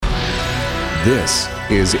This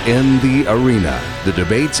is In the Arena, the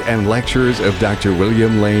debates and lectures of Dr.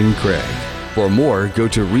 William Lane Craig. For more, go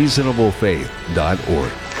to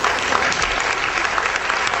reasonablefaith.org.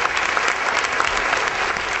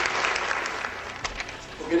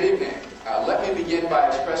 Well, good evening. Let me begin by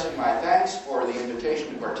expressing my thanks for the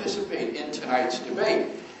invitation to participate in tonight's debate.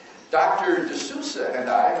 Dr. D'Souza and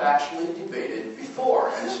I have actually debated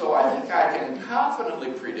before, and so I think I can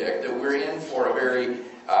confidently predict that we're in for a very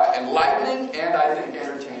enlightening and, I think,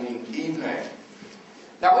 entertaining evening.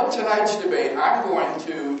 Now, in tonight's debate, I'm going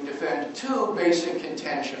to defend two basic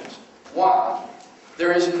contentions. One,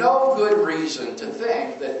 there is no good reason to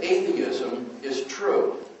think that atheism is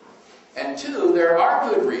true. And two, there are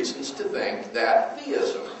good reasons to think that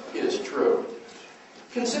theism is true.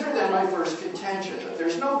 Consider then my first contention, that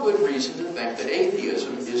there's no good reason to think that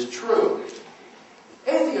atheism is true.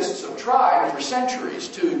 Atheists have tried for centuries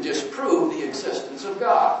to disprove the existence of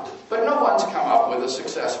God, but no one's come up with a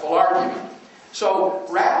successful argument. So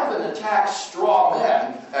rather than attack straw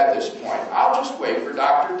men at this point, I'll just wait for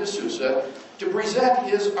Dr. D'Souza to present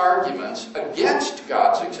his arguments against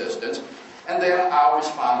God's existence, and then I'll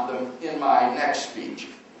respond to them in my next speech.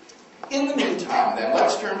 In the meantime, then,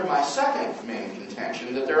 let's turn to my second main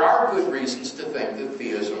contention, that there are good reasons to think that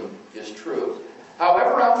theism is true.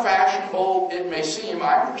 However unfashionable it may seem,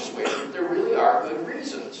 I'm persuaded that there really are good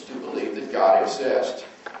reasons to believe that God exists.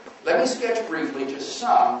 Let me sketch briefly just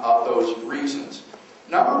some of those reasons.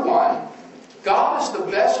 Number one, God is the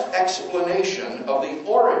best explanation of the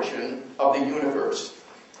origin of the universe.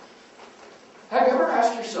 Have you ever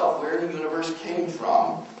asked yourself where the universe came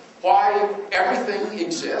from? Why everything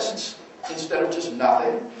exists instead of just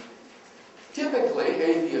nothing? Typically,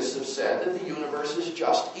 atheists have said that the universe is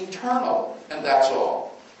just eternal, and that's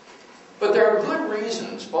all. But there are good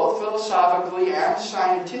reasons, both philosophically and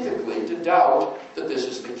scientifically, to doubt that this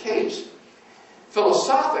is the case.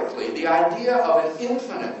 Philosophically, the idea of an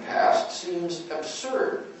infinite past seems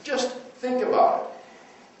absurd. Just think about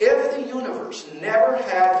it. If the universe never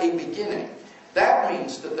had a beginning, that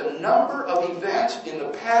means that the number of events in the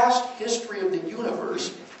past history of the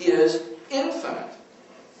universe is infinite.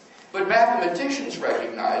 But mathematicians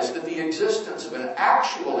recognize that the existence of an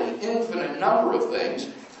actually infinite number of things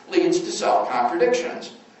leads to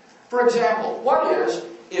self-contradictions. For example, what is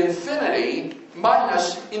infinity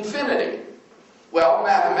minus infinity? Well,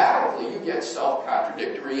 mathematically, you get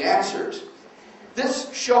self-contradictory answers. This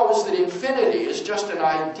shows that infinity is just an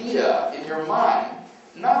idea in your mind,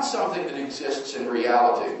 not something that exists in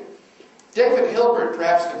reality. David Hilbert,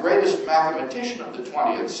 perhaps the greatest mathematician of the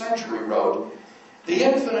 20th century, wrote, "The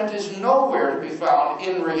infinite is nowhere to be found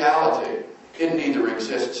in reality. It neither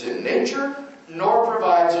exists in nature, nor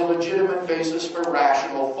provides a legitimate basis for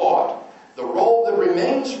rational thought. The role that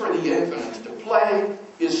remains for the infinite to play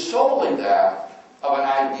is solely that of an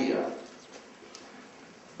idea."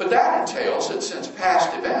 But that entails that since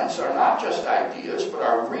past events are not just ideas, but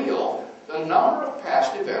are real, the number of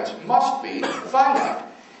past events must be finite.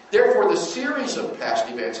 Therefore, the series of past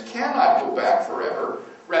events cannot go back forever.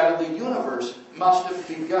 Rather, the universe must have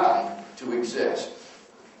begun to exist.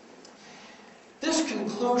 This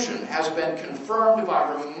conclusion has been confirmed by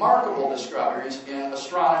remarkable discoveries in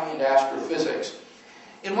astronomy and astrophysics.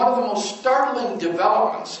 In one of the most startling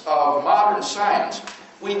developments of modern science,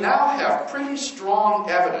 we now have pretty strong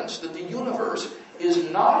evidence that the universe is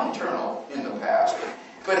not eternal in the past,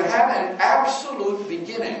 but had an absolute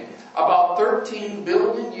beginning about 13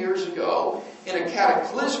 billion years ago in a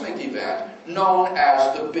cataclysmic event known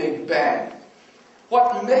as the Big Bang.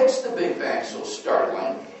 What makes the Big Bang so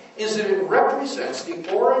startling is that it represents the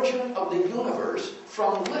origin of the universe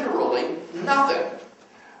from literally nothing.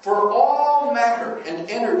 For all matter and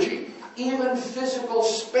energy, even physical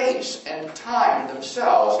space and time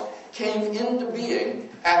themselves, came into being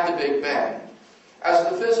at the Big Bang. As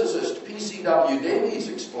the physicist P.C.W. Davies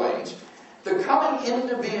explains, the coming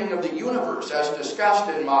into being of the universe, as discussed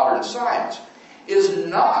in modern science, is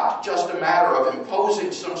not just a matter of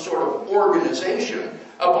imposing some sort of organization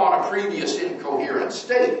upon a previous incoherent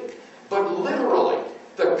state, but literally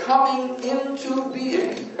the coming into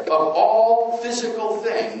being of all physical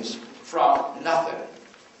things from nothing.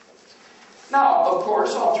 Now, of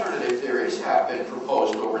course, alternative theories have been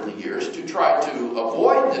proposed over the years to try to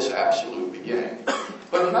avoid this absolute beginning,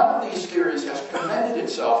 but none of these theories has commended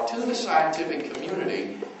itself to the scientific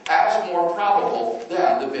community as more probable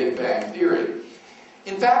than the Big Bang theory.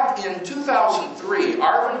 In fact, in 2003,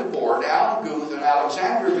 Arvind Borde, Alan Guth, and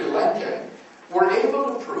Alexander Vilenkin were able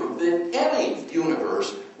to prove that any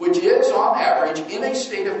universe which is, on average, in a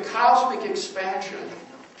state of cosmic expansion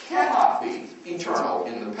cannot be eternal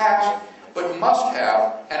in the past, but must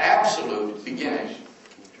have an absolute beginning.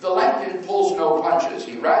 Vilenkin pulls no punches.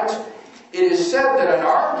 He writes, "It is said that an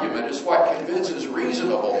argument is what convinces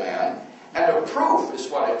reasonable men, and a proof is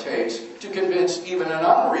what it takes to convince even an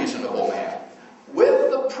unreasonable man. With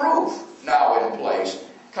the proof now in place,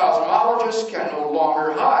 cosmologists can no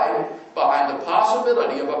longer hide behind the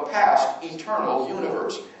possibility of a past eternal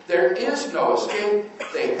universe. There is no escape.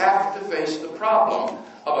 They have to face the problem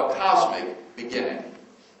of a cosmic beginning."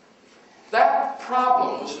 That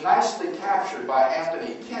problem was nicely captured by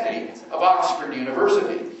Anthony Kenny of Oxford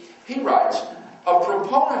University. He writes, "A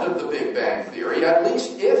proponent of the Big Bang Theory, at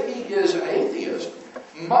least if he is an atheist,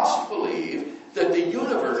 must believe that the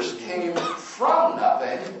universe came from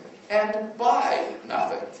nothing and by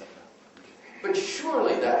nothing." But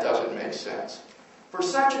surely that doesn't make sense. For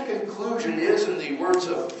such a conclusion is, in the words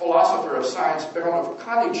of philosopher of science Bernhard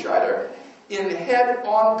Konigschieder, in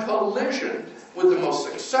head-on collision with the most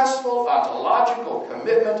successful ontological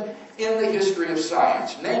commitment in the history of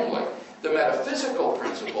science, namely the metaphysical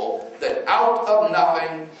principle that out of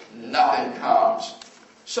nothing, nothing comes.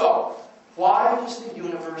 So, why does the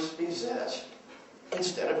universe exist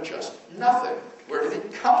instead of just nothing? Where did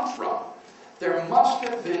it come from? There must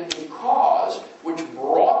have been a cause which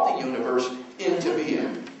brought the universe into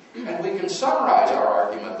being. And we can summarize our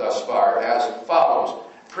argument thus far as follows.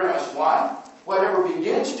 Premise 1, whatever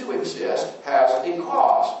begins to exist has a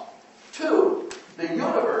cause. 2, the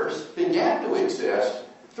universe began to exist.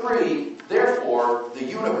 3, therefore, the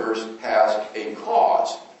universe has a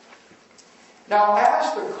cause. Now,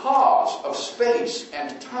 as the cause of space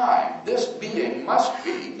and time, this being must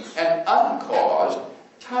be an uncaused,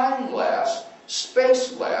 timeless,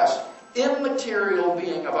 spaceless, immaterial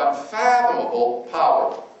being of unfathomable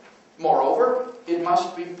power. Moreover, it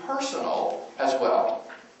must be personal as well.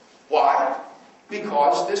 Why?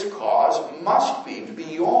 Because this cause must be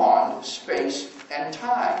beyond space and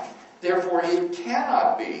time. Therefore, it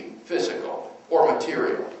cannot be physical or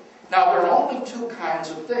material. Now, there are only two kinds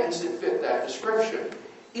of things that fit that description.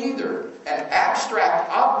 Either an abstract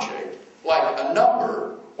object, like a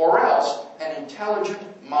number, or else an intelligent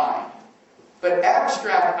mind. But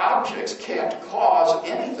abstract objects can't cause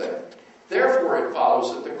anything. Therefore, it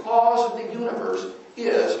follows that the cause of the universe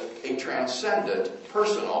is a transcendent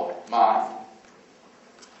personal mind.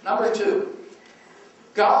 Number 2,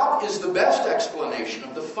 God is the best explanation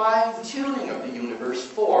of the fine-tuning of the universe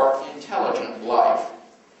for intelligent life.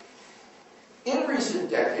 In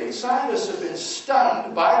recent decades, scientists have been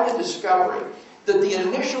stunned by the discovery that the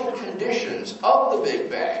initial conditions of the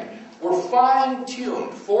Big Bang were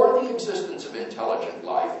fine-tuned for the existence of intelligent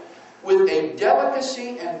life with a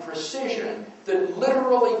delicacy and precision that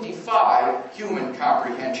literally defy human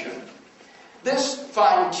comprehension. This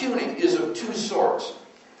fine-tuning is of two sorts.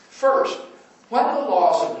 First, when the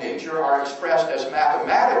laws of nature are expressed as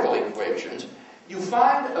mathematical equations, you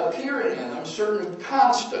find appearing in them certain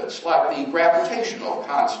constants, like the gravitational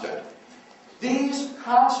constant. These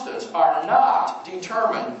constants are not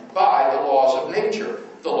determined by the laws of nature.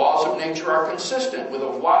 The laws of nature are consistent with a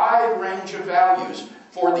wide range of values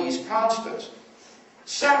for these constants.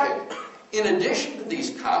 Second, in addition to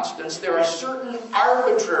these constants, there are certain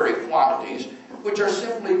arbitrary quantities which are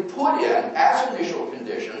simply put in as initial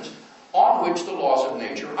conditions on which the laws of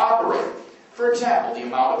nature operate. For example, the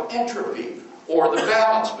amount of entropy, or the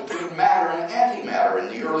balance between matter and antimatter in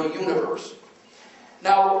the early universe.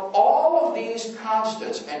 Now, all of these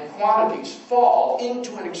constants and quantities fall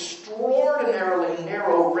into an extraordinarily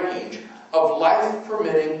narrow range of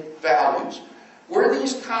life-permitting values. Were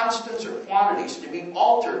these constants or quantities to be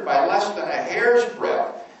altered by less than a hair's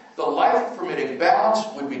breadth, the life-permitting balance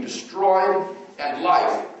would be destroyed and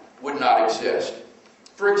life would not exist.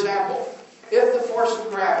 For example, if the force of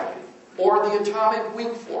gravity or the atomic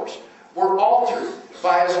weak force were altered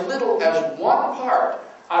by as little as 1 part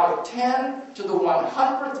out of 10 to the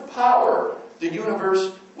 100th power, the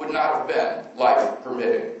universe would not have been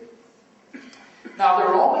life-permitting. Now, there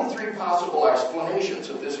are only 3 possible explanations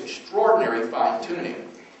of this extraordinary fine-tuning: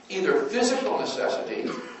 either physical necessity,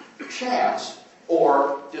 chance,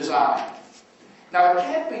 or design. Now, it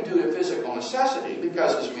can't be due to physical necessity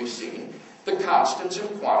because, as we've seen, the constants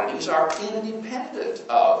and quantities are independent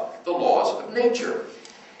of the laws of nature.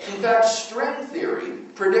 In fact, string theory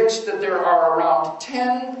predicts that there are around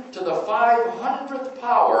 10 to the 500th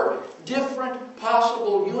power different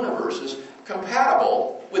possible universes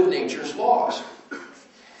compatible with nature's laws.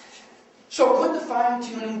 So could the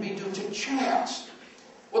fine-tuning be due to chance?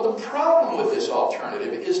 Well, the problem with this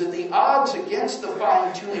alternative is that the odds against the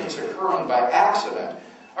fine-tunings occurring by accident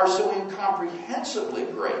are so incomprehensibly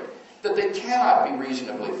great that they cannot be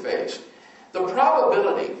reasonably faced. the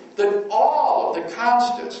probability that all of the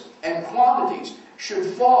constants and quantities should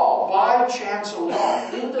fall by chance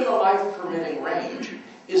alone into the life-permitting range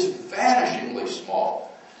is vanishingly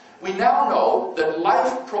small. We now know that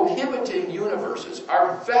life-prohibiting universes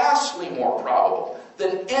are vastly more probable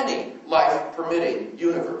than any life-permitting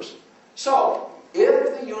universe. So,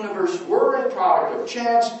 if the universe were a product of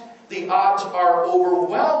chance, the odds are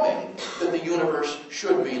overwhelming that the universe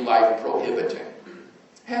should be life-prohibiting.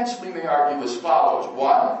 Hence, we may argue as follows.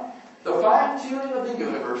 1, the fine-tuning of the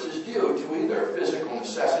universe is due to either physical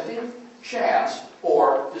necessity, chance,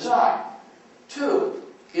 or design. 2,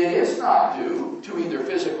 it is not due to either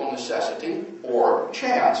physical necessity or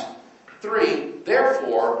chance. 3,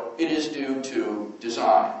 therefore, it is due to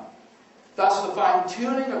design. Thus, the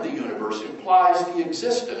fine-tuning of the universe implies the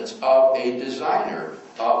existence of a designer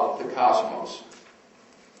of the cosmos.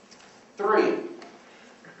 3,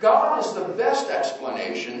 God is the best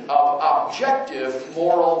explanation of objective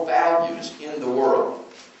moral values in the world.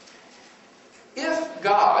 If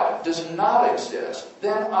God does not exist,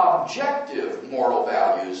 then objective moral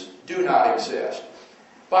values do not exist.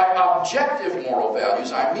 By objective moral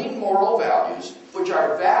values, I mean moral values which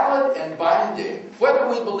are valid and binding, whether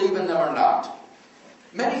we believe in them or not.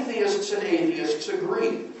 Many theists and atheists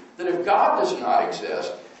agree that if God does not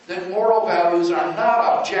exist, then moral values are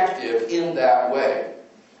not objective in that way.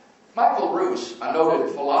 Michael Ruse, a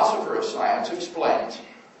noted philosopher of science, explains,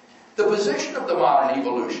 the position of the modern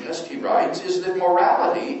evolutionist, he writes, is that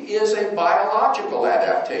morality is a biological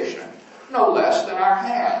adaptation, no less than our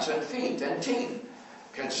hands and feet and teeth.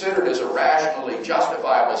 Considered as a rationally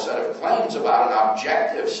justifiable set of claims about an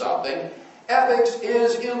objective something, ethics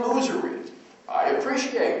is illusory. I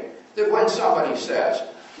appreciate that when somebody says,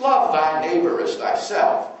 love thy neighbor as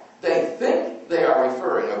thyself, they think they are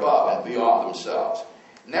referring above and beyond themselves.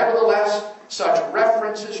 Nevertheless, such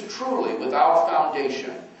reference is truly without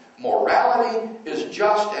foundation. Morality is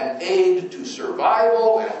just an aid to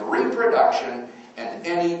survival and reproduction, and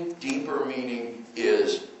any deeper meaning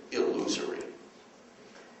is illusory.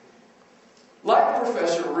 Like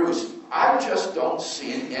Professor Ruse, I just don't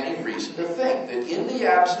see any reason to think that in the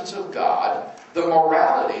absence of God, the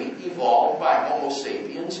morality evolved by Homo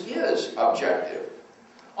sapiens is objective.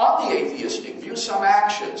 On the atheistic view, some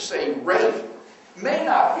actions, say rape, may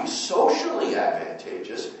not be socially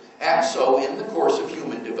advantageous, and so in the course of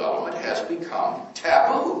human development has become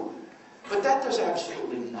taboo. But that does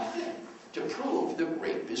absolutely nothing to prove that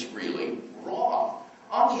rape is really wrong.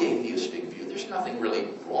 On the atheistic view, there's nothing really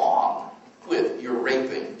wrong with your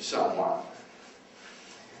raping someone.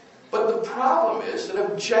 But the problem is that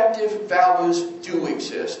objective values do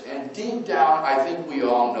exist, and deep down, I think we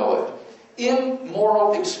all know it. In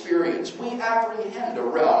moral experience, we apprehend a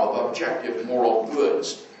realm of objective moral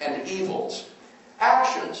goods and evils.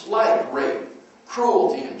 Actions like rape,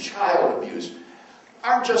 cruelty, and child abuse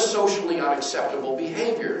aren't just socially unacceptable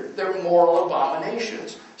behavior. They're moral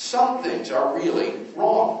abominations. Some things are really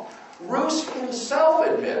wrong. Ruse himself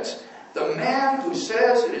admits the man who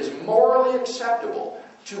says it is morally acceptable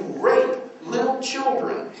to rape little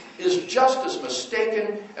children is just as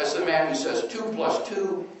mistaken as the man who says 2 +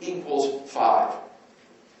 2 = 5.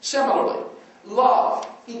 Similarly, love,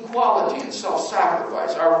 equality, and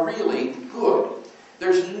self-sacrifice are really good.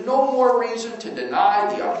 There's no more reason to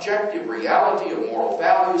deny the objective reality of moral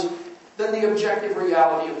values than the objective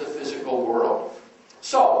reality of the physical world.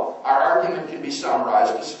 So, our argument can be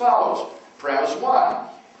summarized as follows. Premise 1.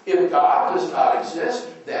 If God does not exist,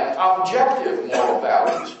 then objective moral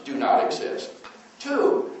values do not exist.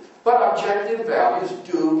 2. But objective values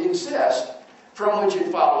do exist, from which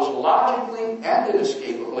it follows logically and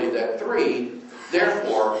inescapably that 3,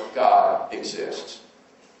 therefore God exists.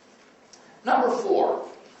 Number 4.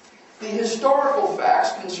 The historical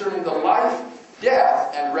facts concerning the life,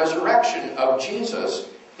 death, and resurrection of Jesus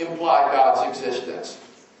imply God's existence.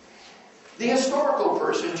 The historical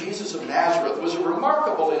person, Jesus of Nazareth, was a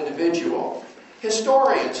remarkable individual.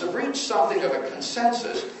 Historians have reached something of a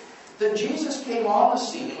consensus that Jesus came on the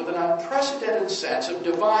scene with an unprecedented sense of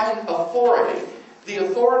divine authority, the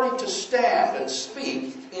authority to stand and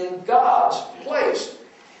speak in God's place.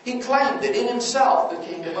 He claimed that in himself the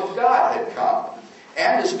kingdom of God had come,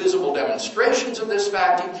 and as visible demonstrations of this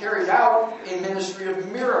fact, he carried out a ministry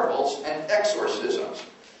of miracles and exorcisms.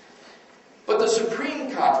 But the supreme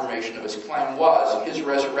confirmation of his claim was his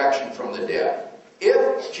resurrection from the dead.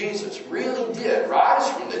 If Jesus really did rise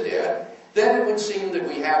from the dead, then it would seem that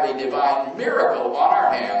we have a divine miracle on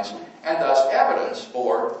our hands, and thus evidence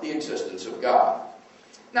for the existence of God.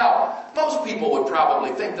 Now, most people would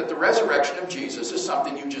probably think that the resurrection of Jesus is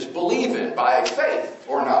something you just believe in by faith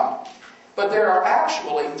or not. But But there are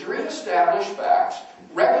actually three established facts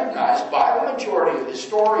recognized by the majority of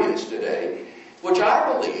historians today, which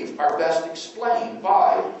I believe are best explained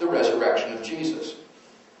by the resurrection of Jesus.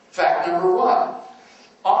 Fact number one,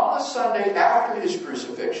 on the Sunday after his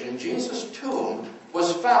crucifixion, Jesus' tomb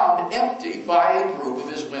was found empty by a group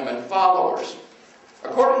of his women followers.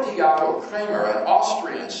 According to Jakob Kramer, an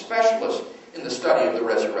Austrian specialist in the study of the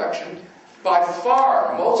resurrection, by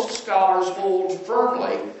far most scholars hold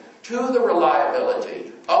firmly to the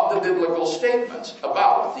reliability of the biblical statements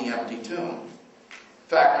about the empty tomb.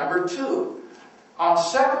 Fact number two, on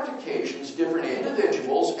separate occasions, different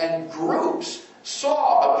individuals and groups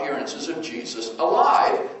saw appearances of Jesus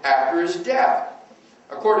alive after his death.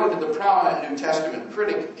 According to the prominent New Testament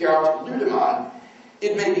critic Gert Ludemann,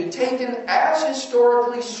 it may be taken as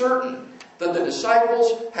historically certain that the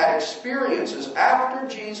disciples had experiences after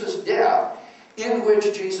Jesus' death in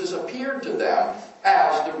which Jesus appeared to them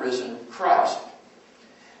as the risen Christ.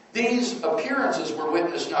 These appearances were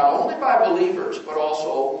witnessed not only by believers, but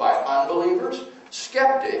also by unbelievers,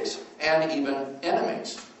 skeptics, and even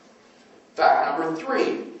enemies. Fact number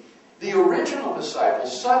three, the original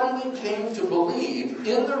disciples suddenly came to believe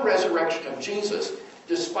in the resurrection of Jesus,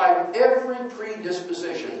 despite every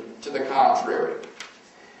predisposition to the contrary.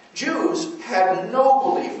 Jews had no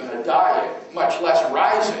belief in a dying, much less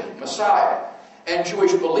rising Messiah, and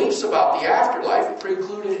Jewish beliefs about the afterlife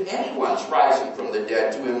precluded anyone's rising from the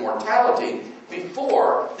dead to immortality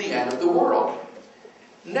before the end of the world.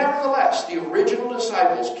 Nevertheless, the original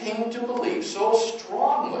disciples came to believe so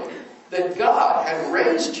strongly that God had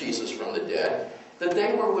raised Jesus from the dead that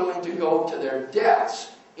they were willing to go to their deaths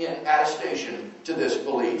in attestation to this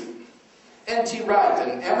belief. N.T. Wright,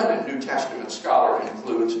 an eminent New Testament scholar,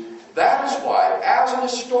 concludes, "That is why, as an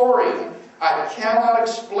historian, I cannot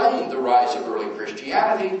explain the rise of early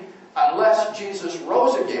Christianity unless Jesus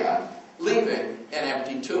rose again, leaving an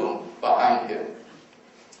empty tomb behind him."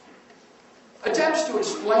 Attempts to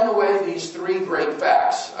explain away these three great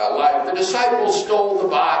facts, like the disciples stole the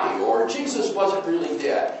body or Jesus wasn't really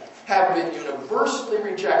dead, have been universally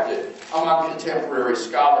rejected among contemporary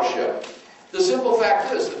scholarship. The simple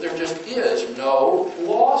fact is that there just is no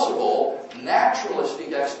plausible,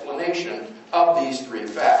 naturalistic explanation of these three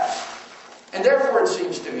facts. And therefore it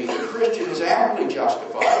seems to me the Christian is amply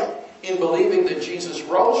justified in believing that Jesus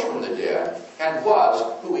rose from the dead and was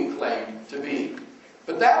who he claimed to be.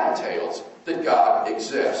 But that entails that God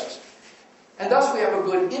exists. And thus we have a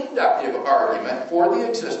good inductive argument for the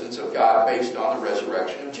existence of God based on the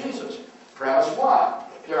resurrection of Jesus. Premise one,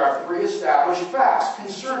 there are three established facts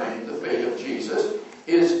concerning the fate of Jesus: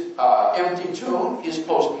 his empty tomb, his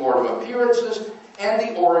post-mortem appearances, and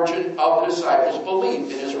the origin of the disciples'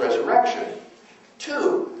 belief in his resurrection.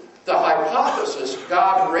 Two, the hypothesis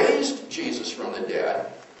God raised Jesus from the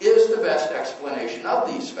dead is the best explanation of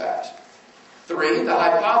these facts. Three, the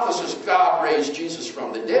hypothesis God raised Jesus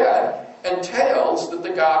from the dead entails that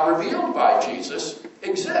the God revealed by Jesus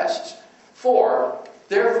exists. Four,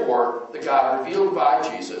 therefore, the God revealed by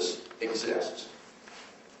Jesus exists.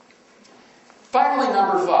 Finally,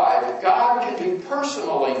 number five, God can be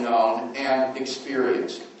personally known and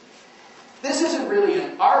experienced. This isn't really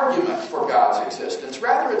an argument for God's existence.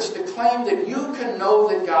 Rather, it's the claim that you can know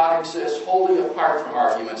that God exists wholly apart from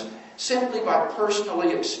arguments, simply by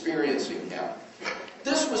personally experiencing him.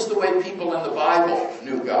 This was the way people in the Bible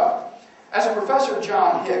knew God. As Professor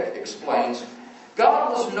John Hick explains,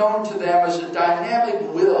 God was known to them as a dynamic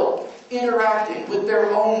will, interacting with their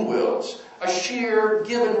own wills, a sheer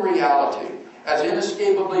given reality, as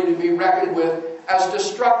inescapably to be reckoned with as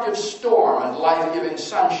destructive storm and life-giving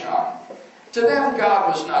sunshine. To them, God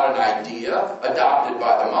was not an idea adopted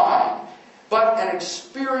by the mind, but an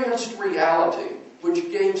experienced reality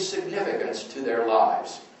which gave significance to their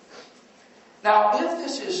lives. Now, if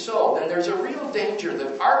this is so, then there's a real danger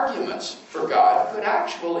that arguments for God could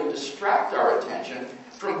actually distract our attention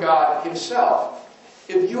from God himself.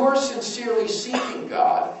 If you're sincerely seeking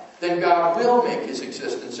God, then God will make his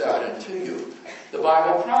existence evident to you. The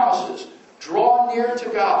Bible promises, draw near to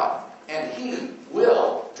God, and he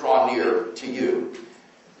will draw near to you.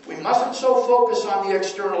 We mustn't so focus on the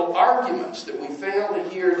external arguments that we fail to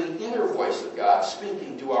hear the inner voice of God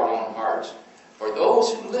speaking to our own hearts. For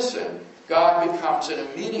those who listen, God becomes an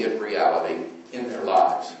immediate reality in their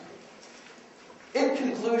lives. In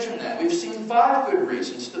conclusion, then, we've seen 5 good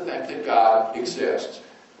reasons to think that God exists.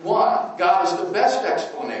 1, God is the best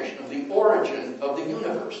explanation of the origin of the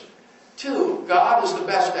universe. 2, God is the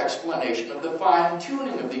best explanation of the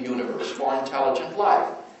fine-tuning of the universe for intelligent life.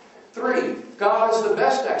 3, God is the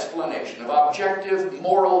best explanation of objective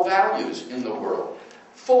moral values in the world.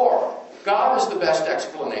 4, God is the best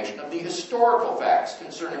explanation of the historical facts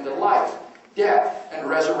concerning the life, death, and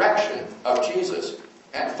resurrection of Jesus.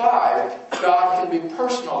 And 5, God can be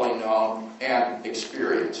personally known and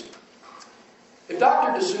experienced. If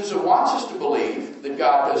Dr. D'Souza wants us to believe that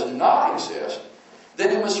God does not exist,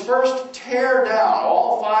 then he must first tear down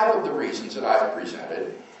all 5 of the reasons that I've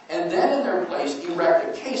presented, and then in their place erect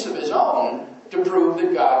a case of his own to prove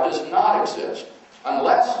that God does not exist.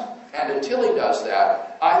 Unless and until he does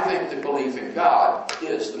that, I think that belief in God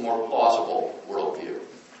is the more plausible worldview.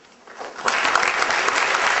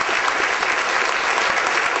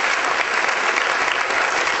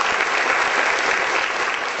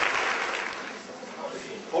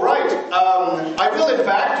 All right. I will in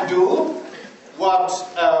fact do what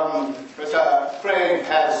Professor Craig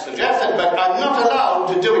has suggested, but I'm not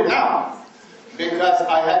allowed to do it now because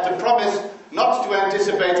I had to promise not to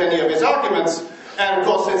anticipate any of his arguments, and of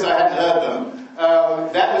course, since I hadn't heard them,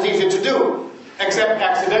 that was easy to do, except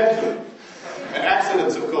accidentally. And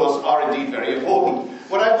accidents, of course, are indeed very important.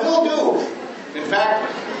 What I will do, in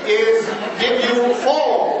fact, is give you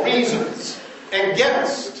 4 reasons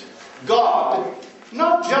against God,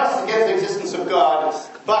 not just against the existence of God,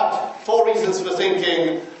 but 4 reasons for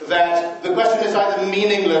thinking that the question is either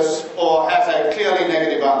meaningless or has a clearly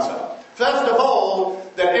negative answer. First of all,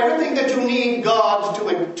 that everything that you need God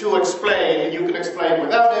to explain, you can explain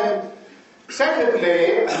without him.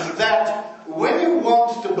 Secondly, that when you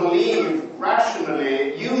want to believe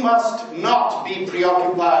rationally, you must not be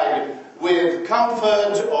preoccupied with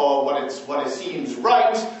comfort or what it seems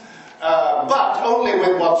right, but only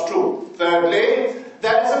with what's true. Thirdly,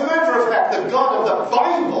 that as a matter of fact, the God of the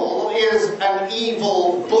Bible is an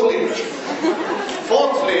evil bully.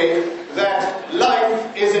 Fourthly, that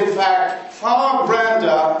life is in fact far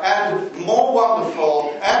grander and more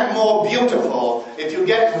wonderful and more beautiful if you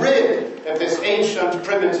get rid of this ancient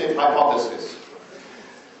primitive hypothesis.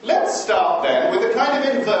 Let's start then with a kind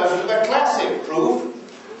of inversion of a classic proof.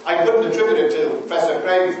 I couldn't attribute it to Professor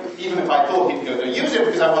Craig, even if I thought he'd go to use it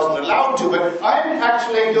because I wasn't allowed to, but I'm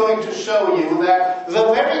actually going to show you that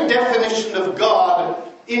the very definition of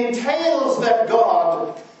God entails that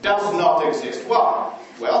God does not exist. Why?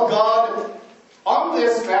 Well, God, on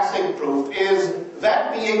this classic proof, is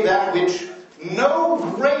that being that which no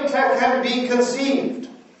greater can be conceived.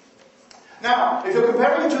 Now, if you're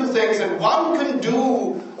comparing 2 things and one can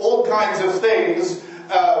do all kinds of things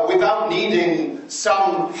without needing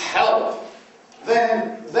some help,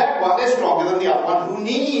 then that one is stronger than the other one who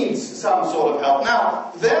needs some sort of help.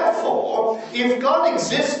 Now, therefore, if God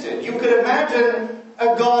existed, you could imagine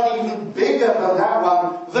a God even bigger than that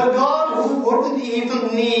one, the God who wouldn't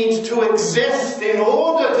even need to exist in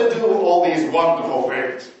order to do all these wonderful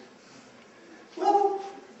things. Well,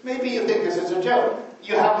 maybe you think this is a joke.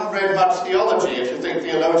 You haven't read much theology if you think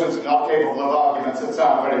theologians are not capable of arguments that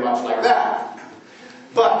sound very much like that.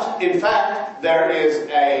 But, in fact, there is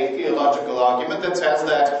a theological argument that says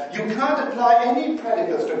that you can't apply any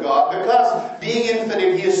predicates to God because, being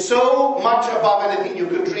infinite, he is so much above anything you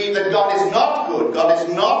could dream that God is not good, God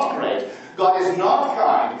is not great, God is not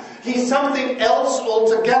kind. He's something else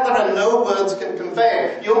altogether and no words can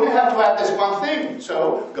convey. You only have to add this one thing.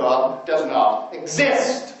 So, God does not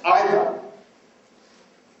exist either.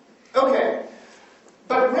 Okay.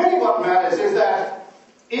 But really what matters is that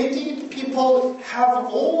indeed, people have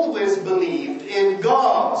always believed in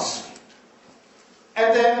gods.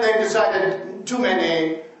 And then they decided too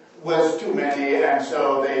many was too many, and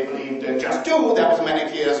so they believed in just 2, that was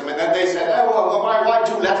monotheism. And then they said, oh, well, why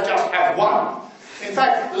 2? Let's just have 1. In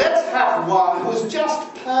fact, let's have one who's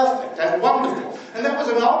just perfect and wonderful. And that was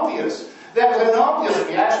an obvious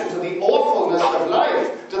reaction to the awfulness of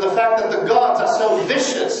life, to the fact that the gods are so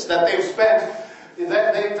vicious that they've spent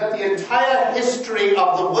that the entire history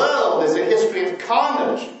of the world is a history of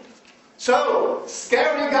carnage. So,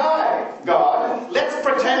 scary guy, God. Let's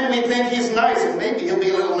pretend we think he's nice, and maybe he'll be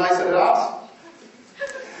a little nicer than us.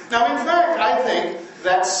 Now, in fact, I think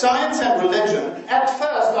that science and religion, at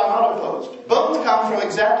first, are not opposed. Both come from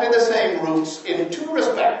exactly the same roots in 2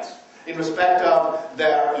 respects. In respect of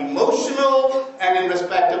their emotional and in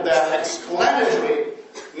respect of their explanatory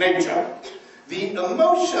nature. The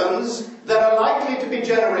emotions that are likely to be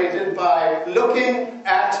generated by looking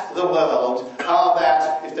at the world are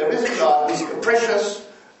that if there is a God, he's capricious,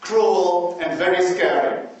 cruel, and very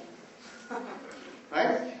scary.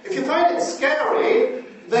 Right? If you find it scary,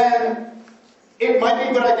 then it might be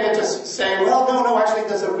a good idea to say, well, no, actually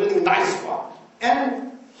there's a really nice one.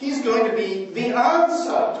 And he's going to be the answer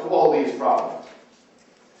to all these problems.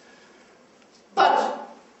 But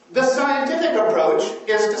the scientific approach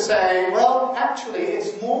is to say, well, actually,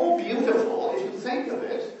 it's more beautiful, if you think of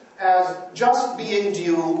it, as just being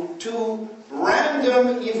due to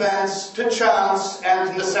random events, to chance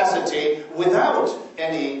and necessity, without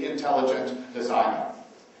any intelligent designer.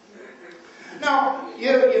 Now,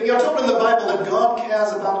 you're told in the Bible that God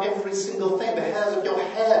cares about every single thing. The hairs of your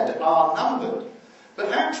head are numbered.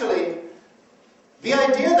 But actually, the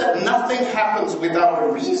idea that nothing happens without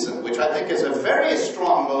a reason, which I think is a very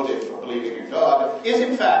strong motive for believing in God, is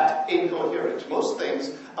in fact incoherent. Most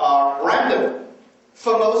things are random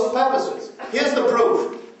for most purposes. Here's the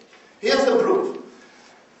proof. Here's the proof.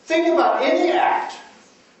 Think about any act.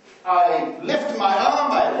 I lift my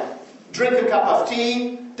arm, I drink a cup of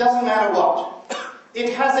tea, doesn't matter what.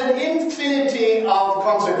 It has an infinity of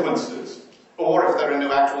consequences. Or if there are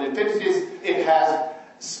no actual infinities, it has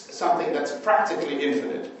something that's practically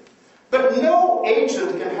infinite. But no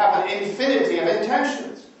agent can have an infinity of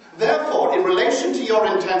intentions. Therefore, in relation to your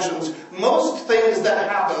intentions, most things that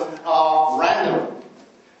happen are random.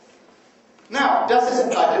 Now, does this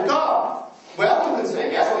apply to God? Well, you can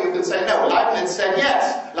say yes or you can say no. Leibniz said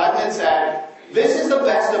yes. Leibniz said, this is the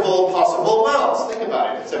best of all possible worlds. Think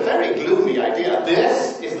about it. It's a very gloomy idea.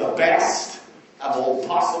 This is the best of all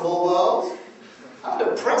possible worlds? How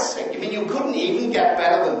depressing. You mean you couldn't even get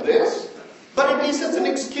better than this? But at least it's an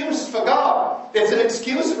excuse for God. It's an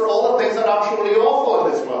excuse for all the things that are truly awful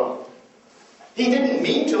in this world. He didn't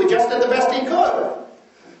mean to, he just did the best he could.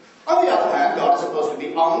 On the other hand, God is supposed to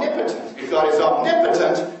be omnipotent. If God is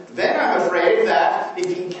omnipotent, then I'm afraid that if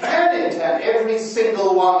he can intend every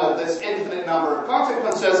single one of this infinite number of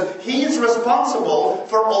consequences, he's responsible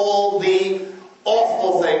for all the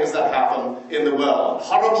awful things that happen in the world.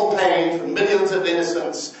 Horrible pain for millions of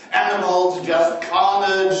innocents, animals, just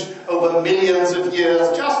carnage over millions of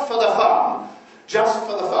years, just for the fun. Just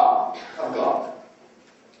for the fun of God.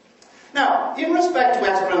 Now, in respect to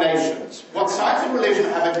explanations, what science and religion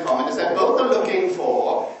have in common is that both are looking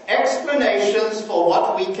for explanations for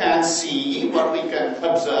what we can see, what we can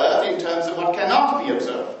observe, in terms of what cannot be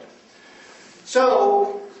observed.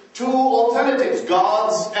 So, two alternatives,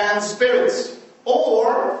 gods and spirits,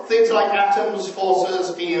 or things like atoms,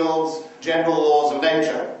 forces, fields, general laws of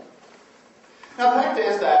nature. Now, the fact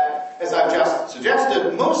is that, as I've just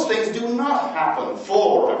suggested, most things do not happen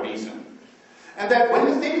for a reason. And that when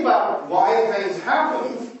you think about why things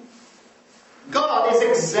happen, God is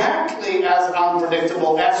exactly as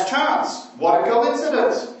unpredictable as chance. What a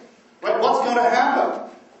coincidence. What's going to happen?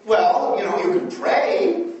 Well, you can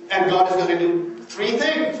pray, and God is going to do three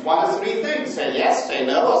things. One of three things. Say yes, say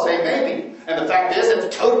no, or say maybe. And the fact is,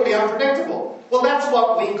 it's totally unpredictable. Well, that's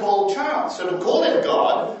what we call chance. So to call it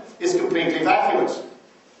God is completely vacuous.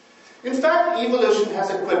 In fact, evolution has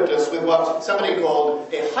equipped us with what somebody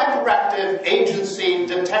called a hyperactive agency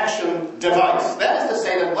detection device. That is to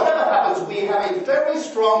say that whatever happens, we have a very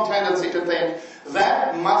strong tendency to think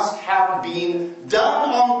that must have been done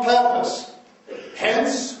on purpose.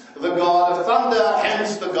 Hence the god of thunder,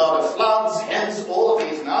 hence the god of floods, hence all of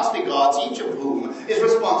these nasty gods, each of whom is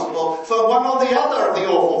responsible for one or the other of the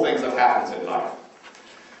awful things that happens in life.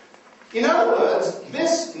 In other words,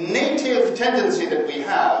 this native tendency that we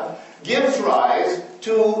have gives rise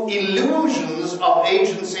to illusions of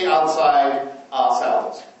agency outside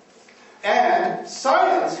ourselves. And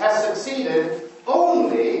science has succeeded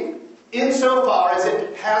only insofar as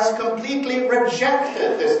it has completely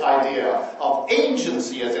rejected this idea of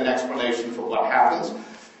agency as an explanation for what happens,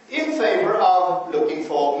 in favor of looking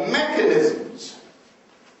for mechanisms.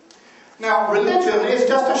 Now, religion is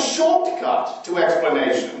just a shortcut to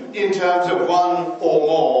explanation in terms of one or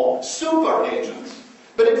more super agents.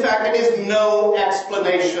 But in fact, it is no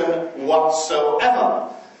explanation whatsoever.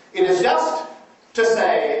 It is just to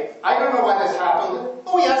say, I don't know why this happened.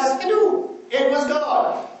 Oh yes, I do. It was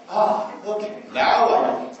God. Ah, okay. Now I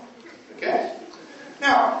know. Okay?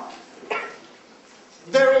 Now,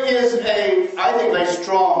 there is I think, very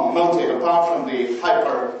strong motive, apart from the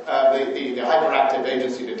hyperactive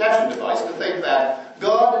agency detection device, to think that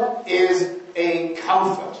God is a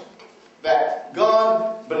comfort. That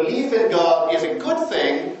belief in God is a good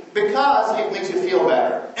thing because it makes you feel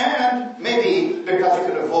better. And maybe because you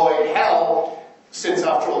can avoid hell, since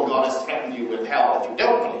after all God has threatened you with hell if you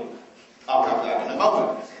don't believe. I'll come to that in a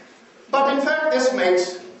moment. But in fact this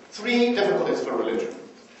makes three difficulties for religion.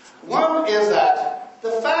 One is that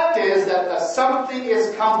the fact is that something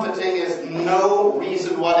is comforting is no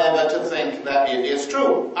reason whatever to think that it is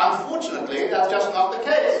true. Unfortunately, that's just not the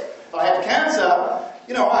case. If I have cancer,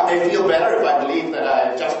 I may feel better if I believe that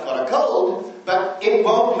I've just got a cold, but it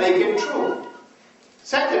won't make it true.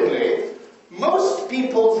 Secondly, most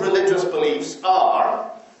people's religious beliefs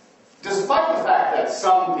are, despite the fact that that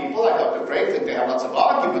some people, like Dr. Craig, think they have lots of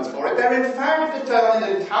arguments for it. They're in fact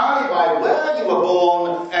determined entirely by where you were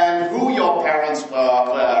born and who your parents were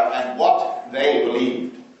and what they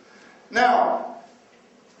believed. Now,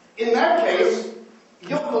 in that case,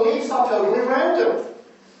 your beliefs are totally random,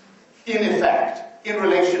 in effect, in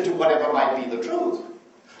relation to whatever might be the truth.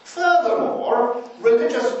 Furthermore,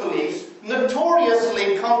 religious beliefs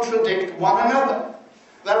notoriously contradict one another.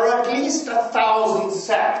 There are at least 1,000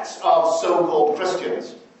 sects of so-called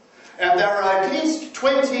Christians, and there are at least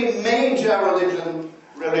 20 major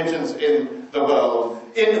religions in the world,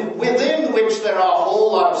 within which there are a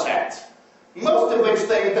whole lot of sects, most of which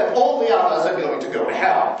think that all the others are going to go to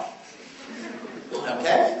hell.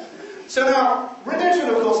 Okay? So now, religion,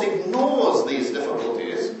 of course, ignores these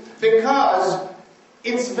difficulties because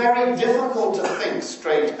it's very difficult to think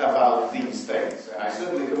straight about these things. And I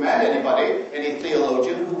certainly commend anybody, any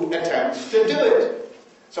theologian, who attempts to do it.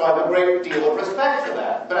 So I have a great deal of respect for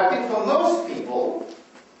that. But I think for most people,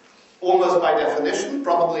 almost by definition,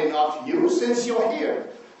 probably not you, since you're here,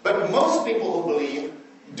 but most people who believe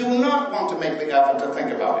do not want to make the effort to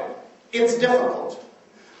think about it. It's difficult.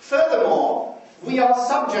 Furthermore, we are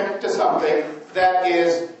subject to something that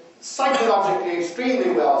is psychologically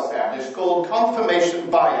extremely well established, called confirmation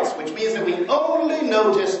bias, which means that we only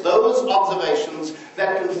notice those observations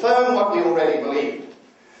that confirm what we already believe,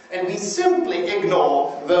 and we simply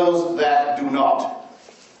ignore those that do not.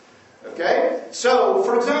 Okay? So,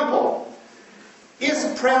 for example,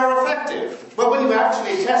 is prayer effective? Well, when you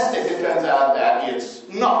actually test it, it turns out that it's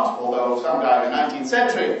not, although some guy in the 19th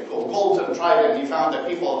century called Galton tried it, and he found that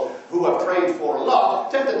people who have prayed for a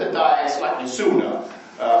lot tended to die slightly sooner.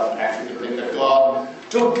 Actually, they think that God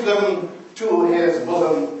took them to his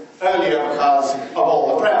bosom earlier because of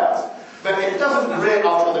all the prayers. But it doesn't really,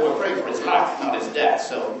 after they were praying for his life, not his death,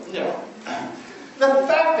 so, you know. The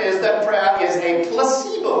fact is that prayer is a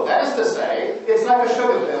placebo. That is to say, it's like a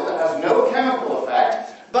sugar pill that has no chemical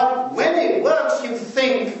effect, but when it works, you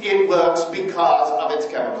think it works because of its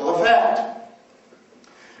chemical effect.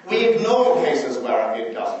 We ignore cases where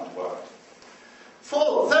it doesn't work.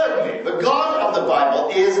 Thirdly, the God of the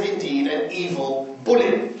Bible is indeed an evil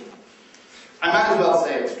bully. I might as well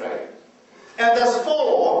say it straight. And there's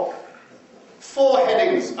four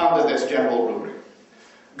headings under this general rubric.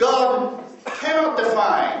 God cannot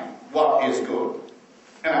define what is good.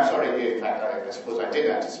 And I'm sorry, in fact, I suppose I did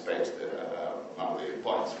anticipate one of the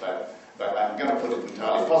points, but I'm going to put it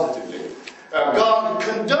entirely positively. God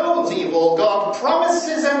condones evil. God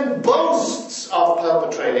promises and boasts of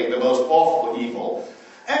perpetrating the most awful evil.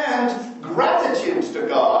 And gratitude to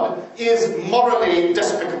God is morally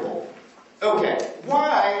despicable. Okay,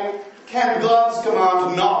 why can God's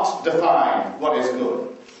command not define what is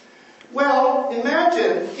good? Well,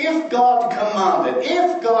 imagine if God commanded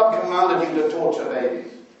you to torture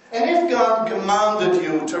babies, and if God commanded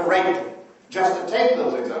you to rape them, just to take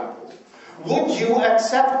those examples, would you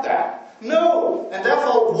accept that? No, and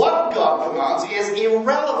therefore what God commands is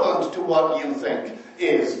irrelevant to what you think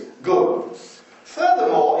is good.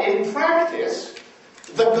 Furthermore, in practice,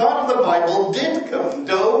 the God of the Bible did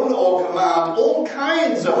condone or command all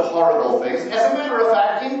kinds of horrible things, as a matter of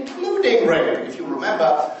fact, including rape. If you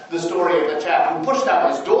remember the story of the chap who pushed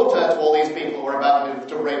out his daughter to all these people who were about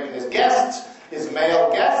to rape his guests, his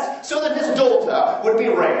male guests, so that his daughter would be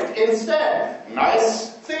raped instead. Nice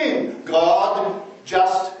thing. God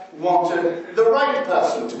just wanted the right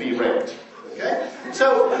person to be raped. Okay?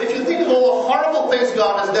 So, if you think of all the horrible things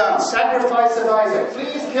God has done, sacrifice of Isaac,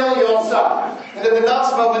 please kill your son, and at the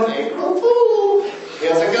last moment, April Fool,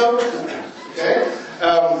 here's a goat. Okay?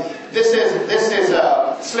 This is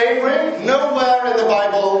slavery. Nowhere in the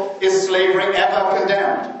Bible is slavery ever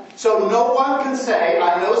condemned. So no one can say,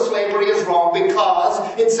 I know slavery is wrong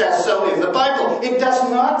because it says so in the Bible. It does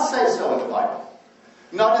not say so in the Bible.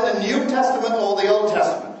 Not in the New Testament or the Old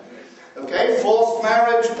Testament. Okay, forced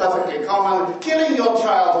marriage, perfectly common. Killing your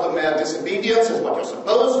child for mere disobedience is what you're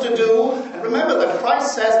supposed to do. And remember that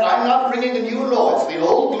Christ says, I'm not bringing a new law. It's the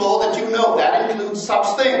old law that you know. That includes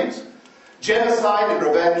such things. Genocide and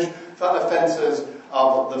revenge for offenses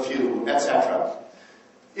of the few, etc.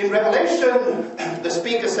 In Revelation, the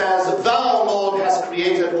speaker says, Thou, Lord, hast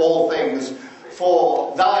created all things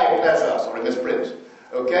for thy pleasure. Sorry, misprint.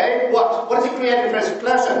 Okay? What has he created for his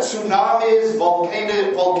pleasure? Tsunamis,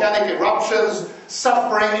 volcanic eruptions,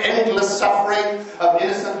 suffering, endless suffering of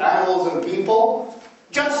innocent animals and people,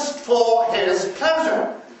 just for his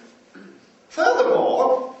pleasure.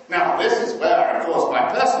 Furthermore, now this is where, of course,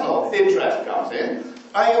 my personal interest comes in,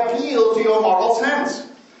 I appeal to your moral sense.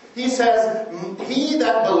 He says, He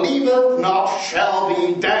that believeth not shall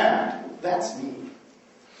be damned. That's me.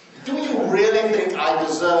 Do you really think I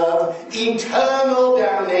deserve eternal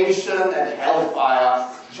damnation and hellfire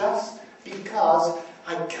just because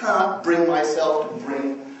I can't bring myself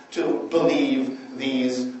to believe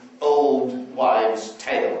these old wives'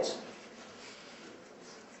 tales?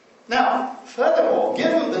 Now, furthermore,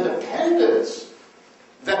 given the dependence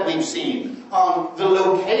that we've seen on the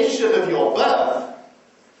location of your birth,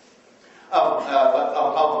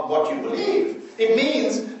 of what you believe, it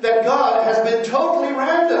means that God has been totally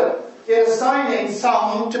random in assigning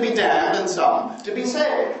some to be damned and some to be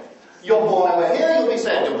saved. You're born over here, you'll be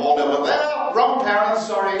saved. You're born over there, wrong parents,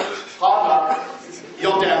 sorry, hard luck,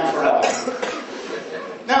 you're damned forever.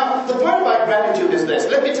 Now, the point about gratitude is this.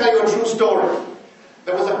 Let me tell you a true story.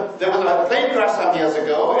 There was a plane crash some years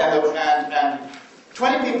ago, and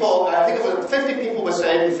 20 people, I think it was 50 people were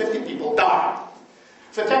saved and 50 people died.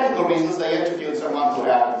 For technical reasons, they interviewed someone who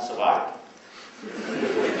hadn't survived.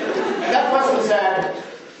 And that person said,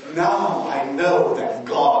 now I know that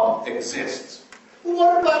God exists.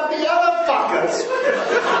 What about the other fuckers?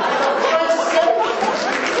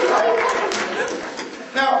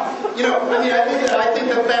 Now, I think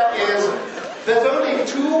that there's only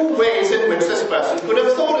two ways in which this person could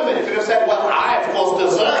have thought of it. He could have said, well, I, of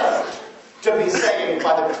course, deserve to be saved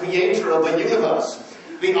by the creator of the universe.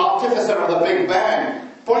 The artificer of the Big Bang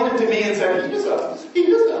pointed to me and said, he deserves.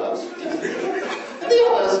 And the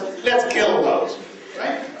others, let's kill those.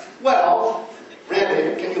 Right? Well,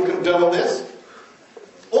 really, can you condone this?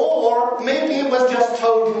 Or maybe it was just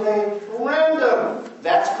totally random.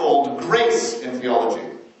 That's called grace in theology.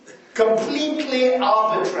 Completely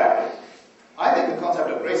arbitrary. I think the concept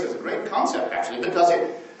of grace is a great concept, actually, because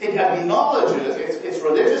it acknowledges, it's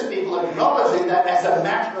religious people acknowledging that as a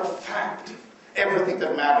matter of fact, everything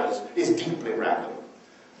that matters is deeply random.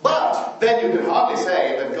 But then you can hardly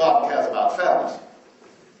say that God cares about fairness.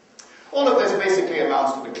 All of this basically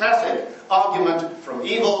amounts to the classic argument from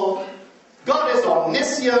evil. God is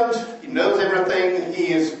omniscient, he knows everything,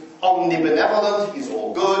 he is omnibenevolent, he's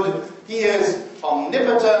all good, he is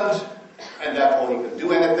omnipotent, and therefore he can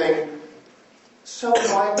do anything. So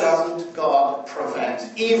why doesn't God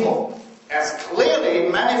prevent evil? As clearly,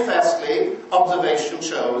 manifestly, observation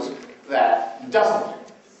shows that he doesn't.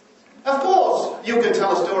 Of course, you can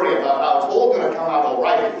tell a story about how it's all going to come out all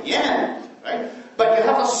right in the end, right? But you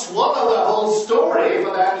have to swallow the whole story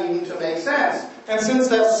for that even to make sense. And since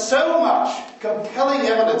there's so much compelling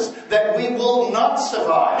evidence that we will not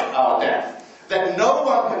survive our death, that no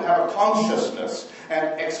one can have a consciousness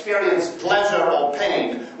and experience pleasure or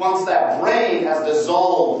pain once that brain has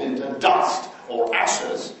dissolved into dust or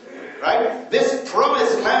ashes, right? This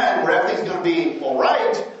promised land where everything's going to be all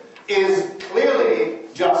right is clearly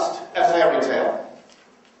just a fairy tale.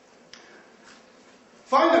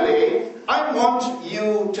 Finally, I want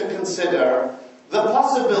you to consider the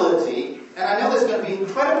possibility, and I know this is going to be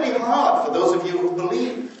incredibly hard for those of you who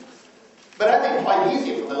believe, but I think quite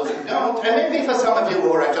easy for those who don't, and maybe for some of you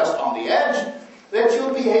who are just on the edge, that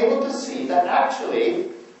you'll be able to see that actually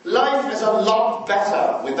life is a lot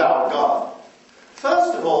better without God.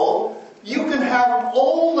 First of all, you can have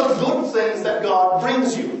all the good things that God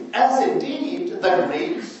brings you, as indeed the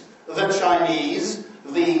Greeks, the Chinese,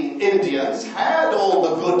 the Indians had all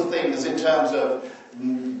the good things in terms of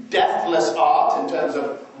deathless art, in terms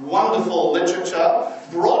of wonderful literature,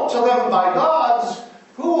 brought to them by gods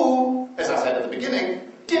who, as I said at the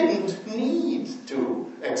beginning, didn't need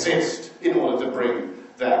to exist in order to bring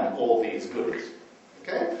them all these goods.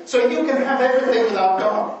 Okay? So you can have everything without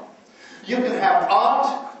God. You can have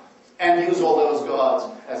art and use all those gods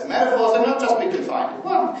as metaphors and not just be confined to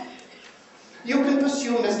one. You can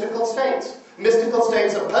pursue mystical states. Mystical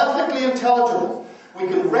states are perfectly intelligible. We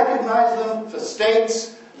can recognize them for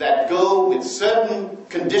states that go with certain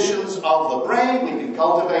conditions of the brain. We can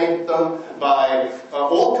cultivate them by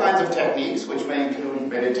all kinds of techniques, which may include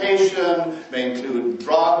meditation, may include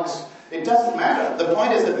drugs. It doesn't matter. The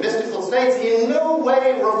point is that mystical states in no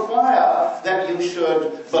way require that you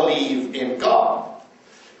should believe in God.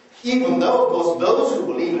 Even though, of course, those who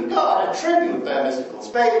believe in God attribute their mystical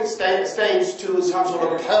states to some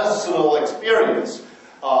sort of personal experience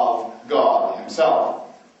of God himself.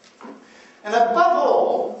 And above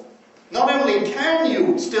all, not only can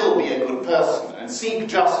you still be a good person and seek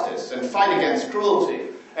justice and fight against cruelty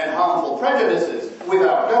and harmful prejudices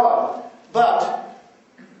without God, but,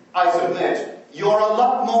 I submit, you're a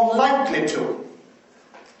lot more likely to.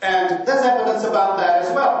 And there's evidence about that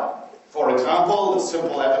as well. For example, the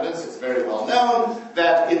simple evidence, it's very well known,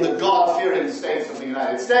 that in the God-fearing states of the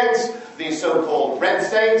United States, the so-called red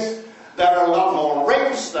states, there are a lot more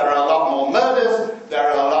rapes, there are a lot more murders,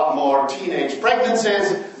 there are a lot more teenage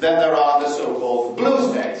pregnancies than there are in the so-called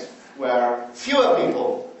blue states, where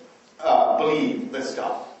believe this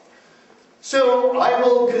stuff. So I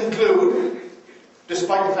will conclude,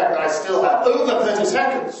 despite the fact that I still have over 30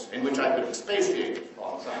 seconds in which I could expatiate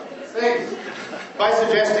on some of these things, by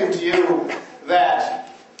suggesting to you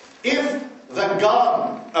that if the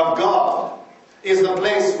garden of God is the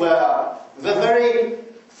place where the very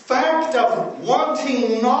fact of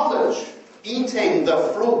wanting knowledge, eating the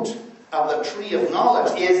fruit of the tree of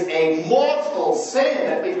knowledge, is a mortal sin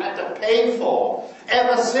that we've had to pay for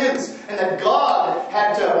ever since, and that God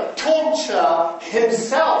had to torture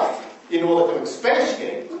himself in order to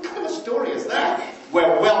expatiate. What kind of a story is that?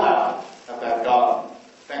 We're well out of that garden.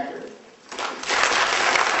 Thank you.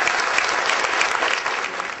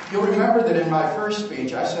 You'll remember that in my first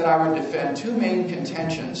speech I said I would defend two main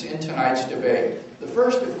contentions in tonight's debate. The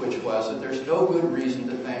first of which was that there's no good reason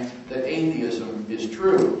to think that atheism is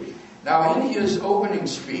true. Now, in his opening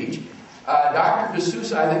speech, Dr.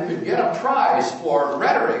 D'Souza, I think, could get a prize for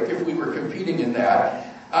rhetoric if we were competing in that.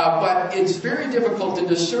 But it's very difficult to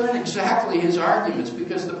discern exactly his arguments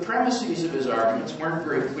because the premises of his arguments weren't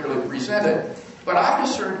very clearly presented. But I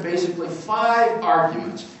discerned basically 5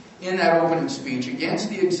 arguments in that opening speech against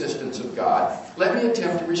the existence of God. Let me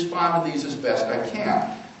attempt to respond to these as best I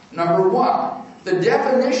can. Number 1, the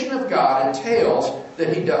definition of God entails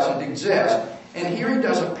that he doesn't exist. And here he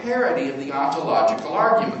does a parody of the ontological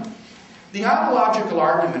argument. The ontological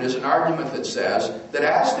argument is an argument that says that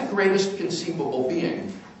as the greatest conceivable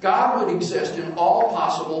being, God would exist in all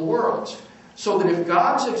possible worlds. So that if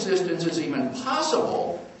God's existence is even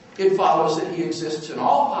possible, it follows that he exists in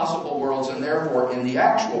all possible worlds and therefore in the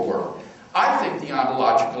actual world. I think the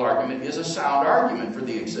ontological argument is a sound argument for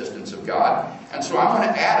the existence of God, and so I'm going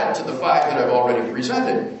to add it to the 5 that I've already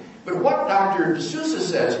presented. But what Dr. D'Souza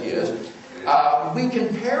says is, we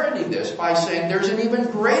can parody this by saying there's an even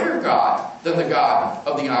greater God than the God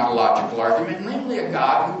of the ontological argument, namely a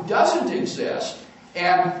God who doesn't exist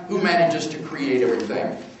and who manages to create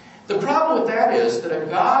everything. The problem with that is that a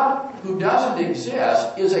God who doesn't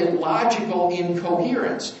exist is a logical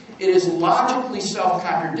incoherence. It is logically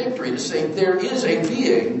self-contradictory to say there is a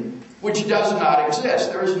being which does not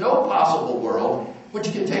exist. There is no possible world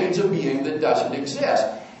which contains a being that doesn't exist.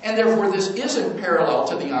 And therefore this isn't parallel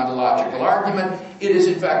to the ontological argument. It is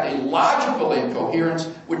in fact a logical incoherence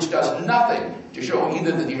which does nothing to show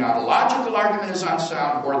either that the ontological argument is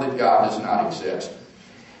unsound or that God does not exist.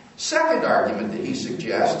 Second argument that he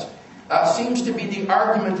suggests seems to be the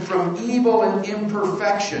argument from evil and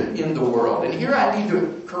imperfection in the world. And here I need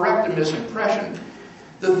to correct a misimpression.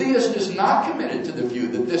 The theist is not committed to the view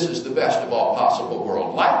that this is the best of all possible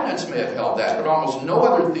worlds. Leibniz may have held that, but almost no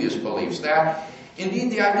other theist believes that.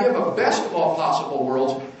 Indeed, the idea of a best of all possible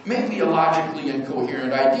worlds may be a logically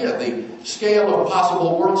incoherent idea. The scale of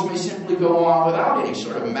possible worlds may simply go on without any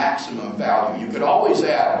sort of maximum value. You could always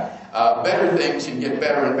add better things and get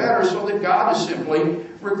better and better, so that God is simply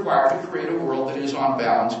required to create a world that is on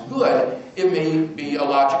balance good. It may be a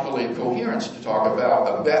logical incoherence to talk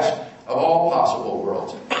about a best of all possible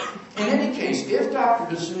worlds. In any case, if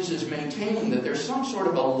Dr. D'Souza is maintaining that there's some sort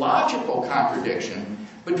of a logical contradiction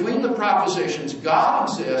between the propositions God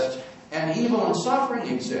exists and evil and suffering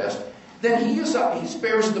exist, then he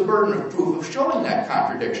bears the burden of proof of showing that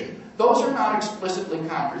contradiction. Those are not explicitly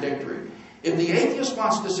contradictory. If the atheist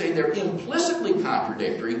wants to say they're implicitly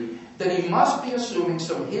contradictory, then he must be assuming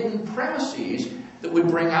some hidden premises that would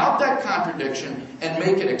bring out that contradiction and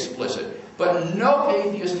make it explicit. But no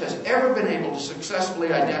atheist has ever been able to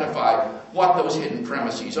successfully identify what those hidden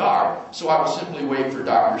premises are. So I will simply wait for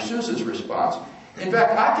Dr. D'Souza's response. In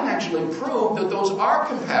fact, I can actually prove that those are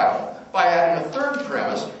compatible by adding a third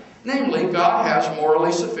premise, namely, God has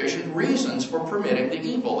morally sufficient reasons for permitting the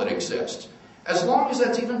evil that exists. As long as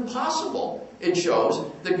that's even possible, it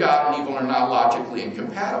shows that God and evil are not logically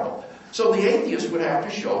incompatible. So the atheist would have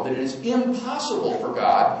to show that it is impossible for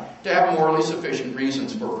God to have morally sufficient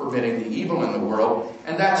reasons for permitting the evil in the world,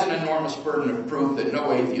 and that's an enormous burden of proof that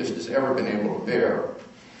no atheist has ever been able to bear.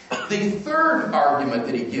 The third argument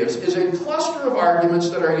that he gives is a cluster of arguments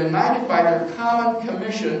that are united by their common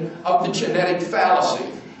commission of the genetic fallacy,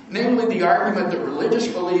 namely the argument that religious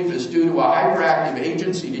belief is due to a hyperactive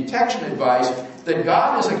agency detection advice, that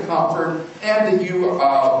God is a comfort, and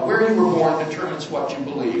that where you were born determines what you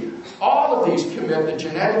believe. All of these commit the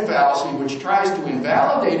genetic fallacy, which tries to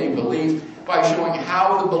invalidate a belief by showing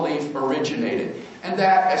how the belief originated. And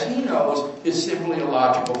that, as he knows, is simply a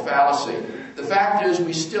logical fallacy. The fact is,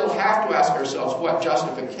 we still have to ask ourselves what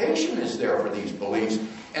justification is there for these beliefs,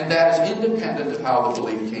 and that is independent of how the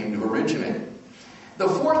belief came to originate. The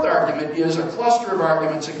fourth argument is a cluster of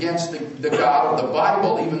arguments against the God of the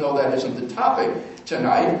Bible, even though that isn't the topic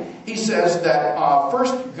tonight. He says that,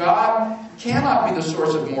 first, God cannot be the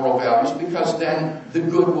source of moral values because then the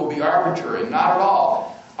good will be arbitrary. Not at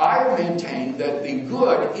all. I maintain that the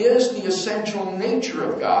good is the essential nature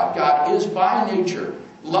of God. God is by nature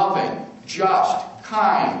loving, just,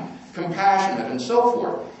 kind, compassionate, and so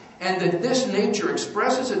forth. And that this nature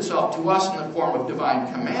expresses itself to us in the form of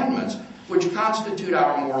divine commandments, which constitute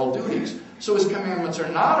our moral duties. So his commandments are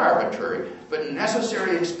not arbitrary, but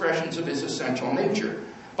necessary expressions of his essential nature.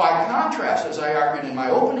 By contrast, as I argued in my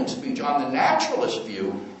opening speech, on the naturalist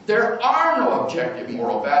view, there are no objective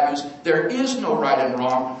moral values. There is no right and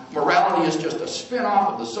wrong. Morality is just a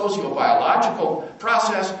spin-off of the socio-biological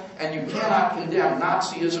process, and you cannot condemn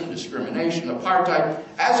Nazism, discrimination, apartheid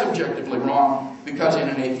as objectively wrong, because in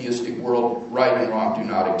an atheistic world, right and wrong do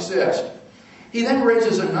not exist. He then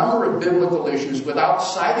raises a number of biblical issues without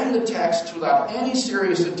citing the texts, without any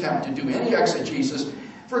serious attempt to do any exegesis.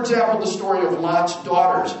 For example, the story of Lot's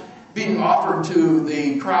daughters being offered to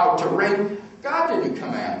the crowd to rape. God didn't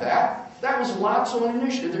command that. That was Lot's own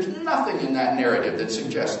initiative. There's nothing in that narrative that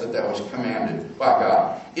suggests that that was commanded by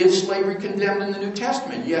God. Is slavery condemned in the New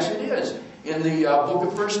Testament? Yes, it is. In the book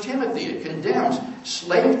of 1 Timothy, it condemns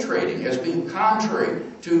slave trading as being contrary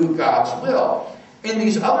to God's will. In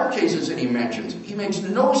these other cases that he mentions, he makes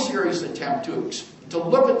no serious attempt to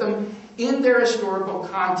look at them in their historical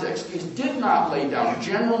context. He did not lay down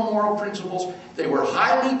general moral principles. They were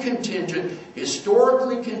highly contingent,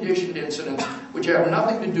 historically conditioned incidents, which have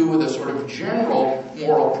nothing to do with a sort of general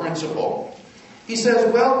moral principle. He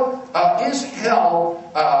says, well, is hell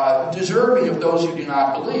deserving of those who do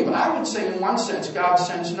not believe? I would say in one sense, God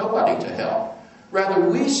sends nobody to hell. Rather,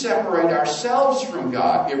 we separate ourselves from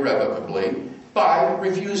God irrevocably by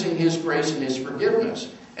refusing his grace and his forgiveness.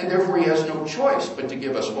 And therefore he has no choice but to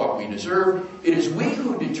give us what we deserve. It is we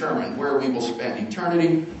who determine where we will spend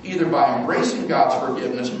eternity, either by embracing God's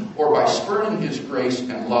forgiveness or by spurning his grace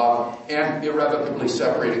and love and irrevocably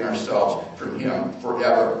separating ourselves from him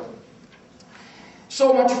forever.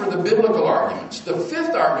 So much for the biblical arguments. The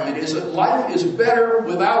fifth argument is that life is better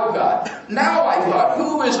without God. Now I thought,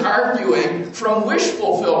 who is arguing from wish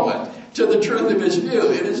fulfillment to the truth of his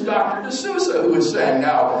view? It is Dr. D'Souza who is saying,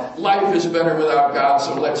 now, life is better without God,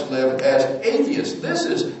 so let's live as atheists. This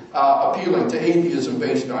is appealing to atheism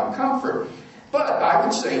based on comfort. But I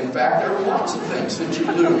would say, in fact, there are lots of things that you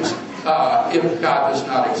lose if God does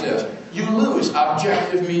not exist. You lose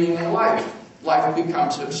objective meaning in life. Life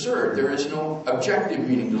becomes absurd. There is no objective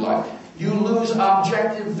meaning to life. You lose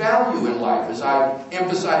objective value in life, as I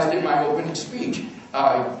emphasized in my opening speech.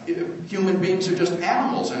 Human beings are just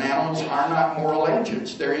animals, and animals are not moral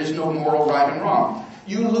agents. There is no moral right and wrong.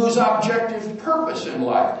 You lose objective purpose in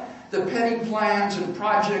life. The petty plans and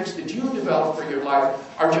projects that you develop for your life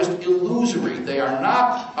are just illusory. They are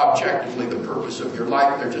not objectively the purpose of your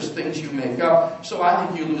life. They're just things you make up. So I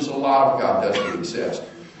think you lose a lot of God doesn't exist.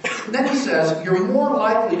 Then he says, you're more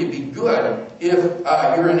likely to be good if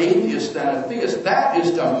you're an atheist than a theist. That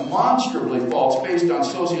is demonstrably false based on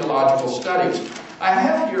sociological studies. I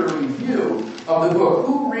have here a review of the book,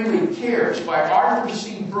 Who Really Cares, by Arthur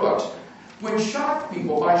C. Brooks, which shocked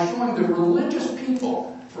people by showing that religious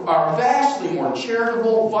people are vastly more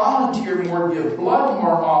charitable, volunteer more, give blood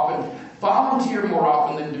more often, volunteer more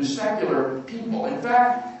often than do secular people. In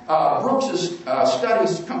fact, Brooks's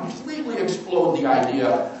studies completely explode the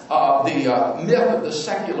idea of the myth of the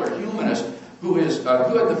secular humanist who is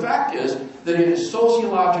good. The fact is that it is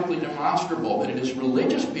sociologically demonstrable that it is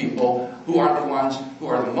religious people who are the ones who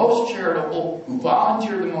are the most charitable, who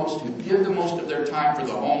volunteer the most, who give the most of their time for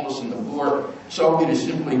the homeless and the poor. So it is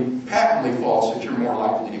simply patently false that you're more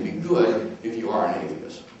likely to be good if you are an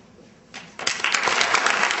atheist.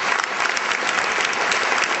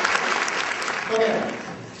 Okay,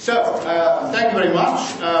 so thank you very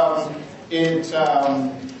much.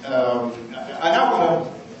 I now want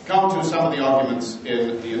to come to some of the arguments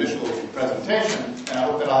in the initial presentation, and I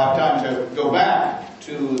hope that I'll have time to go back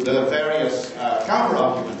to the various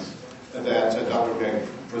counter-arguments that Dr. Gregg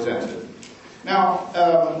presented. Now,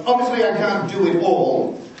 obviously I can't do it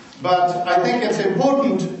all, but I think it's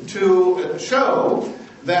important to show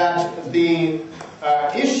that the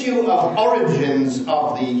issue of origins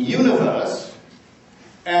of the universe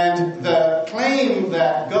and the claim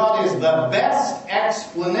that God is the best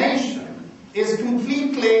explanation is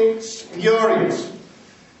completely spurious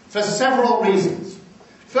for several reasons.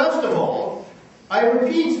 First of all, I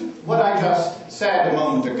repeat what I just said a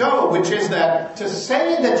moment ago, which is that to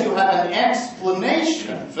say that you have an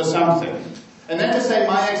explanation for something, and then to say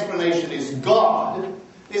my explanation is God,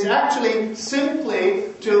 is actually simply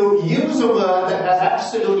to use a word that has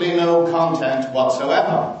absolutely no content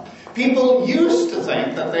whatsoever. People used to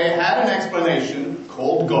think that they had an explanation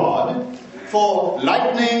called God for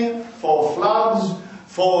lightning, for floods,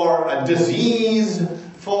 for a disease,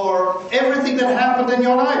 for everything that happened in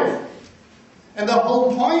your life. And the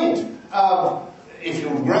whole point of, if you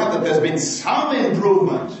grant that there's been some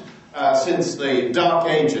improvement since the Dark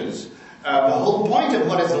Ages, the whole point of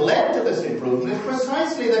what has led to this improvement is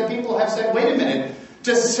precisely that people have said, wait a minute,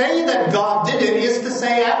 to say that God did it is to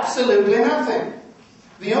say absolutely nothing.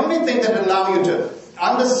 The only thing that allows you to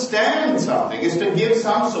understand something is to give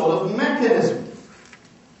some sort of mechanism.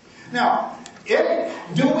 Now,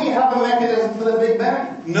 do we have a mechanism for the Big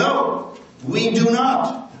Bang? No, we do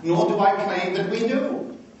not, nor do I claim that we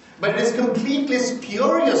do. But it is completely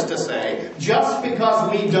spurious to say, just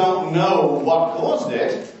because we don't know what caused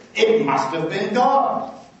it, it must have been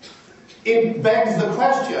God. It begs the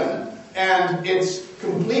question, and it's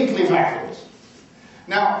completely backwards.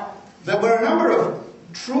 Now, there were a number of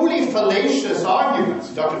truly fallacious arguments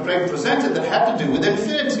Dr. Craig presented that had to do with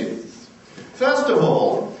infinity. First of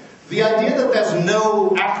all, the idea that there's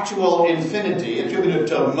no actual infinity attributed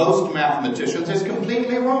to most mathematicians is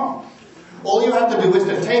completely wrong. All you have to do is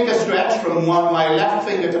to take a stretch from my left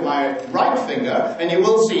finger to my right finger, and you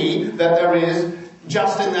will see that there is,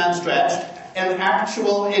 just in that stretch, an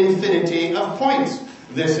actual infinity of points.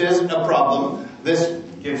 This is a problem. This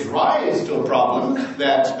gives rise to a problem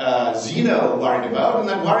that Zeno worried about, and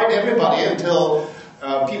that worried everybody until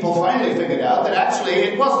people finally figured out that actually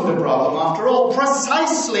it wasn't a problem after all,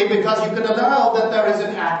 precisely because you can allow that there is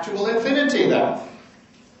an actual infinity there.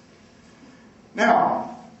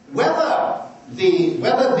 Now, whether the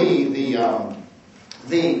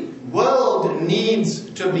world needs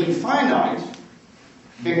to be finite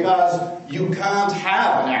because you can't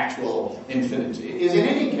have an actual infinity is in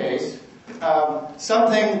any case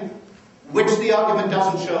something which the argument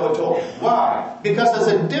doesn't show at all. Why? Because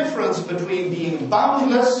there's a difference between being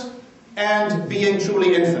boundless and being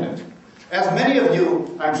truly infinite. As many of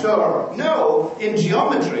you, I'm sure, know, in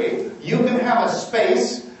geometry, you can have a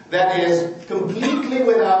space that is completely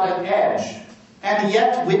without an edge, and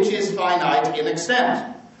yet which is finite in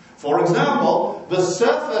extent. For example, the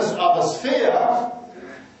surface of a sphere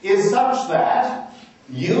is such that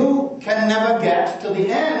you can never get to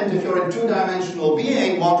the end. If you're a two-dimensional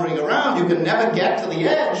being wandering around, you can never get to the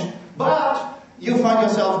edge, but you find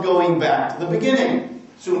yourself going back to the beginning,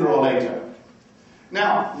 sooner or later.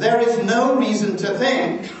 Now, there is no reason to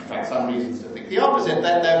think, in fact, some reasons to think the opposite,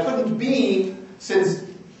 that there couldn't be, since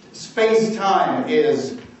space-time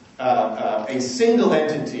is a single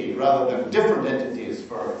entity rather than different entities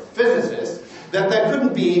for physicists, that there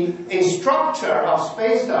couldn't be a structure of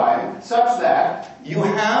space-time such that you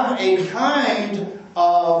have a kind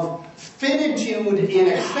of finitude in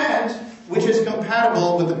extent which is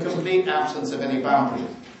compatible with the complete absence of any boundary.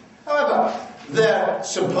 However, there's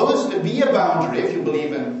supposed to be a boundary if you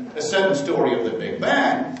believe in a certain story of the Big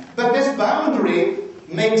Bang, but this boundary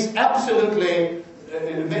makes absolutely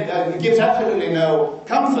gives absolutely no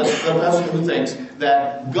comfort to the person who thinks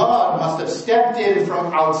that God must have stepped in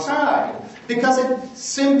from outside, because it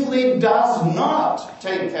simply does not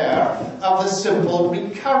take care of the simple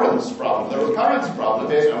recurrence problem. The recurrence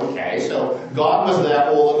problem is, okay, so God was there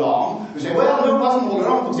all along. You say, well, no, it wasn't all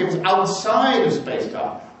along because it was outside of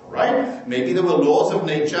space-time. Right? Maybe there were laws of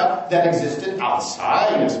nature that existed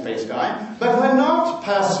outside of space-time, but were not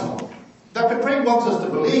personal. Dr. Craig wants us to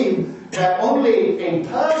believe that only a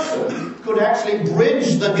person could actually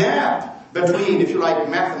bridge the gap between, if you like,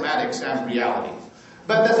 mathematics and reality.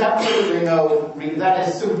 But there's absolutely no, that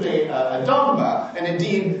is simply a dogma, and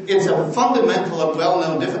indeed it's a fundamental and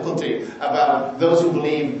well-known difficulty about those who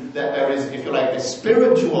believe that there is, if you like, a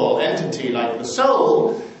spiritual entity like the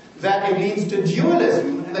soul, that it leads to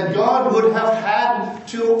dualism, and that God would have had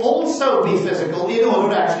to also be physical in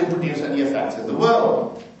order to actually produce any effects in the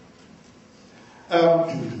world.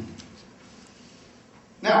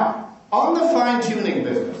 Now, on the fine-tuning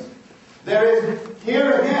business, there is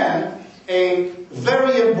here again a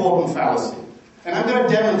very important fallacy. And I'm going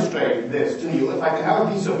to demonstrate this to you if I can have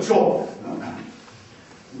a piece of chalk.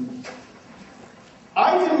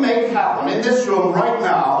 I can make happen in this room right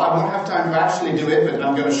now, I won't have time to actually do it, but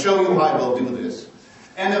I'm going to show you how I will do this,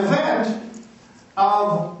 an event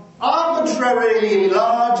of arbitrarily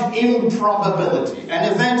large improbability,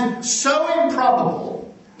 an event so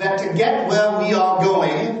improbable that to get where we are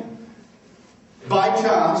going by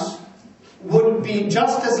chance would be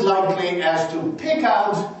just as likely as to pick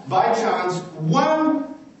out by chance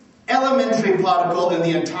one elementary particle in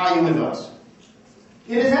the entire universe.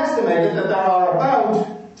 It is estimated that there are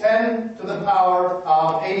about 10 to the power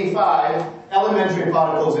of 85 elementary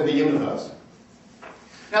particles in the universe.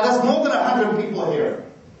 Now, there's more than 100 people here.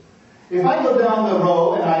 If I go down the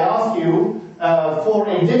row and I ask you for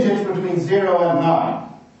a digit between 0 and 9.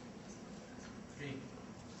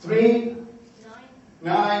 3.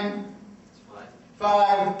 9.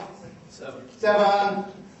 5. 7.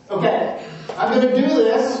 Okay. I'm going to do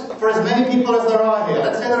this for as many people as there are here.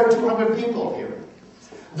 Let's say there are 200 people here.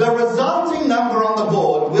 The resulting number on the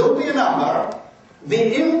board will be a number,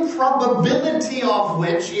 the improbability of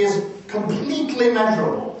which is completely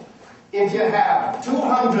measurable. If you have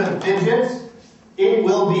 200 digits, it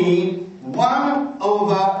will be 1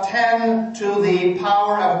 over 10 to the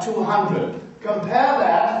power of 200. Compare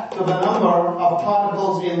that to the number of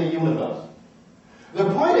particles in the universe. The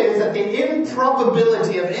point is that the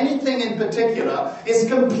improbability of anything in particular is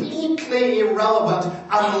completely irrelevant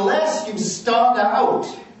unless you start out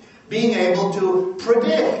being able to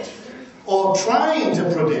predict or trying to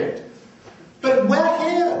predict. But we're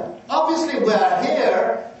here. Obviously we're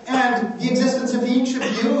here, and the existence of each of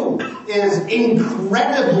you is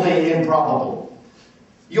incredibly improbable.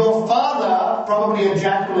 Your father probably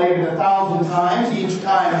ejaculated 1,000 times, each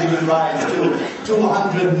time giving rise to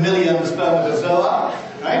 200 million spermatozoa,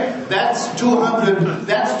 right? That's 200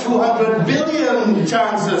 billion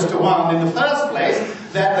chances to 1 in the first place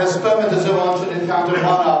that the spermatozoa should encounter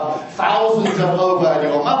one of thousands of ova in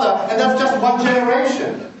your mother, and that's just one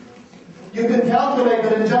generation. You can calculate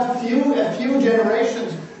that in just a few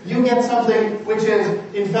generations, you get something which is,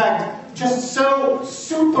 in fact, just so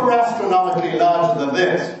super astronomically larger than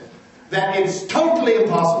this, that it's totally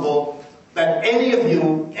impossible that any of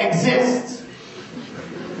you exists.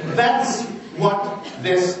 That's what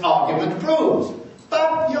this argument proves.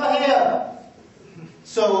 But you're here.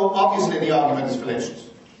 So obviously the argument is fallacious.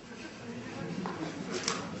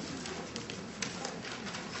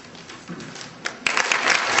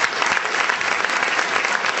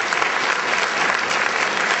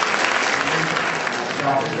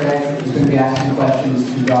 Dr. Craig is going to be asking questions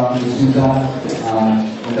to Dr. D'Souza.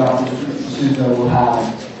 And Dr. D'Souza will have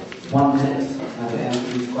 1 minute to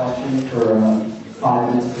answer these questions for 5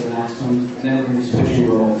 minutes to the maximum, and then we're going to be switching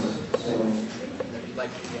roles.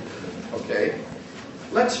 Okay.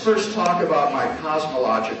 Let's first talk about my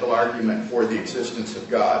cosmological argument for the existence of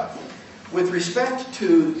God. With respect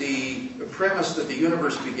to the premise that the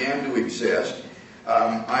universe began to exist,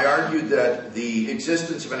 I argued that the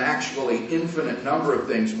existence of an actually infinite number of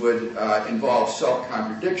things would involve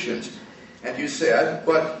self-contradictions. And you said,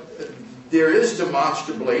 but there is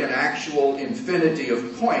demonstrably an actual infinity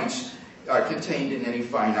of points contained in any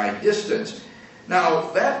finite distance. Now,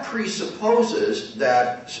 that presupposes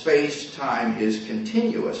that space-time is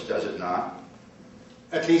continuous, does it not?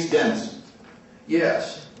 At least dense.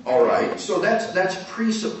 Yes. All right. So that's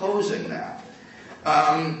presupposing that.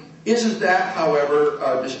 Isn't that, however,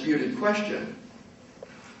 a disputed question?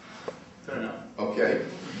 Fair enough. Okay.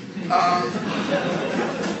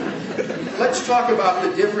 Let's talk about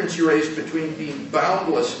the difference you raised between being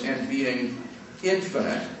boundless and being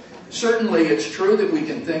infinite. Certainly, it's true that we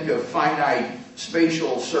can think of finite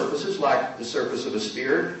spatial surfaces, like the surface of a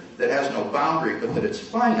sphere, that has no boundary, but that it's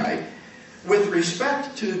finite. With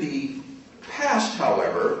respect to the past,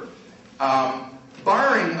 however,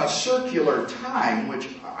 barring a circular time, which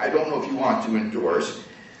I don't know if you want to endorse,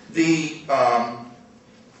 the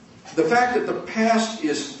fact that the past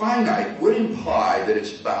is finite would imply that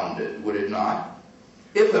it's bounded, would it not?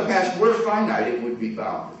 If the past were finite, it would be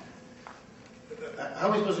bounded. How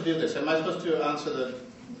are we supposed to do this? Am I supposed to answer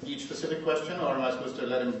each specific question, or am I supposed to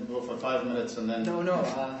let him go for 5 minutes and then... No,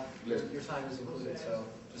 your time is included, so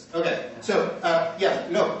just... Okay, so,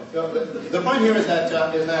 the point here is that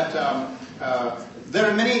there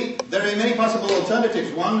are many possible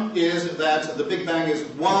alternatives. One is that the Big Bang is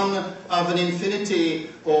one of an infinity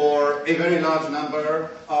or a very large number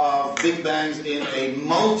of Big Bangs in a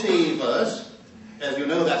multiverse. As you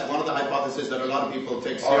know, that's one of the hypotheses that a lot of people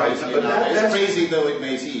take seriously nowadays, crazy though it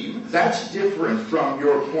may seem. That's different from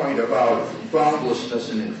your point about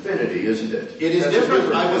boundlessness and infinity, isn't it? It is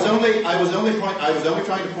different. I was only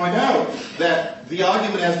trying to point out that the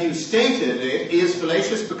argument, as you stated it, is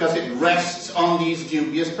fallacious because it rests on these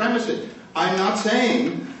dubious premises. I'm not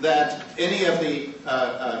saying that any of the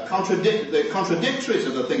contradictories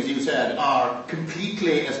of the things you said are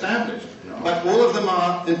completely established, but all of them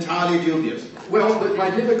are entirely dubious. Well, but my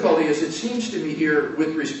difficulty is it seems to me here,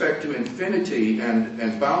 with respect to infinity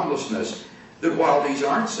and boundlessness, that while these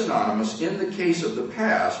aren't synonymous, in the case of the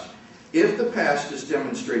past, if the past is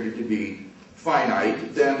demonstrated to be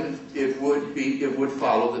finite, then it would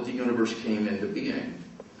follow that the universe came into being.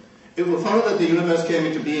 it will follow that the universe came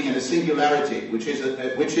into being in a singularity, which is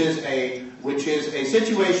a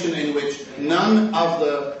situation in which none of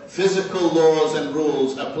the physical laws and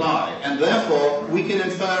rules apply, and therefore we can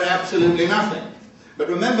infer absolutely nothing. But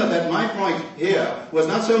remember that my point here was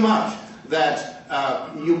not so much that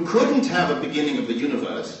you couldn't have a beginning of the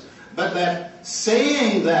universe, but that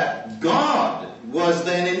saying that God was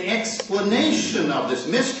then an explanation of this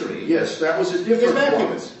mystery. Yes, that was a different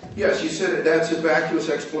vacuous. point. Yes, you said that's a vacuous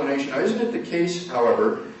explanation. Now, isn't it the case,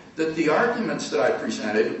 however, that the arguments that I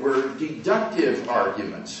presented were deductive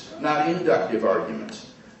arguments, not inductive arguments?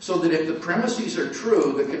 So that if the premises are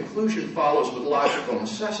true, the conclusion follows with logical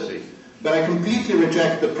necessity. But I completely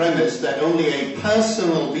reject the premise that only a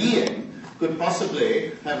personal being could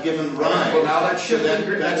possibly have given rise. Well, now that's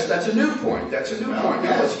a new point. That's a new point.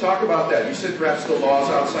 Now let's talk about that. You said perhaps the laws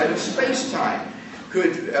outside of space-time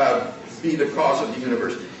could be the cause of the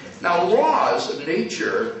universe. Now, laws of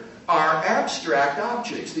nature are abstract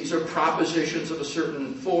objects. These are propositions of a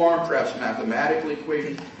certain form, perhaps mathematical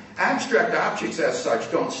equations. Abstract objects, as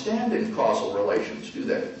such, don't stand in causal relations, do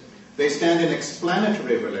they? They stand in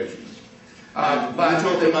explanatory relations. But you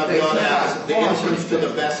talk about God as the inference to the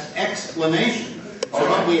best explanation. So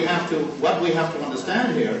what we have to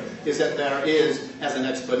understand here is that there is, as an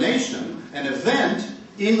explanation, an event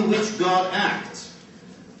in which God acts.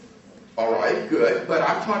 All right, good. But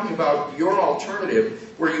I'm talking about your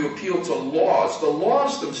alternative where you appeal to laws. The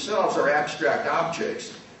laws themselves are abstract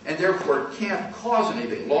objects and therefore can't cause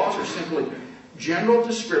anything. Laws are simply general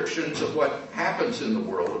descriptions of what happens in the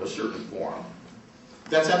world of a certain form.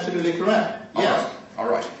 That's absolutely correct. Yes. All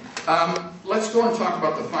right. Let's go and talk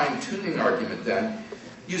about the fine-tuning argument then.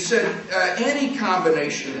 You said any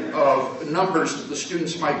combination of numbers that the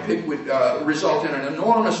students might pick would result in an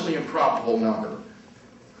enormously improbable number.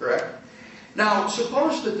 Correct? Now,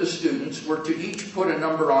 suppose that the students were to each put a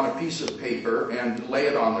number on a piece of paper and lay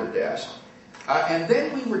it on their desk, and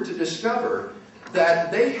then we were to discover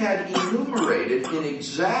that they had enumerated in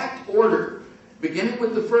exact order, beginning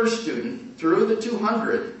with the first student through the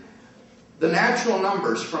 200, the natural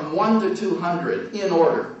numbers from 1 to 200 in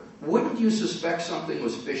order. Wouldn't you suspect something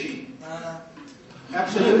was fishy?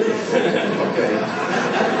 Absolutely. Okay.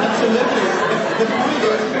 Absolutely.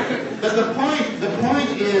 The point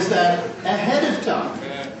is that ahead of time,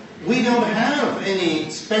 we don't have any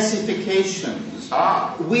specifications.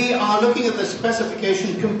 We are looking at the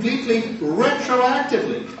specification completely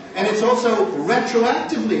retroactively. And it's also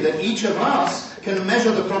retroactively that each of us can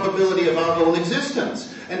measure the probability of our own existence.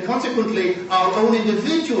 And consequently, our own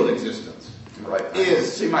individual existence. Right.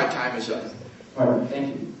 See, my time is up. All right,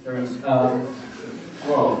 thank you.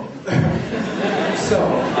 Whoa.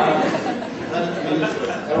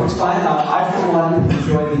 That was fine. I, for one,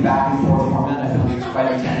 enjoy the back and forth format. I feel it's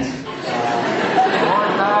quite intense.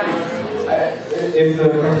 If the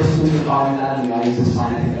participants are fine with that and the audience is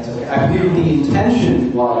fine, I think that's okay. I believe the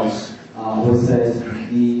intention was that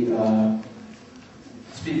the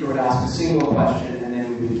speaker would ask a single question and then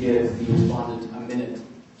we would give the respondent a minute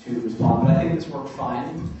to respond. But I think this worked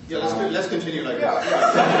fine. Yeah, let's continue like that.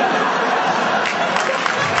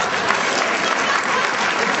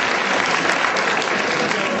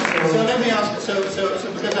 So let me ask,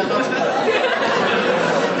 because I'm not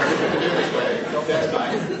to do this way, that's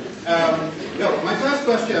fine. No, my first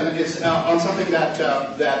question is on something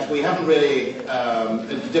that we haven't really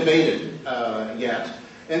debated yet,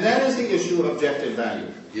 and that is the issue of objective value.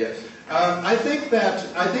 Yes. I think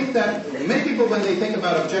that many people, when they think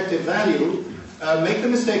about objective value, make the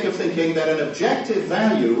mistake of thinking that an objective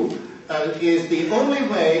value is the only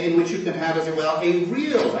way in which you can have, as well, a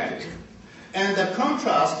real value. And the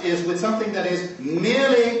contrast is with something that is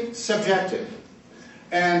merely subjective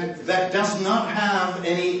and that does not have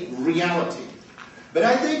any reality. But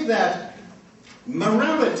I think that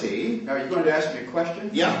morality... Are you going to ask me a question?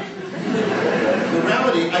 Yeah.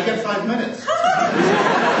 Morality, I get 5 minutes.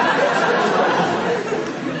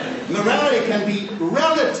 Morality can be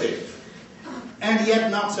relative and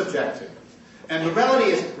yet not subjective. And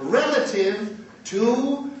morality is relative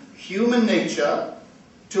to human nature,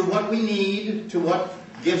 to what we need, to what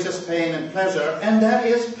gives us pain and pleasure, and that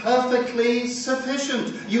is perfectly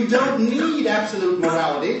sufficient. You don't need absolute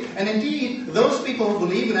morality, and indeed, those people who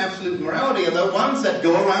believe in absolute morality are the ones that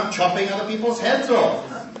go around chopping other people's heads off.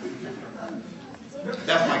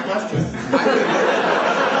 That's my question.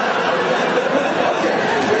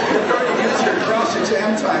 You're going to use your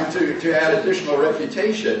cross-exam time to add additional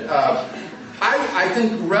refutation. I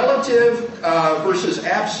think relative versus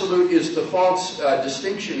absolute is the false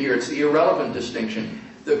distinction here. It's the irrelevant distinction.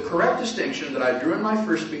 The correct distinction that I drew in my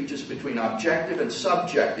first speech is between objective and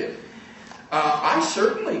subjective. I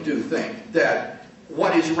certainly do think that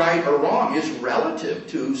what is right or wrong is relative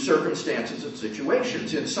to circumstances and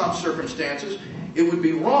situations. In some circumstances, it would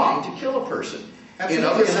be wrong to kill a person. In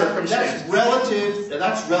other circumstances,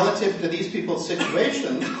 that's relative to these people's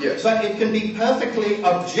situations. Yes. But it can be perfectly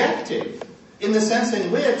objective in the sense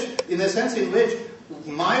in which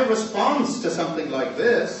my response to something like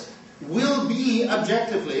this will be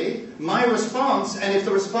objectively my response, and if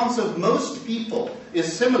the response of most people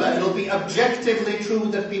is similar, it'll be objectively true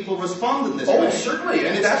that people respond in this way. Oh, certainly,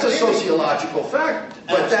 and that's a sociological fact.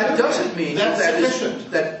 But that doesn't mean that's sufficient.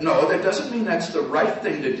 that doesn't mean that's the right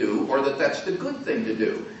thing to do or that that's the good thing to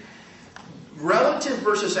do. Relative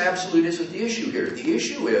versus absolute isn't the issue here. The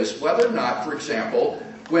issue is whether or not, for example,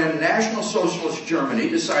 when National Socialist Germany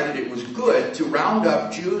decided it was good to round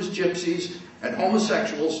up Jews, gypsies, and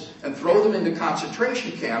homosexuals and throw them into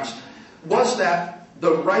concentration camps, was that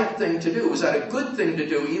the right thing to do? Was that a good thing to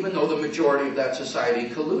do, even though the majority of that society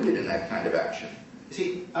colluded in that kind of action?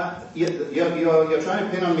 See, you're trying to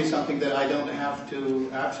pin on me something that I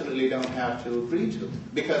absolutely don't have to agree to.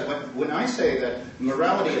 Because when I say that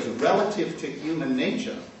morality is relative to human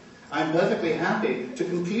nature, I'm perfectly happy to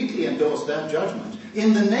completely endorse that judgment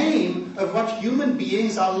in the name of what human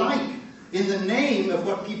beings are like, in the name of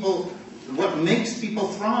what makes people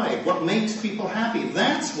thrive, what makes people happy.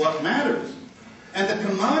 That's what matters. And the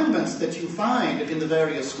commandments that you find in the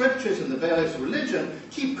various scriptures and the various religions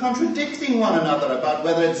keep contradicting one another about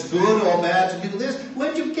whether it's good or bad to do this.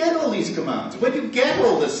 Where do you get all these commands? Where do you get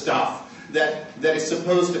all this stuff that is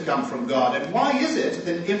supposed to come from God? And why is it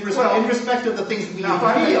that in respect of the things we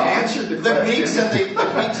agree on, the Greeks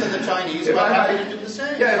and the Chinese are happy to do the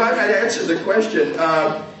same? Yeah, if I might answer the question,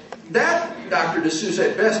 that, Dr.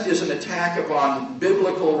 D'Souza, at best is an attack upon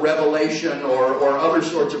biblical revelation or other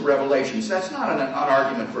sorts of revelations. That's not an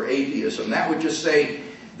argument for atheism. That would just say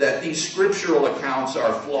that these scriptural accounts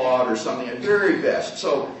are flawed or something at very best.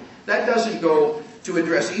 So that doesn't go to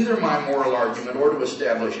address either my moral argument or to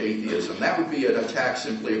establish atheism. That would be an attack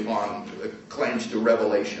simply upon claims to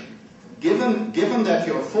revelation. Given that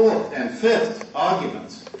your fourth and fifth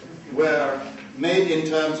arguments were made in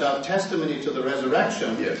terms of testimony to the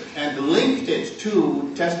resurrection, yes, and linked it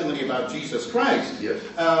to testimony about Jesus Christ, yes,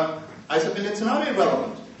 I submit it's not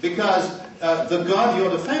irrelevant, because the God you're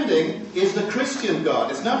defending is the Christian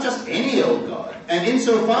God. It's not just any old God. And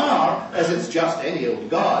insofar as it's just any old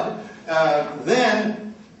God,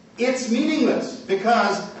 then it's meaningless,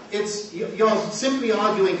 because you're simply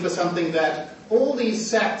arguing for something that all these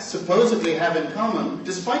sects supposedly have in common,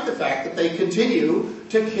 despite the fact that they continue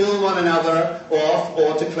to kill one another off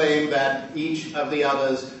or to claim that each of the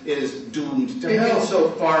others is doomed to hell. So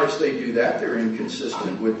far as they do that, they're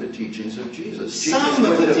inconsistent with the teachings of Jesus. Some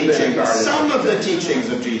of the teachings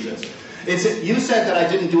of Jesus. You said that I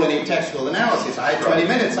didn't do any textual analysis. I had 20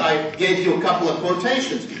 minutes. I gave you a couple of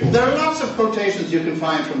quotations. There are lots of quotations you can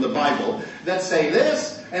find from the Bible that say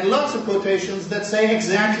this, and lots of quotations that say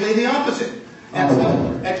exactly the opposite. And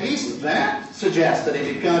so, at least that suggests that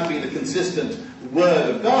it can't be the consistent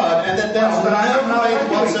Word of God, and that there's no right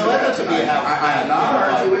whatsoever to be held. I'm not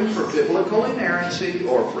arguing for biblical inerrancy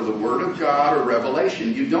or for the Word of God or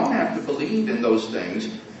revelation. You don't have to believe in those things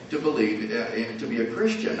to believe to be a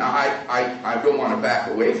Christian. Now, I don't want to back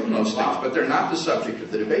away from those things, but they're not the subject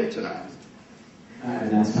of the debate tonight. All right,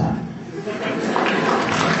 that's time.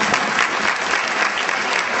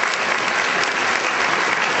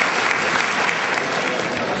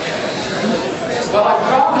 Well, I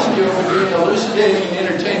promised you it would be elucidating and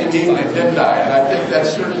entertaining evening, didn't I? And I think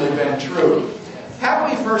that's certainly been true. Have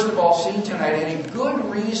we, first of all, seen tonight any good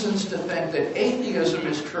reasons to think that atheism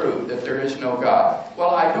is true, that there is no God? Well,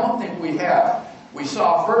 I don't think we have. We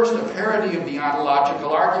saw first a parody of the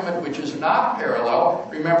ontological argument, which is not parallel.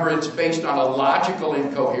 Remember, it's based on a logical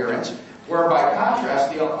incoherence, where by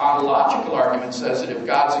contrast, the ontological argument says that if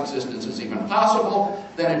God's existence is even possible,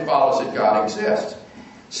 then it follows that God exists.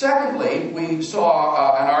 Secondly, we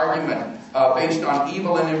saw an argument based on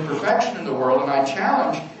evil and imperfection in the world, and I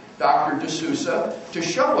challenged Dr. D'Souza to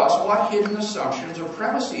show us what hidden assumptions or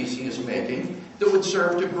premises he is making that would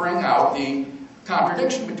serve to bring out the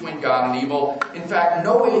contradiction between God and evil. In fact,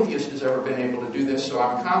 no atheist has ever been able to do this, so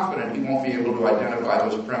I'm confident he won't be able to identify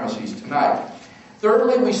those premises tonight.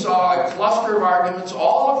 Thirdly, we saw a cluster of arguments,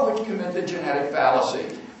 all of which commit the genetic fallacy,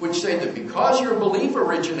 which say that because your belief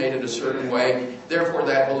originated a certain way, therefore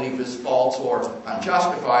that belief is false or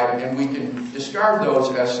unjustified, and we can discard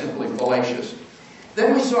those as simply fallacious.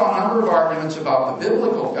 Then we saw a number of arguments about the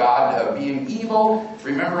biblical God being evil.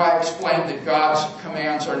 Remember, I explained that God's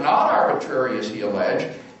commands are not arbitrary, as he alleged,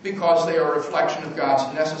 because they are a reflection of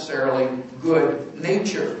God's necessarily good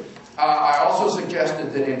nature. I also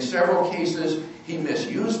suggested that in several cases he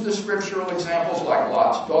misused the scriptural examples, like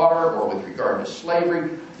Lot's daughter, or with regard to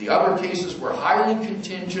slavery. The other cases were highly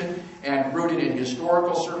contingent and rooted in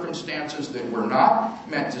historical circumstances that were not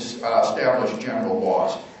meant to establish general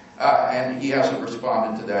laws. And he hasn't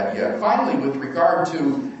responded to that yet. Finally, with regard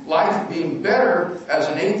to life being better as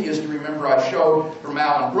an atheist, remember I showed from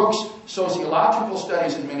Alan Brooks' sociological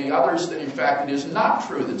studies and many others that in fact it is not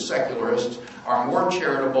true that secularists are more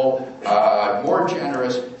charitable, more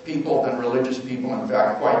generous people than religious people. In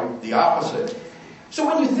fact, quite the opposite. So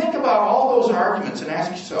when you think about all those arguments and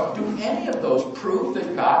ask yourself, do any of those prove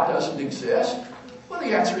that God doesn't exist? Well,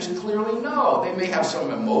 the answer is clearly no. They may have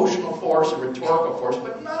some emotional force or rhetorical force,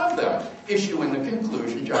 but none of them issue in the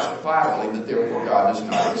conclusion justifiably that therefore God does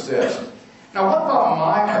not exist. Now, what about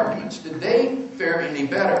my arguments? Did they fare any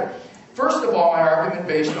better? First of all, my argument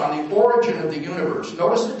based on the origin of the universe.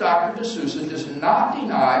 Notice that Dr. D'Souza does not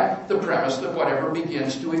deny the premise that whatever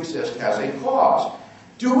begins to exist has a cause.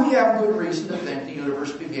 Do we have good reason to think the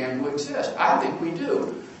universe began to exist? I think we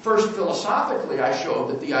do. First, philosophically, I showed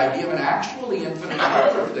that the idea of an actually infinite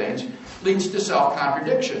number of things leads to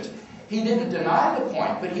self-contradictions. He didn't deny the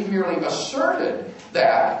point, but he merely asserted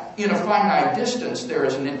that in a finite distance there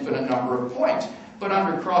is an infinite number of points. But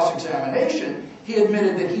under cross-examination, he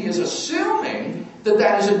admitted that he is assuming that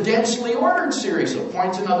that is a densely ordered series of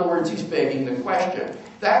points. In other words, he's begging the question.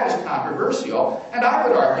 That is controversial, and I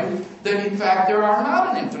would argue that in fact there are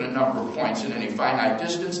not an infinite number of points in any finite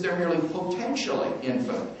distance. They're merely potentially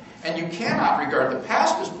infinite. And you cannot regard the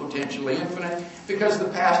past as potentially infinite because the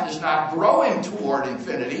past is not growing toward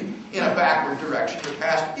infinity in a backward direction. The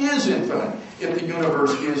past is infinite if the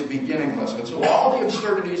universe is beginningless. And so all the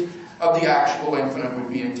absurdities of the actual infinite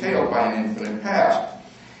would be entailed by an infinite past.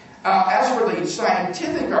 As for the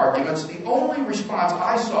scientific arguments, the only response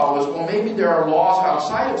I saw was, well, maybe there are laws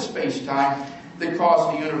outside of space-time that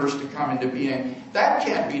cause the universe to come into being. That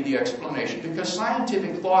can't be the explanation because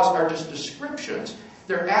scientific laws are just descriptions.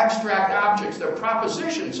 They're abstract objects. They're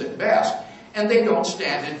propositions at best, and they don't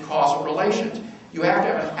stand in causal relations. You have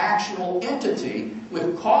to have an actual entity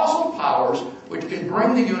with causal powers which can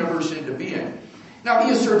bring the universe into being. Now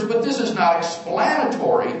he asserts, but this is not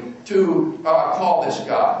explanatory to call this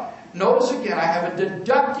God. Notice again, I have a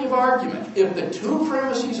deductive argument. If the two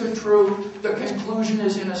premises are true, the conclusion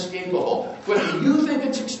is inescapable. Whether you think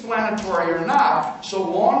it's explanatory or not, so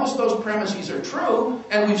long as those premises are true,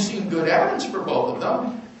 and we've seen good evidence for both of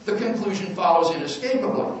them, the conclusion follows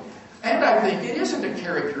inescapably. And I think it isn't a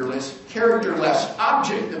characterless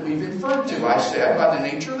object that we've inferred to. I said, by the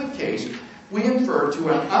nature of the case, we infer to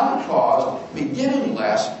an uncaused,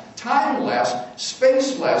 beginningless, timeless,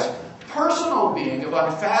 spaceless, personal being of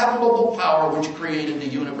unfathomable power which created the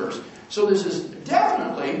universe. So this is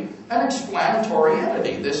definitely an explanatory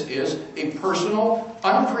entity. This is a personal,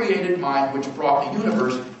 uncreated mind which brought the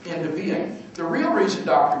universe into being. The real reason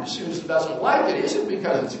Dr. D'Souza doesn't like it isn't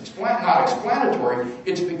because it's not explanatory,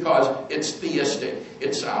 it's because it's theistic.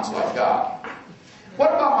 It sounds like God. What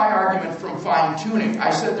about my argument from fine-tuning? I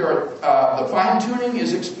said the fine-tuning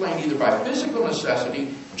is explained either by physical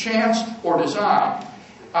necessity, chance, or design.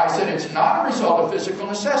 I said it's not a result of physical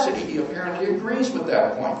necessity. He apparently agrees with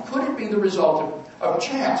that point. Could it be the result of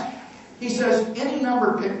chance? He says any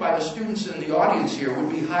number picked by the students in the audience here would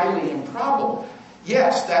be highly improbable.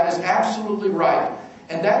 Yes, that is absolutely right.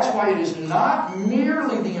 And that's why it is not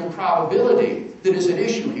merely the improbability that is at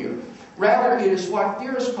issue here. Rather, it is what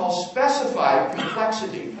theorists call specified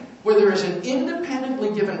complexity, where there is an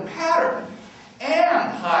independently given pattern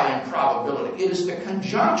and high improbability. It is the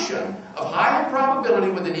conjunction of high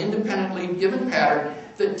improbability with an independently given pattern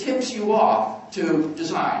that tips you off to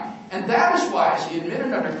design. And that is why, as he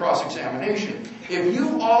admitted under cross-examination, if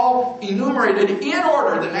you all enumerated in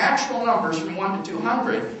order the natural numbers from 1 to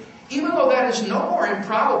 200, even though that is no more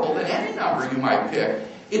improbable than any number you might pick,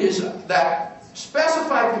 it is that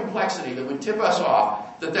specified complexity that would tip us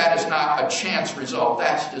off that is not a chance result,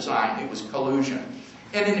 that's design, it was collusion.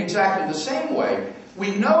 And in exactly the same way,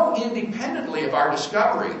 we know independently of our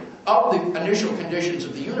discovery of the initial conditions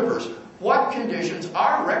of the universe what conditions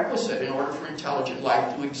are requisite in order for intelligent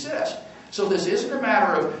life to exist. So this isn't a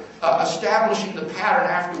matter of establishing the pattern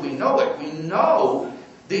after we know it. We know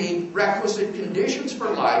the requisite conditions for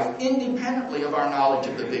life independently of our knowledge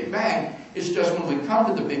of the Big Bang. It's just when we come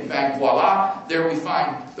to the Big Bang, voila, there we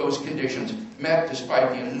find those conditions met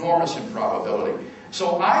despite the enormous improbability.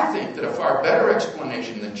 So I think that a far better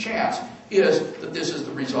explanation than chance is that this is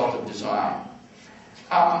the result of design.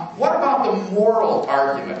 What about the moral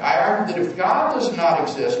argument? I argue that if God does not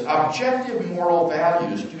exist, objective moral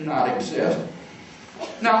values do not exist.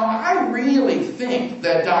 Now, I really think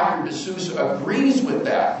that Dr. D'Souza agrees with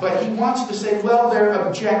that, but he wants to say, well, they're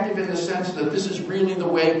objective in the sense that this is really the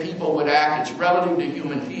way people would act. It's relative to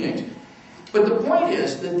human beings. But the point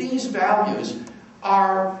is that these values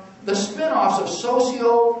are the spin-offs of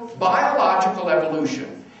socio-biological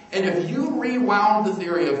evolution. And if you rewound the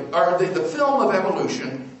theory of, or the film of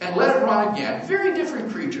evolution and let it run again, very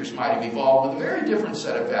different creatures might have evolved with a very different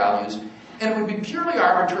set of values. And it would be purely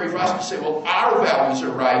arbitrary for us to say, well, our values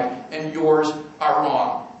are right and yours are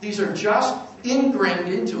wrong. These are just ingrained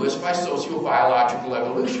into us by sociobiological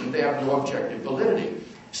evolution. They have no objective validity.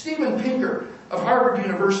 Steven Pinker of Harvard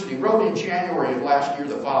University wrote in January of last year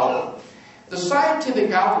the following: "The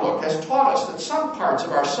scientific outlook has taught us that some parts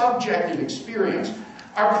of our subjective experience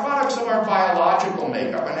are products of our biological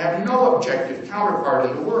makeup and have no objective counterpart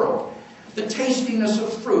in the world. The tastiness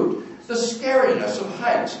of fruit, the scariness of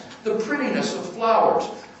heights, the prettiness of flowers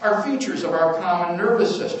are features of our common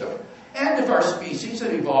nervous system. And if our species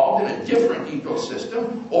had evolved in a different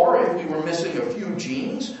ecosystem, or if we were missing a few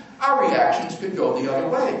genes, our reactions could go the other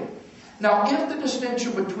way. Now, if the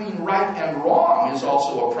distinction between right and wrong is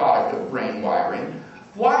also a product of brain wiring,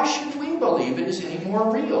 why should we believe it is any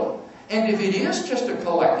more real? And if it is just a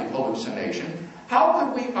collective hallucination, how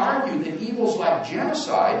could we argue that evils like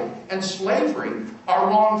genocide and slavery are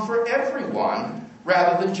wrong for everyone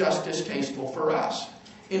rather than just distasteful for us?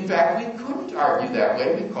 In fact, we couldn't argue that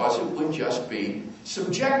way because it would just be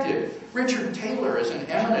subjective." Richard Taylor is an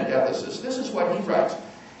eminent ethicist. This is what he writes.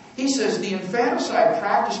 He says, "The infanticide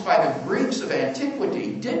practiced by the Greeks of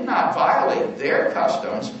antiquity did not violate their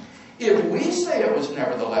customs. If we say it was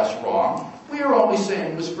nevertheless wrong, we are only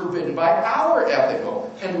saying it was forbidden by our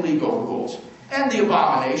ethical and legal rules. And the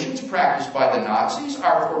abominations practiced by the Nazis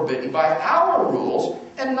are forbidden by our rules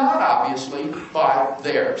and not obviously by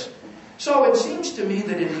theirs." So it seems to me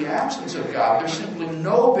that in the absence of God, there's simply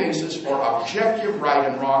no basis for objective right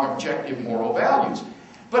and wrong, objective moral values.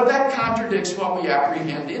 But that contradicts what we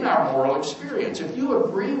apprehend in our moral experience. If you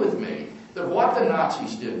agree with me that what the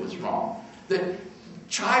Nazis did was wrong, that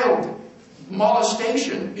child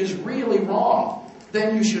molestation is really wrong,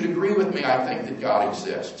 then you should agree with me, I think, that God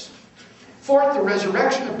exists. Fourth, the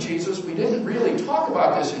resurrection of Jesus. We didn't really talk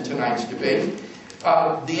about this in tonight's debate.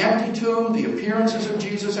 The empty tomb, the appearances of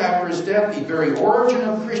Jesus after his death, the very origin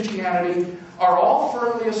of Christianity are all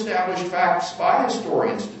firmly established facts by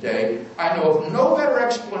historians today. I know of no better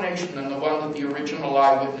explanation than the one that the original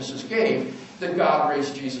eyewitnesses gave, that God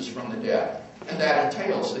raised Jesus from the dead. And that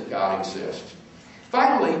entails that God exists.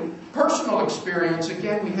 Finally, personal experience.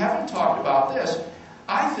 Again, we haven't talked about this.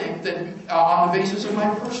 I think that on the basis of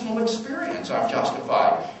my personal experience, I'm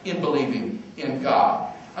justified in believing in God.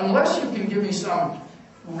 Unless you can give me some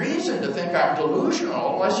reason to think I'm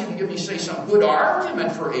delusional, unless you can give me, say, some good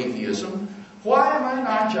argument for atheism, why am I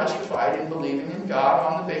not justified in believing in God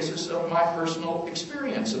on the basis of my personal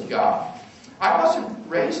experience of God? I wasn't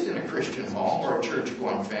raised in a Christian home or a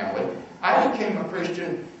church-going family. I became a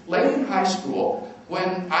Christian late in high school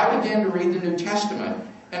when I began to read the New Testament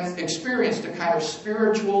and experienced a kind of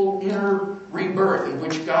spiritual inner rebirth in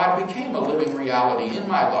which God became a living reality in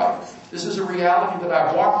my life. This is a reality that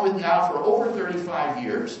I've walked with now for over 35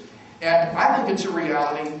 years. And I think it's a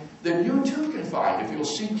reality that you too can find if you'll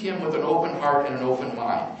seek Him with an open heart and an open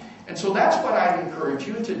mind. And so that's what I'd encourage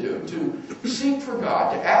you to do, to seek for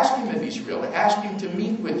God, to ask Him if He's real, to ask Him to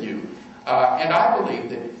meet with you. And I believe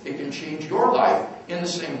that it can change your life in the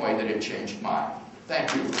same way that it changed mine.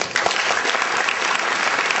 Thank you.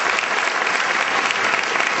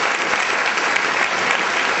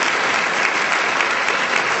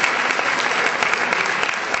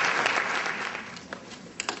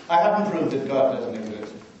 I haven't proved that God doesn't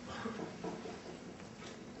exist.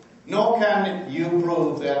 Nor can you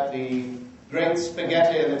prove that the great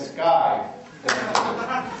spaghetti in the sky doesn't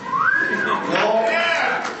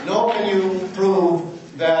exist. Nor can you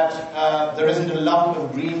prove that there isn't a lump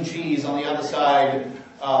of green cheese on the other side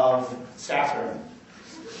of Saturn.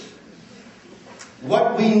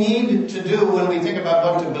 What we need to do when we think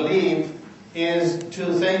about what to believe is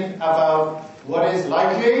to think about what is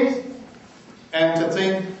likely and to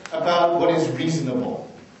think about what is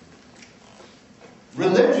reasonable.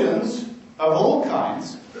 Religions of all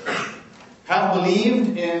kinds have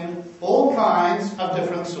believed in all kinds of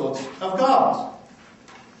different sorts of gods.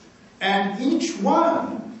 And each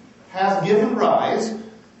one has given rise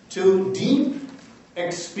to deep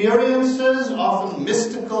experiences, often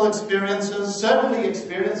mystical experiences, certainly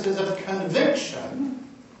experiences of conviction,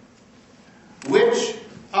 which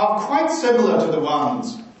are quite similar to the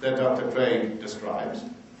ones that Dr. Craig describes,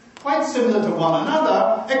 quite similar to one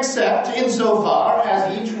another, except insofar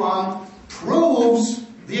as each one proves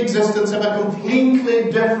the existence of a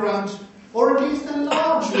completely different, or at least a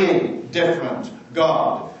largely different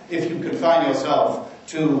God, if you confine yourself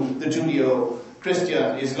to the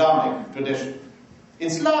Judeo-Christian Islamic tradition.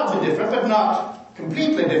 It's largely different, but not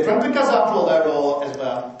completely different, because after all, they're all as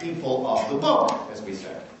well people of the book, as we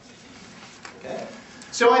said. Okay?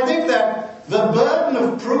 So I think that the burden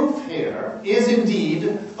of proof here is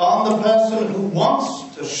indeed on the person who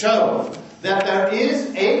wants to show that there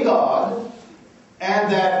is a God,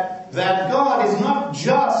 and that God is not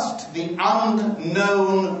just the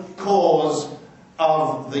unknown cause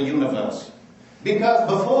of the universe. Because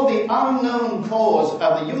before the unknown cause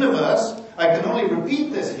of the universe, I can only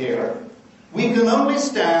repeat this here, we can only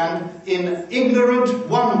stand in ignorant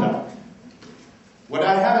wonder. What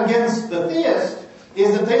I have against the theist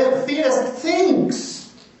is that the theist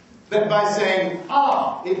thinks that by saying,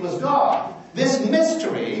 it was God, this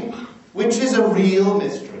mystery, which is a real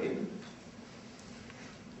mystery,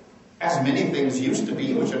 as many things used to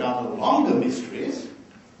be, which are now no longer mysteries,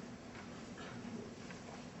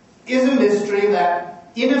 is a mystery that,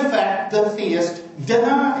 in effect, the theist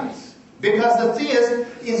denies. Because the theist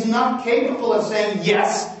is not capable of saying,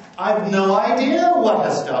 yes, I've no idea what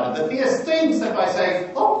has started. The theist thinks that by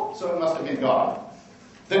saying, so it must have been God,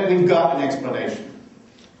 that we've got an explanation.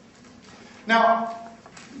 Now,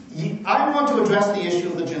 I want to address the issue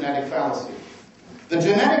of the genetic fallacy. The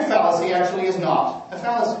genetic fallacy actually is not a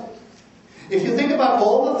fallacy. If you think about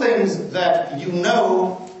all the things that you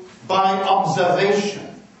know by observation,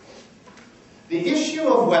 the issue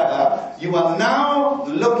of whether you are now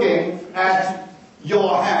looking at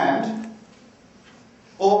your hand,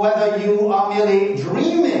 or whether you are merely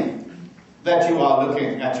dreaming that you are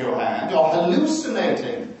looking at your hand, or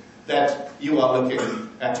hallucinating that you are looking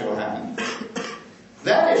at your hand,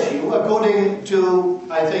 that issue, according to,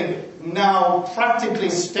 I think, now practically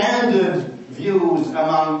standard views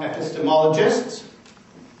among epistemologists,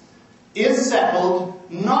 is settled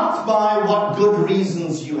not by what good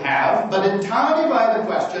reasons you have, but entirely by the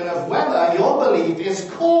question of whether your belief is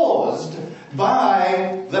caused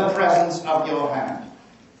by the presence of your hand.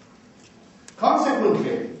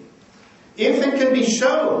 Consequently, if it can be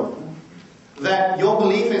shown that your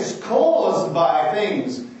belief is caused by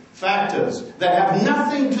things, factors, that have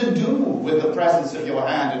nothing to do with the presence of your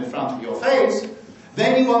hand in front of your face,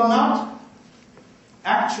 then you are not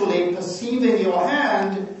actually perceiving your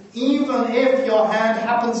hand, even if your hand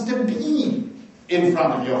happens to be in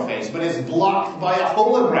front of your face, but is blocked by a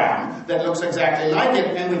hologram that looks exactly like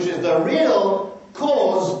it, and which is the real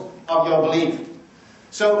cause of your belief.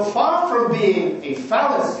 So far from being a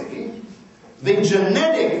fallacy, the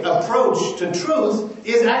genetic approach to truth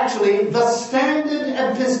is actually the standard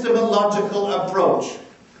epistemological approach.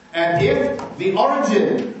 And if the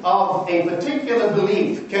origin of a particular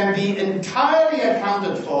belief can be entirely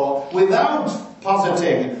accounted for without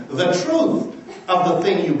positing the truth of the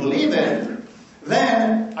thing you believe in,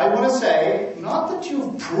 then I want to say, not that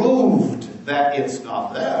you've proved that it's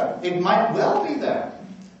not there, it might well be there,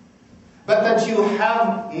 but that you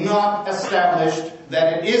have not established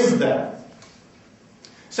that it is there.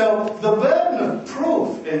 So the burden of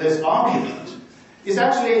proof in this argument is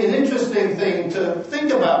actually an interesting thing to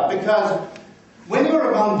think about, because when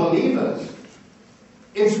you're among believers,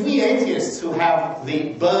 it's we atheists who have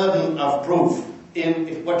the burden of proof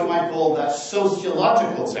in what you might call the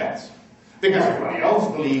sociological sense. Because everybody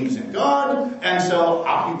else believes in God, and so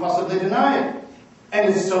how can you possibly deny it? And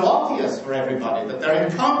it's so obvious for everybody that they're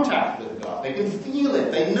in contact with God. They can feel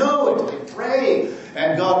it, they know it, they pray,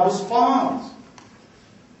 and God responds.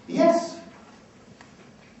 Yes.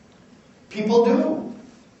 People do.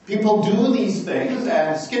 People do these things,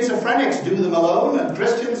 and schizophrenics do them alone, and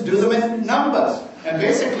Christians do them in numbers. And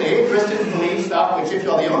basically, Christians believe stuff which, if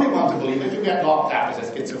you're the only one to believe it, you get locked out as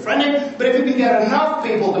a schizophrenic. But if you can get enough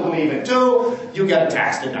people to believe it too, you get a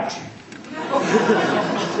tax deduction.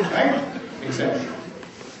 Right? Exactly.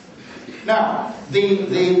 Now,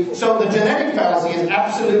 so the genetic fallacy is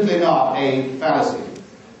absolutely not a fallacy.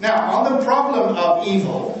 Now, on the problem of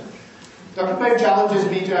evil, Dr. Craig challenges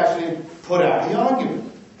me to actually put out the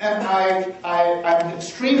argument. And I'm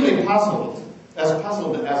extremely puzzled as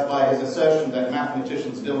by his assertion that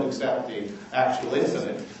mathematicians don't accept the actual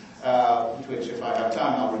infinite, to which, if I have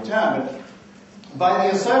time, I'll return, but by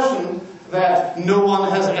the assertion that no one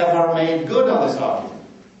has ever made good on this argument.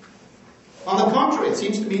 On the contrary, it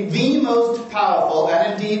seems to be the most powerful,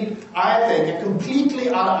 and indeed, I think, a completely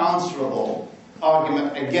unanswerable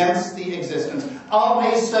argument against the existence of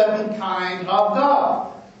a certain kind of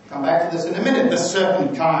God. Come back to this in a minute, the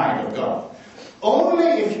certain kind of God. Only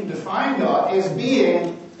if you define God as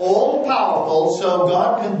being all-powerful, so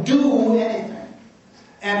God can do anything,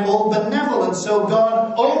 and all-benevolent, so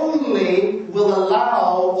God only will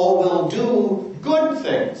allow or will do good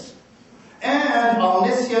things, and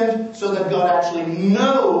omniscient, so that God actually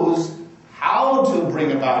knows how to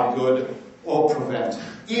bring about good or prevent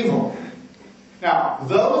evil. Now,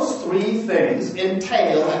 those three things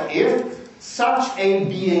entail that if such a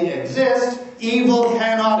being exists, evil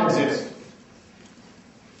cannot exist.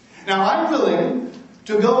 Now, I'm willing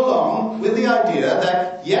to go along with the idea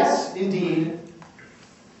that, yes, indeed,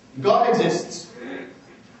 God exists.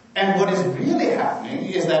 And what is really happening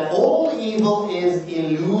is that all evil is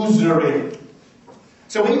illusory.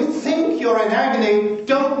 So when you think you're in agony,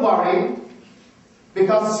 don't worry,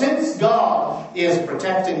 because since God is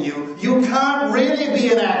protecting you, you can't really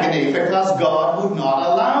be in agony because God would not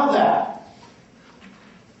allow that.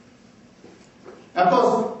 Of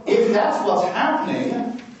course, if that's what's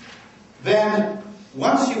happening, then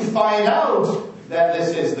once you find out that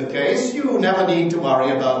this is the case, you never need to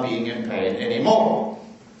worry about being in pain anymore.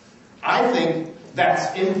 I think that's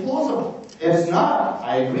implausible. It's not,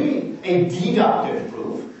 I agree, a deductive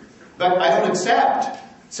proof, but I don't accept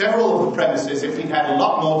several of the premises. If we'd had a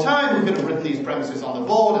lot more time, we could have written these premises on the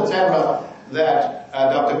board, etc., that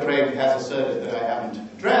Dr. Craig has asserted that I haven't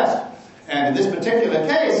addressed. And in this particular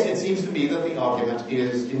case, it seems to me that the argument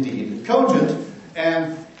is indeed cogent,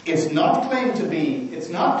 and it's not claimed to be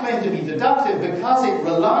deductive because it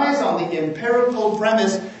relies on the empirical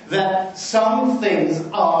premise that some things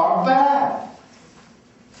are bad.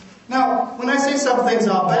 Now, when I say some things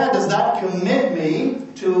are bad, does that commit me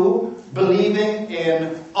to believing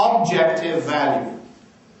in objective value?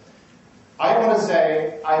 I want to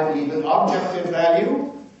say I believe in objective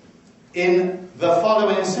value in the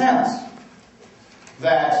following sense: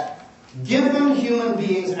 that given human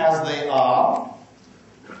beings as they are,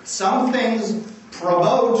 some things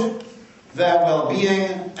promote their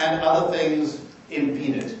well-being and other things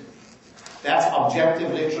impede it. That's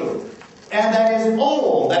objectively true. And that is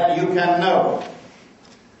all that you can know.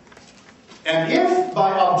 And if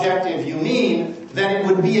by objective you mean that it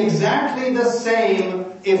would be exactly the same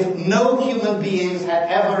if no human beings had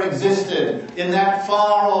ever existed in that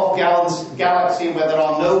far-off galaxy where there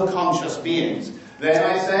are no conscious beings, then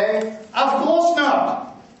I say, of course not.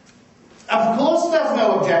 Of course there's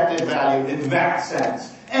no objective value in that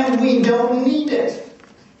sense. And we don't need it.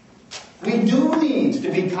 We do need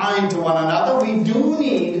to be kind to one another. We do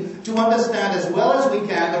need to understand as well as we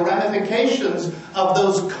can the ramifications of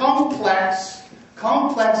those complex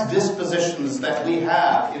dispositions that we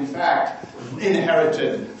have, in fact,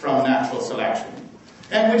 inherited from natural selection.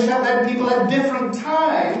 And which have led people at different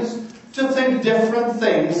times to think different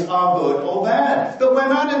things are good or bad. But we're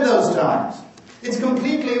not in those times. It's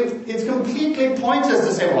completely pointless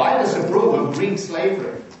to say, well, I disapprove of Greek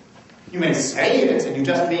slavery. You may say it, and you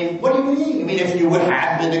just mean, what do you mean? You mean if you would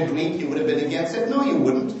have been a Greek, you would have been against it? No, you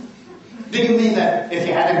wouldn't. Do you mean that if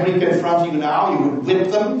you had a Greek in front of you now, you would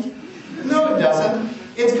whip them? No, it doesn't.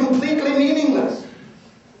 It's completely meaningless.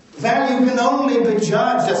 Value can only be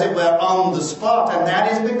judged, as it were, on the spot, and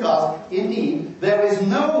that is because, indeed, there is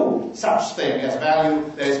no such thing as value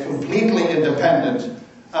that is completely independent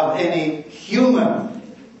of any human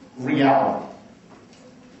reality.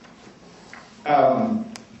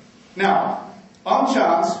 Now, on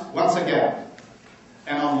chance, once again,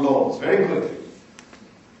 and on laws, very quickly.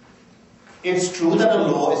 It's true that a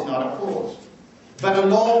law is not a cause, but a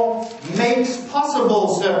law makes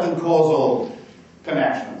possible certain causal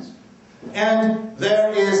connections. And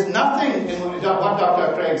there is nothing in what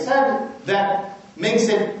Dr. Craig said that makes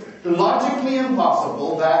it logically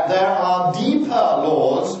impossible that there are deeper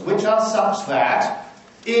laws which are such that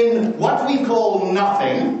in what we call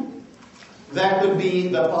nothing, there could be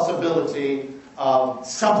the possibility of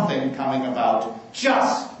something coming about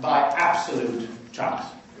just by absolute chance.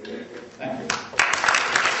 Thank you.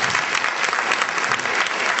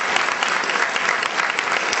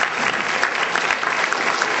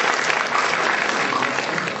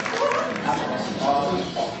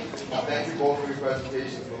 Thank you both for your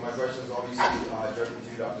presentations. But my question is obviously directed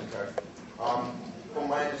to you, Dr. Carr. From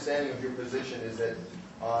my understanding of your position is that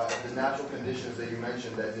the natural conditions that you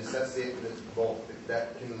mentioned that necessitate both,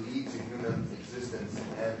 that can lead to human existence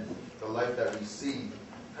and the life that we see,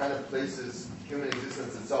 kind of places human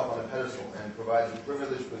existence itself on a pedestal and provides a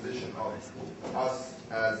privileged position of us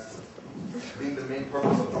as being the main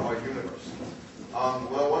purpose of our universe.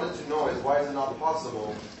 What I wanted to know is why is it not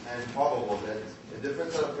possible and probable that a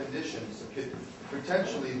different set of conditions could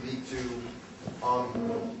potentially lead to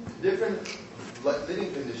different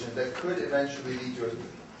living conditions that could eventually lead to a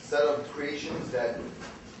set of creations that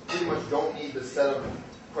pretty much don't need the set of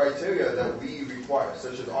criteria that we require,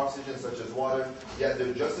 such as oxygen, such as water, yet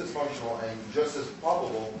they're just as functional and just as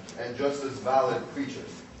probable and just as valid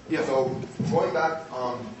creatures. Yeah. So going back,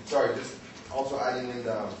 just also adding in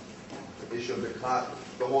the issue of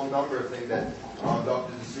the whole number thing that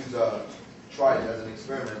Dr. D'Souza tried as an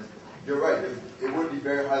experiment. You're right. It would be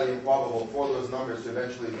very highly improbable for those numbers to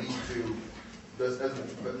eventually lead to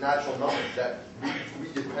the natural numbers that we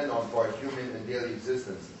depend on for our human and daily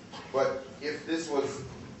existence. But if this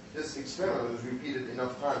experiment was repeated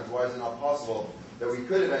enough times, why is it not possible that we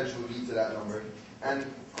could eventually lead to that number? And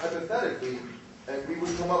hypothetically, we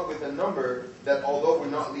would come up with a number that, although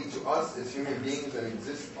would not lead to us as human beings and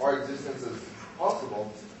our existence as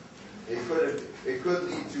possible, it could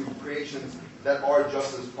lead to creations that are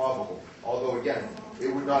just as probable. Although, again,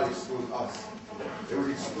 it would not exclude us. It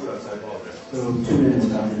would exclude us, I apologize. So 2 minutes,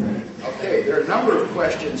 Dr. Craig. Okay, there are a number of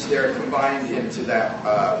questions there combined into that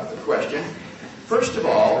question. First of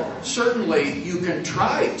all, certainly you can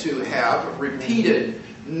try to have repeated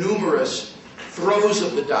numerous throws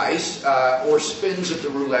of the dice or spins of the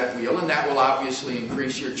roulette wheel, and that will obviously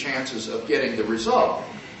increase your chances of getting the result.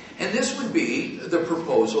 And this would be the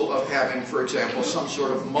proposal of having, for example, some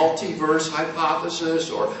sort of multiverse hypothesis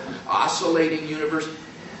or oscillating universe.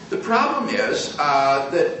 The problem is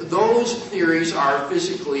that those theories are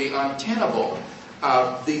physically untenable.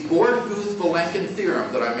 The Born-Guth-Vilenkin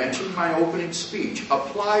theorem that I mentioned in my opening speech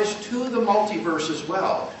applies to the multiverse as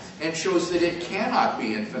well and shows that it cannot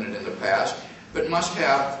be infinite in the past, but must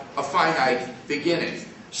have a finite beginning.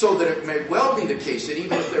 So that it may well be the case that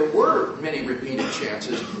even if there were many repeated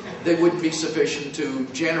chances, they wouldn't be sufficient to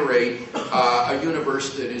generate a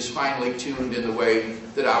universe that is finely tuned in the way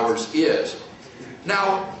that ours is.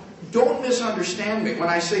 Now, don't misunderstand me. When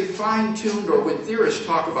I say fine-tuned, or when theorists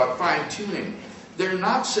talk about fine-tuning, they're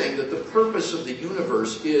not saying that the purpose of the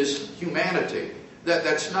universe is humanity.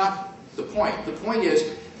 That's not the point. The point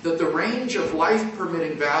is that the range of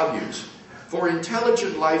life-permitting values for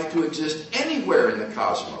intelligent life to exist anywhere in the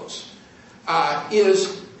cosmos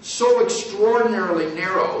is so extraordinarily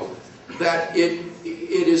narrow that it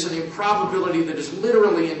is an improbability that is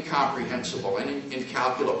literally incomprehensible and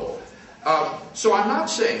incalculable. So I'm not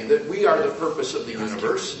saying that we are the purpose of the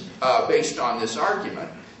universe based on this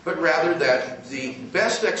argument, but rather that the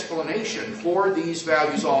best explanation for these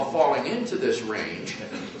values all falling into this range,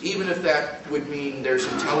 even if that would mean there's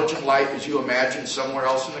intelligent life as you imagine somewhere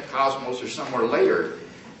else in the cosmos or somewhere later,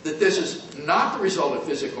 that this is not the result of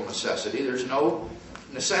physical necessity. There's no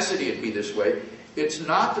necessity it be this way. It's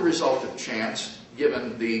not the result of chance,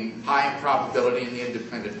 given the high improbability and the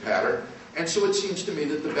independent pattern. And so it seems to me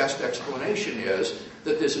that the best explanation is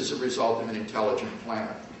that this is a result of an intelligent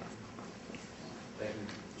planet. Thank you.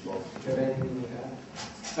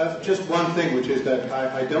 Just one thing, which is that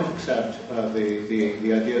I don't accept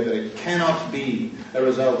the idea that it cannot be a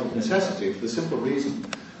result of necessity, for the simple reason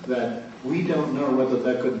that we don't know whether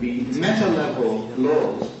there could be meta-level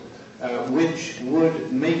laws which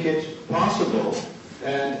would make it possible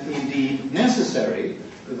and indeed necessary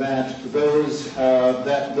that those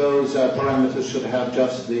parameters should have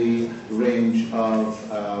just the range of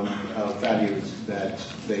values that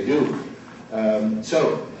they do.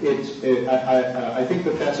 So I think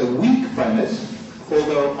that that's a weak premise,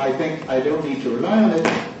 although I think I don't need to rely on it,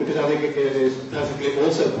 because I think it is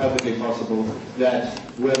perfectly possible that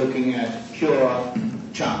we're looking at pure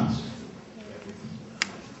chance.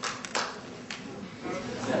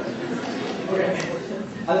 Okay.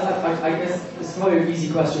 I guess this is probably an easy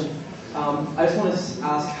question. I just want to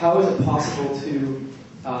ask, how is it possible to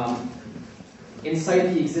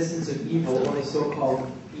incite the existence of evil, or the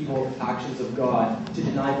so-called evil actions of God, to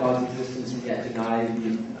deny God's existence and yet deny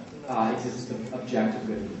the existence of objective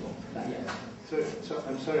good and evil? So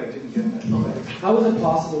I'm sorry, I didn't get that. Okay. How is it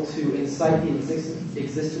possible to incite the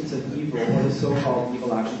existence of evil, or the so-called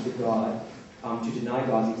evil actions of God, to deny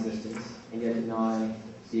God's existence and yet deny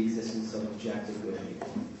the existence of objective good and evil?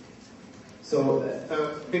 So,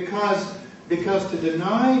 because to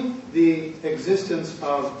deny the existence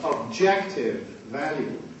of objective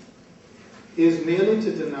value is merely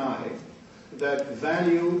to deny that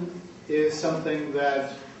value is something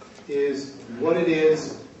that is what it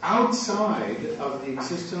is outside of the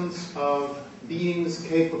existence of beings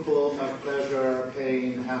capable of pleasure,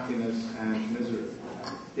 pain, happiness, and misery.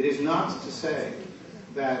 It is not to say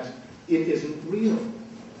that it isn't real.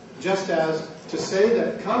 Just as to say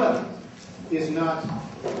that color is not,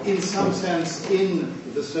 in some sense, in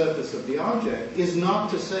the surface of the object, is not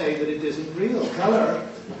to say that it isn't real. Color,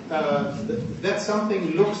 that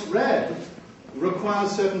something looks red,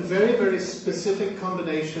 requires certain very, very specific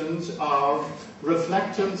combinations of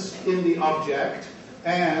reflectance in the object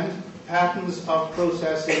and patterns of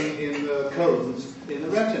processing in the cones in the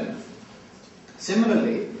retina.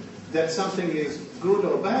 Similarly, that something is good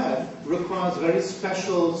or bad requires very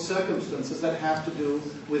special circumstances that have to do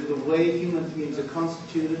with the way human beings are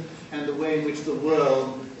constituted and the way in which the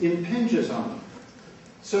world impinges on them.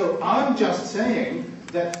 So I'm just saying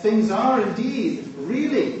that things are indeed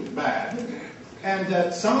really bad, and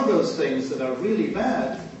that some of those things that are really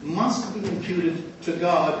bad must be imputed to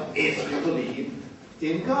God if you believe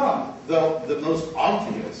in God. Though the most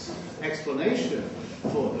obvious explanation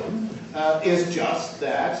for them is just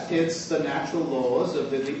that it's the natural laws of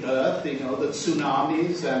the earth, the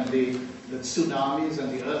tsunamis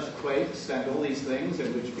and the earthquakes and all these things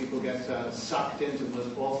in which people get sucked into the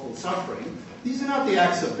most awful suffering. These are not the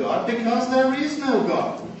acts of God because there is no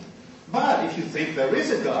God. But if you think there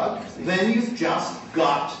is a God, then you've just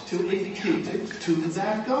got to impute it to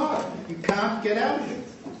that God. You can't get out of it.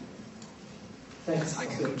 Thanks.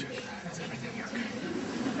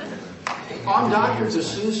 On Dr.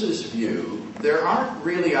 D'Souza's view, there aren't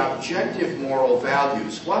really objective moral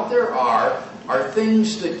values. What there are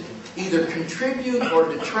things that either contribute or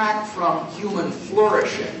detract from human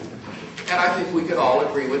flourishing. And I think we could all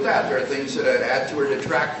agree with that. There are things that add to or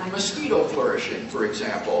detract from mosquito flourishing, for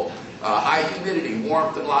example. High humidity,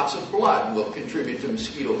 warmth, and lots of blood will contribute to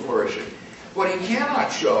mosquito flourishing. What he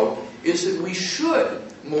cannot show is that we should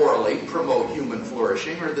morally promote human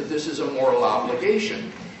flourishing, or that this is a moral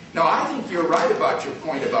obligation. Now, I think you're right about your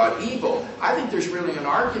point about evil. I think there's really an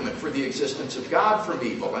argument for the existence of God from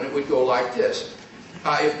evil, and it would go like this.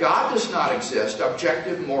 If God does not exist,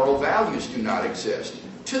 objective moral values do not exist.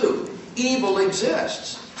 2, evil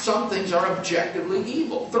exists. Some things are objectively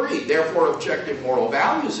evil. 3, therefore objective moral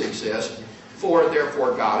values exist. 4,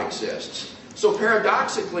 therefore God exists. So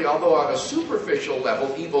paradoxically, although on a superficial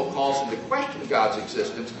level evil calls into question God's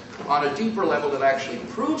existence, on a deeper level it actually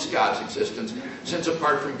proves God's existence, since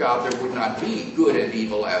apart from God there would not be good and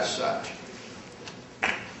evil as such.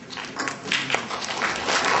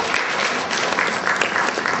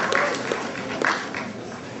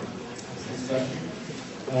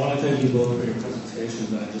 I want to thank you both for your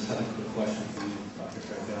presentations. I just had a quick question for you, Dr.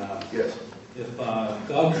 Craig. Yes. If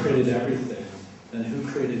God created everything, then who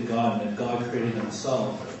created God? And if God created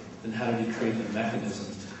himself, then how did he create the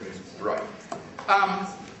mechanisms to create himself? Right.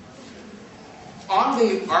 On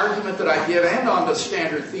the argument that I give, and on the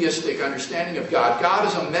standard theistic understanding of God, God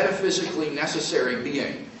is a metaphysically necessary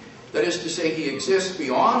being. That is to say, he exists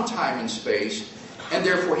beyond time and space, and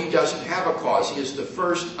therefore he doesn't have a cause. He is the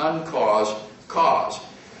first uncaused cause.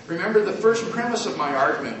 Remember, the first premise of my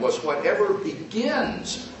argument was whatever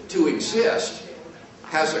begins to exist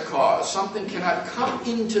has a cause. Something cannot come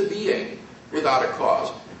into being without a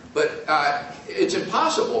cause. But it's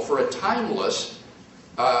impossible for a timeless,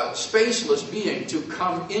 spaceless being to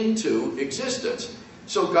come into existence.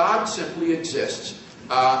 So God simply exists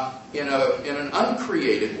in an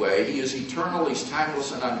uncreated way. He is eternal, he's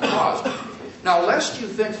timeless and uncaused. Now, lest you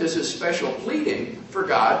think this is special pleading for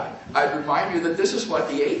God, I'd remind you that this is what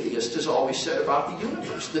the atheist has always said about the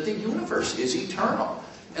universe, that the universe is eternal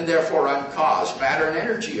and therefore uncaused. Matter and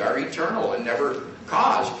energy are eternal and never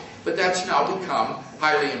caused. But that's now become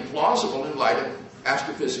highly implausible in light of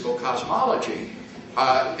astrophysical cosmology.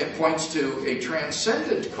 It points to a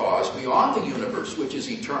transcendent cause beyond the universe, which is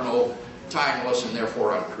eternal, timeless, and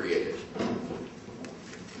therefore uncreated.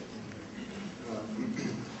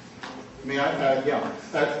 May I?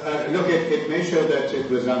 Look, it may show that it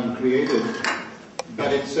was uncreated,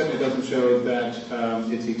 but it certainly doesn't show that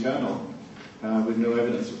it's eternal, with no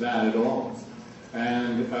evidence of that at all.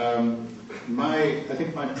 And I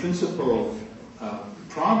think my principal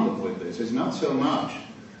problem with this is not so much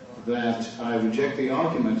that I reject the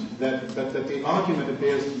argument, but that the argument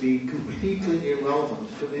appears to be completely irrelevant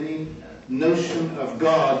to any notion of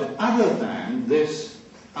God other than this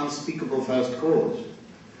unspeakable first cause,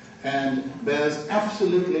 and bears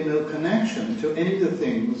absolutely no connection to any of the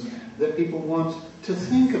things that people want to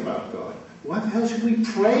think about God. Why the hell should we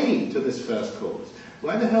pray to this first cause?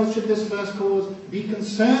 Why the hell should this first cause be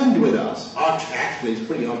concerned with us? Actually, it's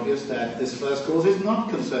pretty obvious that this first cause is not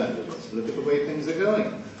concerned with us. Look at the way things are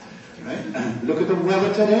going. Right? Look at the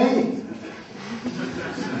weather today.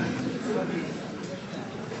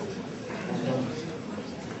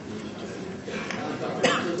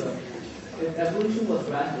 If evolution was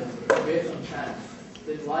random, based on chance,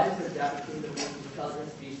 then why is the gap between the most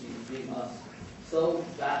intelligent species being us so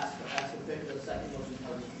vast as compared to the second most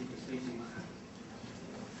intelligent species?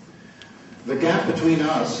 The gap between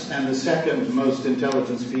us and the second most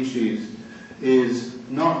intelligent species is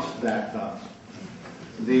not that vast.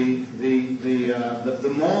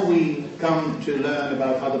 the more we come to learn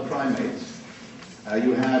about other primates,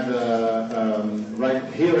 you had right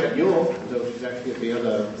here at York, which is actually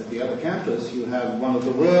at the other campus, you have one of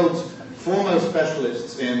the world's foremost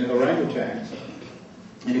specialists in orangutans.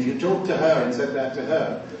 And if you talked to her and said that to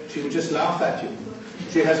her, she would just laugh at you.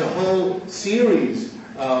 She has a whole series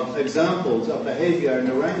of examples of behavior in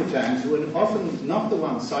orangutans who are often not the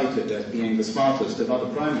ones cited as being the smartest of other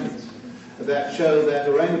primates, that show that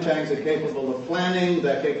orangutans are capable of planning,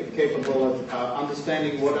 they're capable of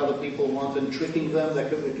understanding what other people want and tricking them, they're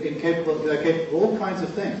capable of all kinds of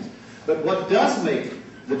things. But what does make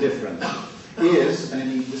the difference is,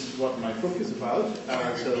 and this is what my book is about,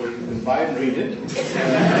 so you can buy and read it.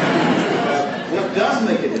 What does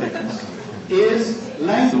make a difference is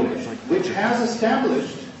language, which has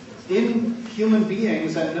established in human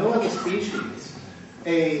beings and no other species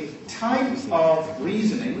a type of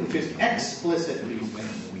reasoning, which is explicit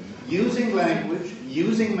reasoning, using language,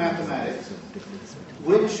 using mathematics,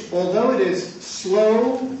 which, although it is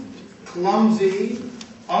slow, clumsy,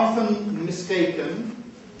 often mistaken,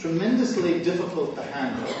 tremendously difficult to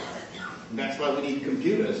handle. And that's why we need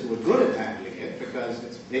computers who are good at handling it, because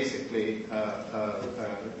it's basically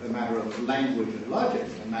a matter of language and logic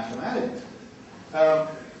and mathematics.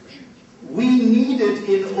 We need it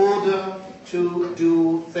in order to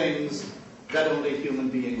do things that only human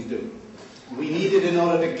beings do. We need it in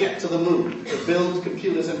order to get to the moon, to build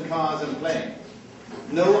computers and cars and planes.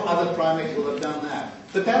 No other primate will have done that.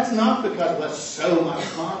 But that's not because we're so much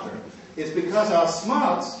smarter. It's because our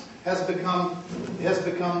smarts has become, as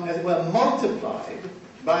it were, multiplied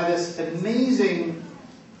by this amazing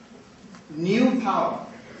new power,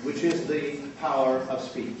 which is the power of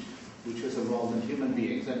speech, which is evolved in human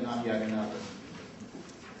beings and not yet in others.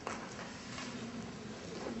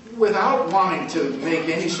 Without wanting to make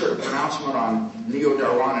any sort of pronouncement on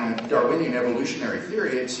neo-Darwinian evolutionary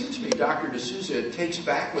theory, it seems to me Dr. D'Souza takes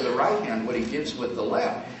back with the right hand what he gives with the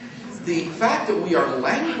left. The fact that we are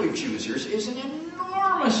language users is an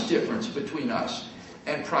enormous difference between us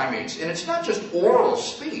and primates. And it's not just oral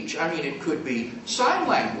speech. I mean, it could be sign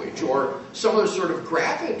language or some other sort of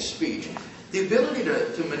graphic speech. The ability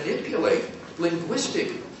to manipulate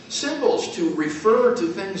linguistic symbols to refer to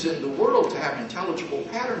things in the world, to have intelligible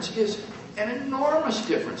patterns, is an enormous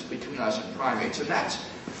difference between us and primates. And that's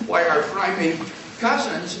why our primate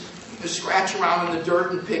cousins scratch around in the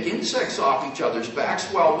dirt and pick insects off each other's backs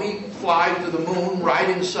while we fly to the moon, ride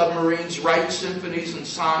in submarines, write symphonies and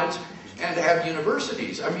sonnets, and have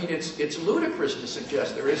universities. I mean, it's ludicrous to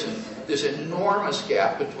suggest there isn't this enormous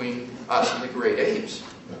gap between us and the great apes.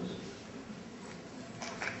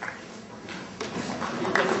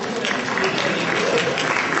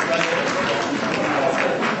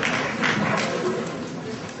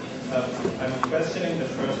 I'm questioning the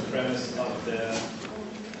first premise of the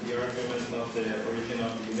argument of the origin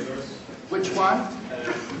of the universe. Which one?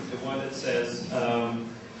 The one that says,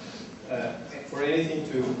 for anything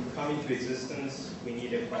to come into existence, we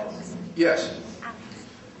need a cause. Yes.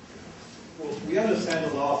 Well, we understand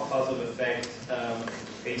the law of cause and effect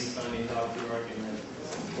based on inductive argument,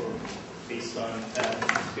 or based on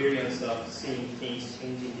experience of seeing things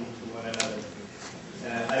changing into one another.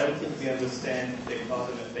 I don't think we understand the cause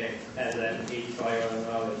and effect as an a priori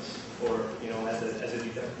knowledge, or as a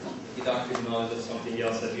deductive knowledge of something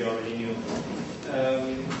else that we already knew.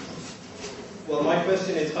 Well, my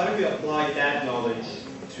question is, how do we apply that knowledge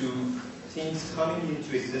to things coming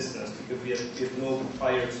into existence, because we have no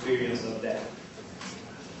prior experience of that?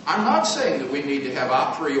 I'm not saying that we need to have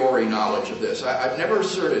a priori knowledge of this. I've never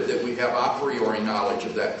asserted that we have a priori knowledge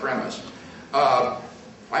of that premise.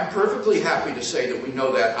 I'm perfectly happy to say that we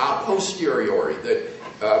know that a posteriori,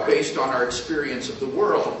 that based on our experience of the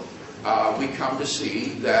world, we come to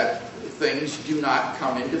see that things do not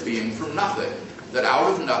come into being from nothing, that out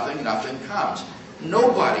of nothing, nothing comes.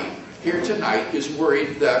 Nobody here tonight is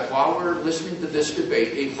worried that while we're listening to this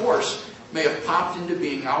debate, a horse may have popped into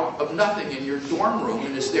being out of nothing in your dorm room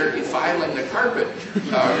and is there defiling the carpet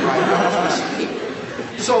right out of the seat.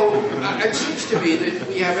 So it seems to me that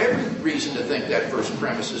we have every reason to think that first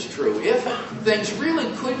premise is true. If things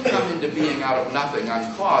really could come into being out of nothing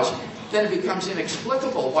uncaused, then it becomes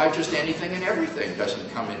inexplicable why just anything and everything doesn't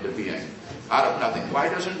come into being out of nothing. Why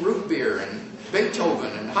doesn't root beer and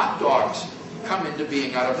Beethoven and hot dogs come into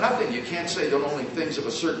being out of nothing? You can't say that only things of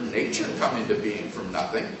a certain nature come into being from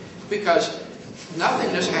nothing, because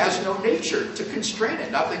nothingness has no nature to constrain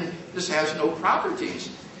it. Nothingness has no properties.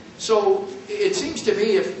 So it seems to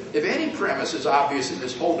me if any premise is obvious in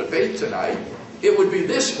this whole debate tonight, it would be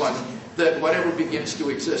this one, that whatever begins to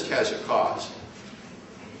exist has a cause.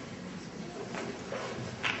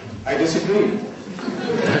 I disagree.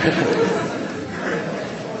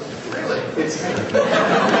 It's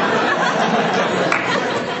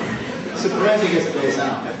surprising as it may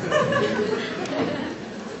sound.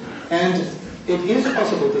 And it is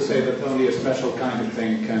possible to say that only a special kind of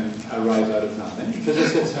thing can arise out of nothing.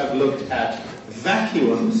 Physicists have looked at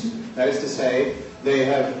vacuums, that is to say, they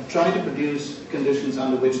have tried to produce conditions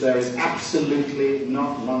under which there is absolutely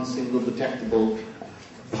not one single detectable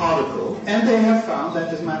particle, and they have found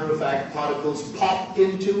that, as a matter of fact, particles pop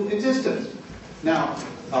into existence. Now,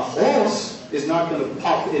 a horse is not going to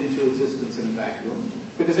pop into existence in a vacuum,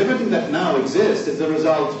 because everything that now exists is the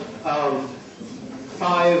result of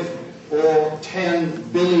 5 or 10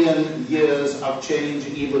 billion years of change,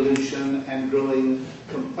 evolution, and growing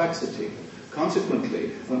complexity.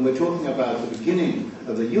 Consequently, when we're talking about the beginning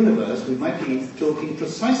of the universe, we might be talking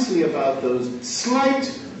precisely about those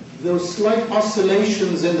slight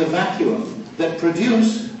oscillations in the vacuum that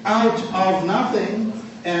produce out of nothing,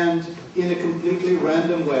 and in a completely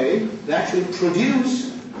random way, they actually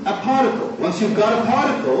produce a particle. Once you've got a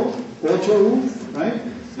particle or two, right,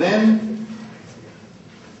 then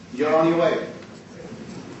you're on your way.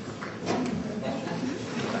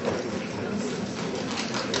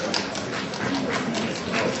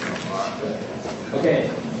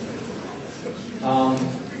 Okay.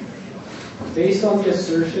 Based on the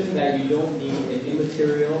assertion that you don't need an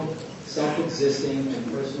immaterial, self-existing,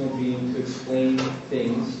 and personal being to explain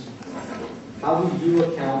things, how do you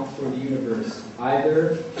account for the universe?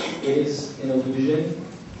 Either it is an illusion,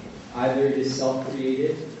 either it is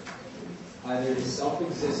self-created, either it is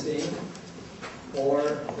self-existing, or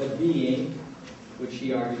a being, which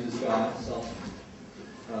he argues is God,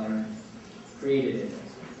 created it.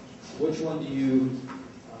 Which one do you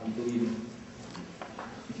believe in?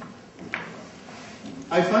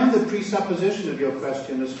 I find the presupposition of your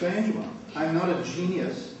question a strange one. I'm not a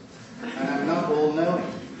genius, and I'm not all-knowing.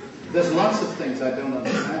 There's lots of things I don't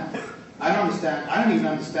understand. I don't even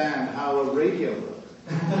understand how a radio works.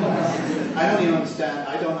 I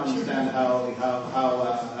don't understand how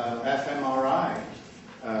fMRI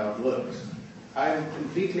works. I'm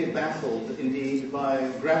completely baffled, indeed, by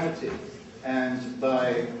gravity and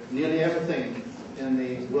by nearly everything in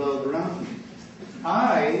the world around me.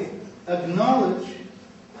 I acknowledge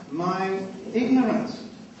my ignorance.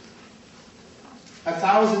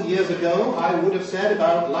 1,000 years ago, I would have said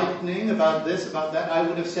about lightning, about this, about that. I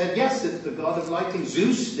would have said, yes, it's the god of lightning.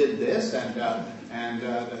 Zeus did this, and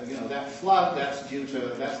that flood, that's due to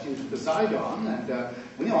Poseidon, and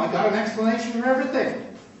I got an explanation for everything.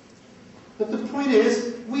 But the point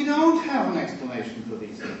is, we don't have an explanation for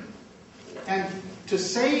these things. And to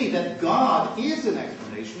say that God is an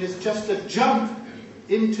explanation is just a jump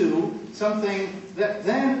into something that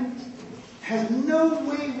then has no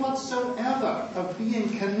way whatsoever of being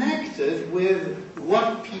connected with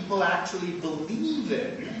what people actually believe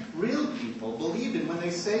in. Real people believe in when they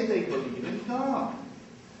say they believe in God.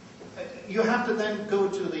 You have to then go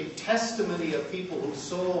to the testimony of people who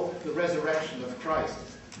saw the resurrection of Christ.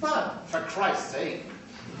 But, for Christ's sake,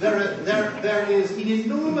 there is an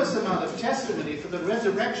enormous amount of testimony for the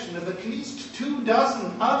resurrection of at least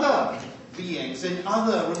 24 other beings in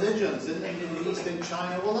other religions, in the Middle East, in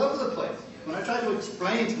China, all over the place. When I try to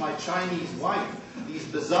explain to my Chinese wife these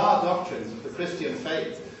bizarre doctrines of the Christian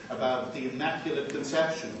faith about the Immaculate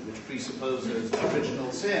Conception, which presupposes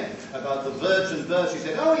original sin, about the virgin birth, she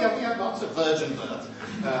said, oh yeah, we have lots of virgin birth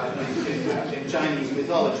in Chinese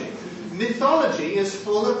mythology. Mythology is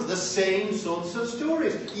full of the same sorts of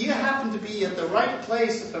stories. You happen to be at the right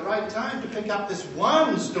place at the right time to pick up this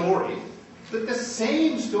one story, but the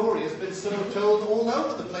same story has been sort of told all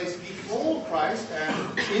over the place before Christ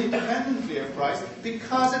and independently of Christ,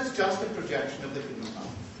 because it's just a projection of the human mind.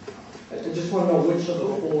 I just want to know which of the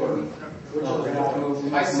four.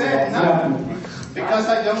 I said no, because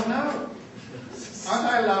I don't know. Aren't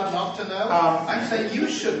I allowed not to know? I'm saying you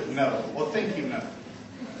should know, or think you know.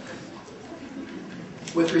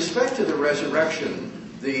 With respect to the resurrection,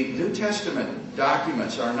 the New Testament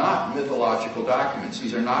documents are not mythological documents.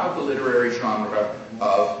 These are not of the literary genre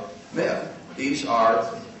of myth. These are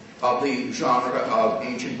of the genre of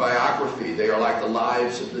ancient biography. They are like the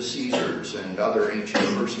lives of the Caesars and other ancient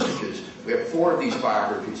personages. We have 4 of these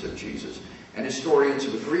biographies of Jesus, and historians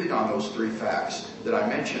have agreed on those 3 facts that I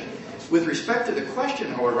mentioned. With respect to the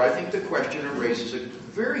question, however, I think the questioner raises a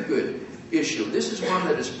very good issue. This is one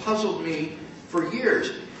that has puzzled me for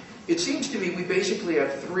years. It seems to me we basically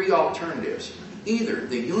have 3 alternatives. Either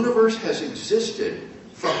the universe has existed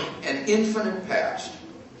from an infinite past,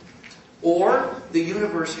 or the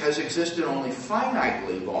universe has existed only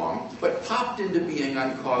finitely long, but popped into being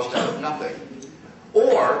uncaused out of nothing.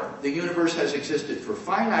 or the universe has existed for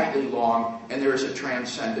finitely long and there is a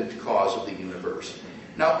transcendent cause of the universe.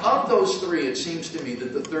 Now, of those three, it seems to me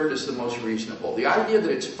that the third is the most reasonable. The idea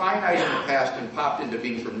that it's finite in the past and popped into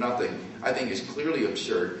being from nothing, I think, is clearly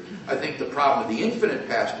absurd. I think the problem of the infinite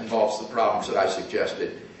past involves the problems that I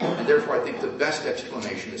suggested, and therefore I think the best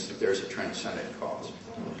explanation is that there's a transcendent cause.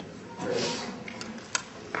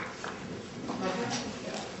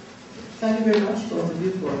 Thank you very much, both of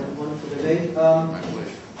you, for a wonderful debate. My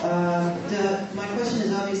pleasure. My question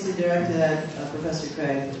is obviously directed at Professor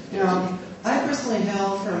Craig. I personally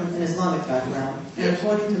hail from an Islamic background, and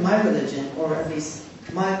according to my religion, or at least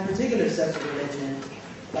my particular sect of religion,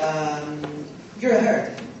 you're a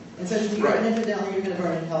heretic. And so if you're an infidel, you're going to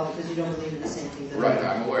burn in hell because you don't believe in the same thing that I do.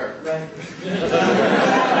 I'm aware. Right.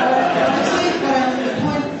 The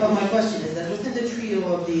point of my question is that within the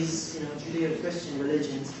trio of these, Judeo-Christian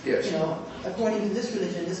religions, according to this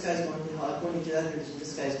religion, this guy's going to hell. According to that religion,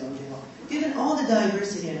 this guy's going to hell. Given all the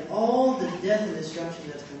diversity and all the death and destruction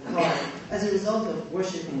that's been caused as a result of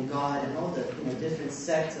worshiping God and all the different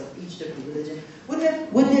sects of each different religion,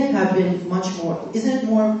 wouldn't it have been much more? Isn't it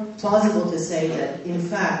more plausible to say that in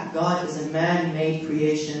fact God is a man-made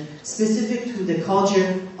creation specific to the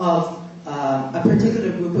culture of a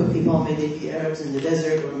particular group of people? May they be Arabs in the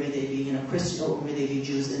desert, or may they be Christian, or may they be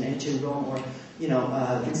Jews in ancient Rome, or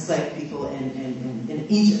enslaved people in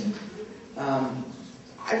Egypt.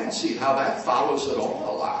 I don't see how that follows at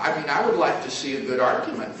all. I mean, I would like to see a good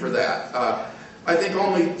argument for that. I think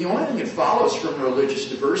the only thing that follows from religious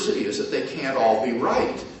diversity is that they can't all be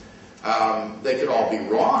right. They could all be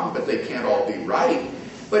wrong, but they can't all be right.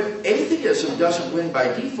 But atheism doesn't win by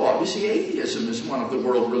default. You see, atheism is one of the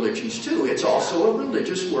world religions too. It's also a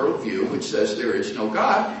religious worldview which says there is no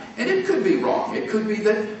God, and it could be wrong. It could be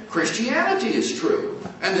that Christianity is true,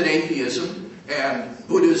 and that atheism and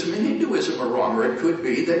Buddhism and Hinduism are wrong, or it could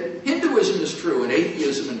be that Hinduism is true and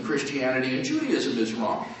atheism and Christianity and Judaism is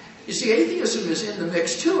wrong. You see, atheism is in the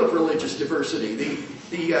mix too of religious diversity.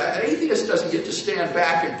 The atheist doesn't get to stand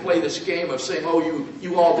back and play this game of saying, oh,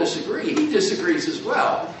 you all disagree. He disagrees as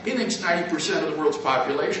well. He thinks 90% of the world's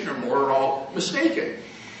population or more are all mistaken.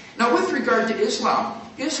 Now, with regard to Islam,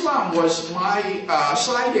 Islam was my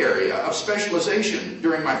side area of specialization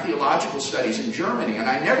during my theological studies in Germany, and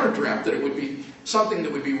I never dreamt that it would be something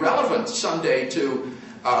that would be relevant someday to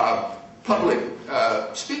public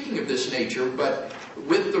speaking of this nature. But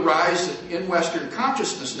with the rise in Western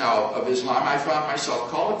consciousness now of Islam, I found myself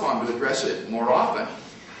called upon to address it more often.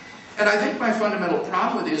 And I think my fundamental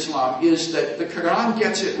problem with Islam is that the Quran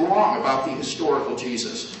gets it wrong about the historical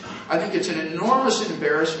Jesus. I think it's an enormous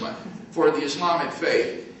embarrassment for the Islamic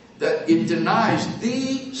faith that it denies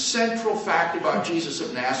the central fact about Jesus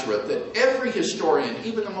of Nazareth that every historian,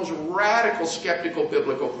 even the most radical skeptical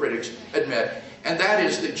biblical critics, admit, and that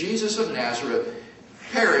is that Jesus of Nazareth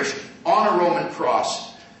perished on a Roman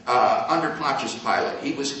cross under Pontius Pilate.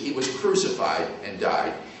 He was crucified and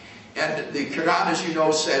died. And the Quran, as you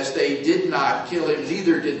know, says they did not kill him,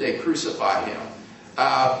 neither did they crucify him.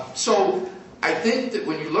 So I think that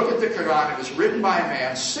when you look at the Quran, it was written by a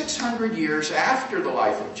man 600 years after the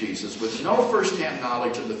life of Jesus with no first-hand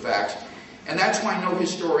knowledge of the facts. And that's why no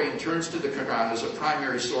historian turns to the Quran as a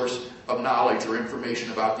primary source of knowledge or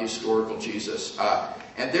information about the historical Jesus.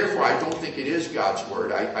 And therefore, I don't think it is God's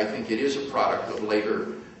word. I think it is a product of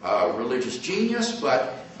later religious genius,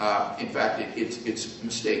 but in fact, it's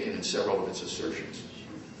mistaken in several of its assertions.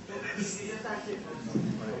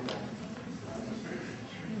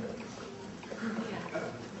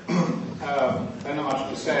 I don't know much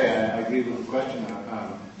to say. I agree with the questioner,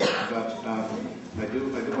 but I do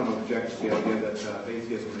want to object to the idea that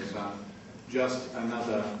atheism is just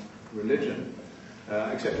another religion,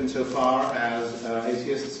 except insofar as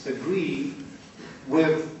atheists agree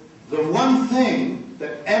with the one thing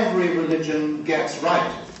that every religion gets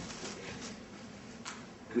right,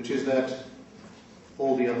 which is that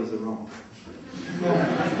all the others are wrong.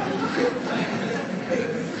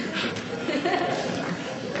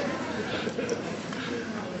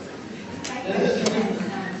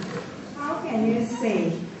 How can you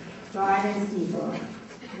say God is evil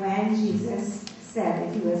when Jesus said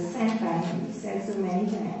that he was sent by him? He said so many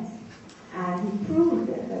times. And he proved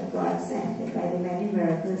that God sent him by the many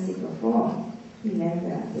miracles he performed. He made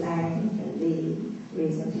the blind, the lame,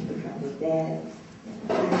 raising people from the dead.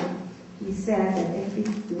 And he said that if we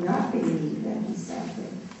do not believe that he sent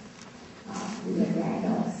him, we will die in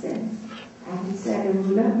our sins. And he said the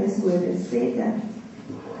ruler of this world is Satan.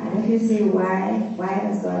 And if you say, why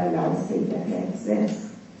does God allow Satan to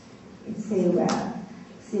exist? You say, well,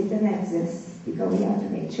 Satan exists because we have to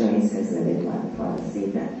make choices whether we want to follow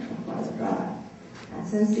Satan or follow God. And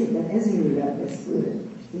since Satan is the ruler of this world,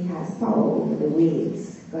 he has power over the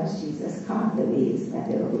waves, because Jesus calmed the waves when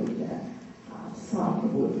they were going to storm the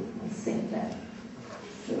boat and sink them.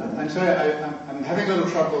 So, I'm sorry, I'm having a little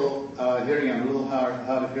trouble hearing. I'm a little hard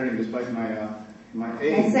of hearing despite my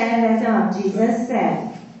age. I said that Jesus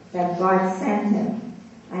said that God sent him,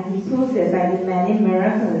 and he proved it by the many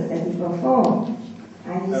miracles that he performed.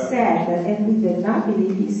 And he said that if we did not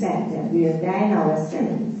believe he sent him, we would die in our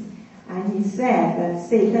sins. And he said that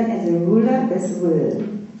Satan is the ruler of this world.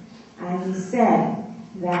 And he said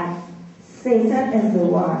that Satan is the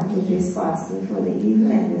one who is responsible for the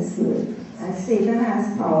evil in this world. And Satan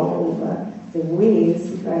has power over the waves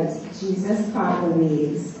because Jesus calmed the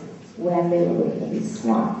waves when they were going to be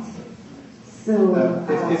swamped. So,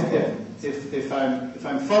 if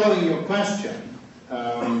I'm following your question,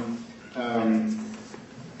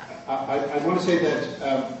 I want to say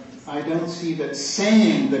that I don't see that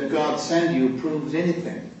saying that God sent you proves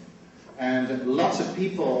anything. And lots of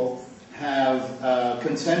people have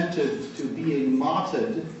consented to being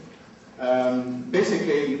martyred.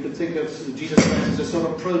 Basically, you could think of Jesus Christ as a sort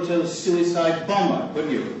of proto-suicide bomber,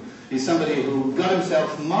 wouldn't you? He's somebody who got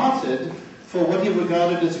himself martyred for what he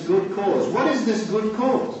regarded as a good cause. What is this good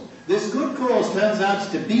cause? This good cause turns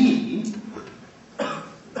out to be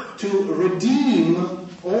to redeem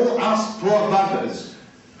all us poor buggers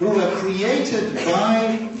who were created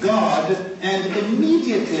by God and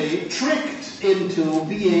immediately tricked into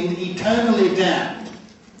being eternally damned.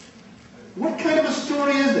 What kind of a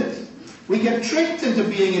story is it? We get tricked into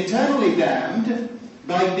being eternally damned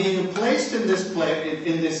by being placed in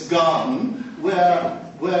this garden where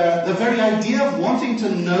the very idea of wanting to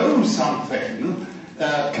know something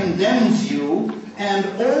condemns you and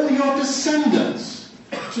all your descendants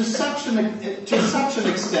to such an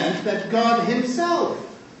extent that God himself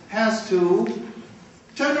has to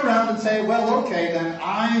turn around and say, well, okay, then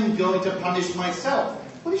I'm going to punish myself.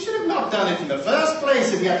 Well, he should have not done it in the first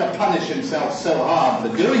place if he had to punish himself so hard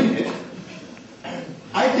for doing it.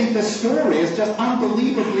 I think the story is just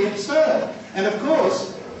unbelievably absurd. And of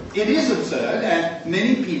course, it is absurd, and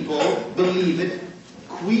many people believe it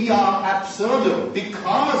quia absurdum,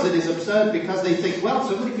 because it is absurd, because they think, well,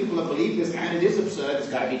 so many people have believed this, and it is absurd, it's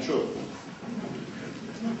got to be true.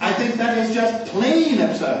 I think that is just plain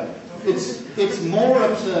absurd. It's more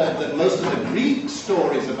absurd than most of the Greek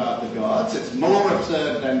stories about the gods. It's more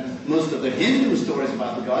absurd than most of the Hindu stories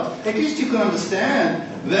about the gods. At least you can understand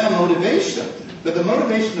their motivation. But the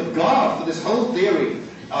motivation of God for this whole theory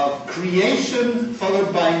of creation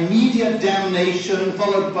followed by immediate damnation,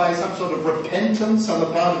 followed by some sort of repentance on the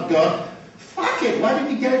part of God, fuck it, why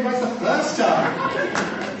didn't he get it right the first time?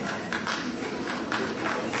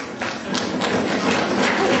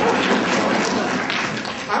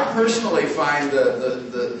 I personally find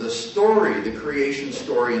the story, the creation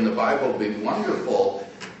story in the Bible, to be wonderful.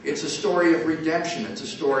 It's a story of redemption. It's a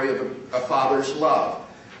story of a father's love.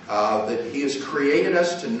 That he has created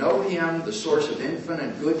us to know him, the source of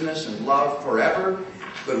infinite goodness and love forever.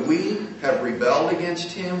 But we have rebelled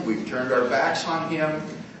against him. We've turned our backs on him.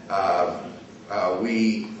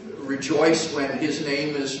 We rejoice when his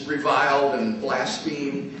name is reviled and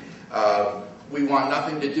blasphemed. We want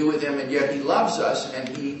nothing to do with him, and yet he loves us, and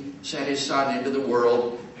he sent his Son into the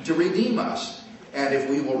world to redeem us. And if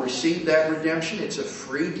we will receive that redemption, it's a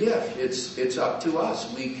free gift. It's up to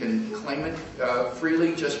us. We can claim it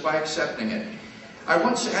freely just by accepting it. I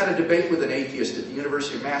once had a debate with an atheist at the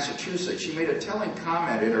University of Massachusetts. She made a telling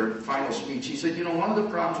comment in her final speech. She said, you know, one of the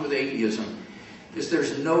problems with atheism is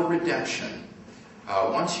there's no redemption.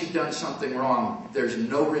 Once you've done something wrong, there's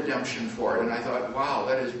no redemption for it. And I thought, wow,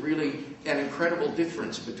 that is really an incredible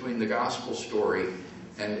difference between the gospel story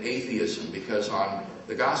and atheism, because on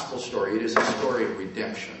the gospel story, it is a story of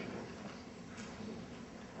redemption.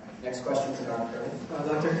 Next question for Dr. Craig.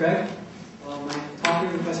 Dr. Craig, my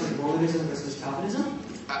topic request is Molinism versus Calvinism.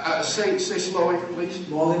 Say slowly, please.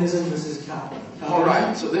 Molinism versus Calvinism. All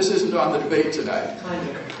right, so this isn't on the debate tonight. Kind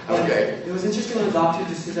of. Okay. It was interesting when Dr.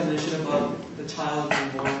 D'Souza mentioned about the child being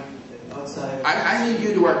born outside. I need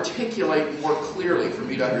you to articulate more clearly for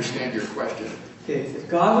me to understand your question. Okay, if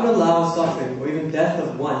God would allow suffering or even death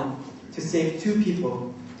of one to save two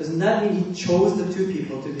people, doesn't that mean he chose the two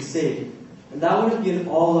people to be saved? And that wouldn't be an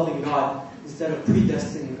all-loving God instead of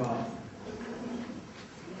predestining God.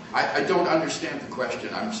 I don't understand the question.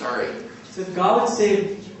 I'm sorry. So if God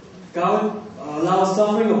would allow the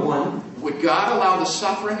suffering of one. Would God allow the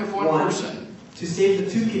suffering of one person? To save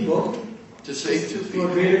the two people. To save two people.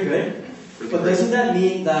 For greater good. But doesn't that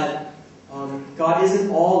mean that God isn't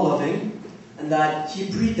all-loving and that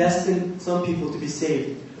he predestined some people to be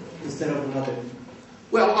saved instead of another?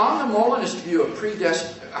 Well, on the Molinist view of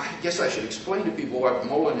I guess I should explain to people what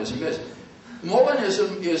Molinism is.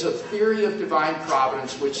 Molinism is a theory of divine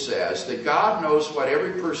providence which says that God knows what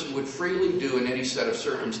every person would freely do in any set of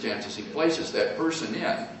circumstances he places that person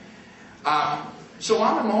in. So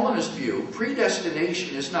on the Molinist view,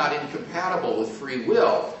 predestination is not incompatible with free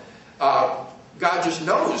will. God just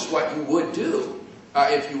knows what you would do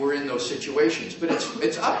if you were in those situations. But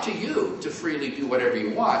it's up to you to freely do whatever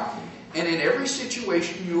you want. And in every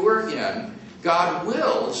situation you are in, God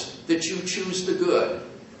wills that you choose the good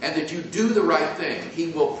and that you do the right thing. He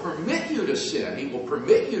will permit you to sin. He will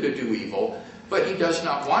permit you to do evil, but He does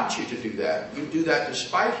not want you to do that. You do that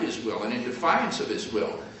despite His will and in defiance of His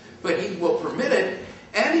will. But He will permit it,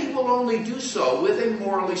 and He will only do so with a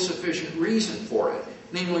morally sufficient reason for it.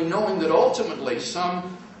 Namely, knowing that ultimately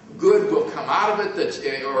some good will come out of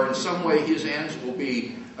it, or in some way His ends will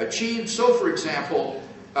be achieved. So, for example,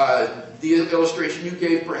 the illustration you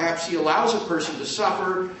gave, perhaps He allows a person to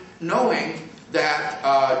suffer knowing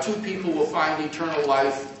that two people will find eternal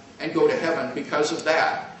life and go to heaven because of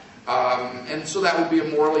that. And so that would be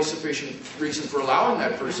a morally sufficient reason for allowing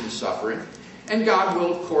that person's suffering. And God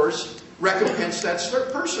will, of course, recompense that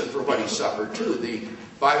person for what he suffered too. The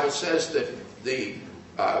Bible says that the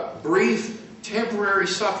brief, temporary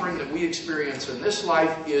suffering that we experience in this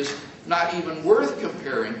life is not even worth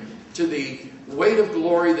comparing to the weight of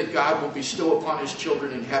glory that God will bestow upon His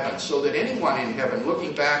children in heaven, so that anyone in heaven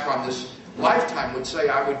looking back on this lifetime would say,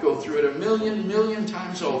 I would go through it a million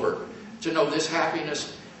times over to know this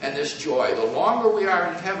happiness and this joy. The longer we are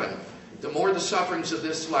in heaven, the more the sufferings of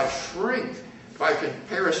this life shrink by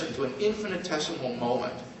comparison to an infinitesimal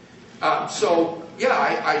moment. So,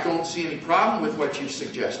 yeah, I don't see any problem with what you've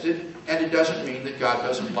suggested, and it doesn't mean that God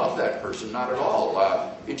doesn't love that person, not at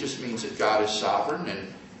all. It just means that God is sovereign,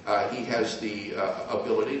 and He has the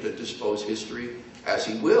ability to dispose history as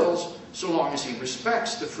He wills, so long as He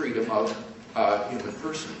respects the freedom of human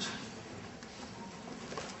persons.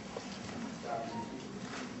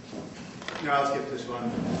 No, I'll skip this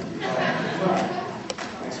one.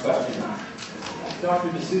 Next question.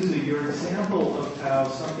 Dr. D'Souza, your example of how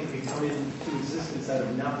something can come into existence out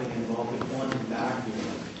of nothing involved a quantum vacuum.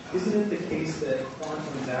 Isn't it the case that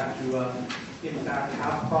quantum vacua in fact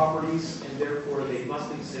have properties and therefore they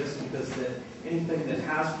must exist because anything that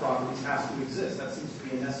has properties has to exist? That seems to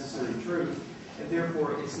be a necessary truth. And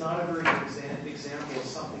therefore it's not a very good example of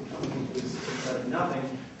something coming into existence out of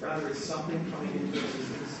nothing. Rather, it's something coming into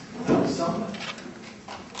existence out of something.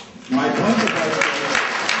 My point about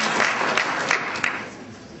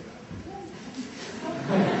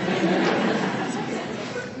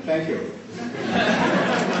Thank you.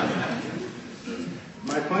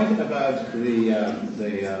 My point about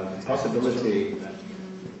the possibility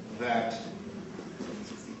that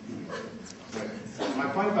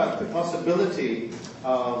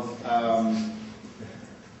of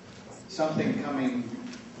something coming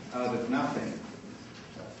out of nothing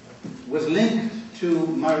was linked to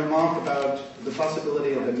my remark about the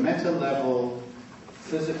possibility of a meta-level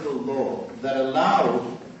physical law that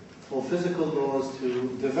allowed for physical laws to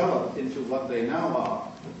develop into what they now are,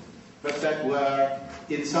 but that were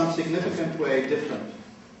in some significant way different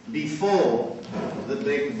before the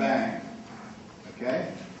Big Bang.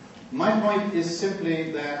 Okay? My point is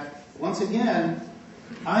simply that, once again,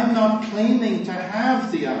 I'm not claiming to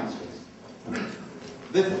have the answers.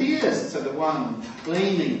 The theists are the ones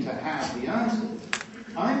claiming to have the answers.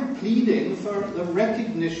 I'm pleading for the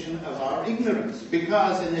recognition of our ignorance,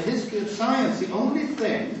 because in the history of science, the only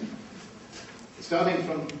thing, starting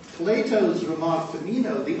from Plato's remark to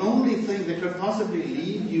Meno, the only thing that could possibly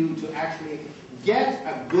lead you to actually get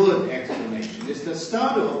a good explanation is to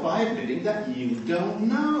start off by admitting that you don't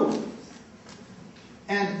know.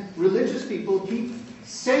 And religious people keep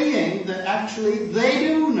saying that actually they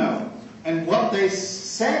do know. And what they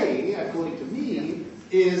say, according to me,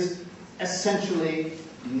 is essentially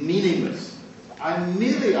meaningless. I'm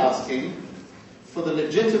merely asking for the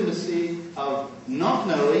legitimacy of not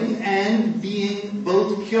knowing and being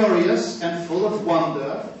both curious and full of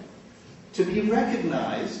wonder to be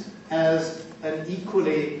recognized as an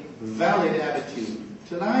equally valid attitude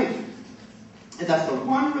to life. And that's the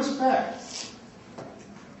one respect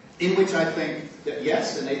in which I think that,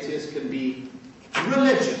 yes, an atheist can be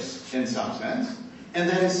religious in some sense, and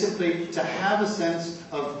that is simply to have a sense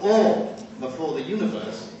of awe before the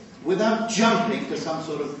universe without jumping to some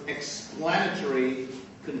sort of explanatory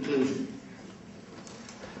conclusion.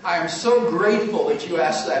 I am so grateful that you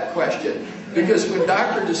asked that question, because when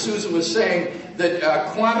Dr. D'Souza was saying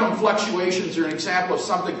that quantum fluctuations are an example of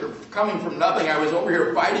something coming from nothing, I was over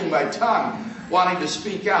here biting my tongue. wanting to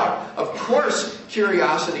speak out. Of course,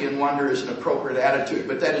 curiosity and wonder is an appropriate attitude,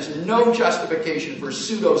 but that is no justification for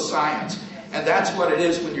pseudoscience. And that's what it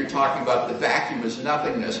is when you're talking about the vacuum as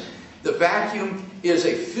nothingness. The vacuum is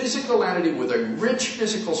a physical entity with a rich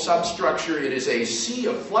physical substructure. It is a sea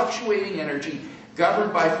of fluctuating energy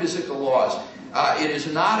governed by physical laws. It is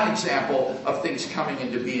not an example of things coming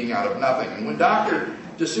into being out of nothing. And when Dr.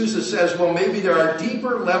 D'Souza says, well, maybe there are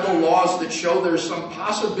deeper level laws that show there's some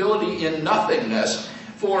possibility in nothingness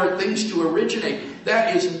for things to originate,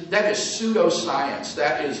 that is pseudoscience.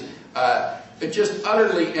 That is just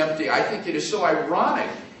utterly empty. I think it is so ironic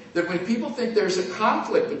that when people think there's a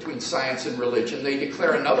conflict between science and religion, they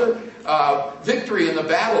declare another victory in the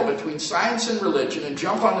battle between science and religion and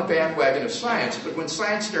jump on the bandwagon of science. But when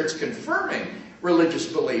science starts confirming religious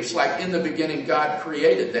beliefs, like in the beginning God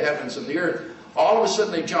created the heavens and the earth, all of a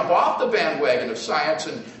sudden they jump off the bandwagon of science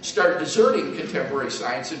and start deserting contemporary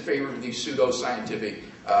science in favor of these pseudo-scientific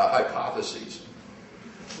hypotheses.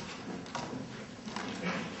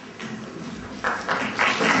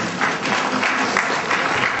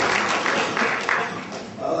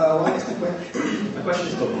 My question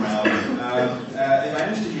is about morality. If I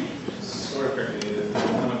understood you sort of correctly, the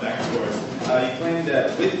went back and forth, you claimed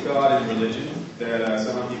that with God and religion, that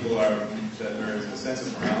somehow people that there is a sense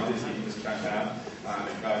of morality that people just can't have,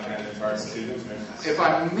 and God kind of imparts to them. If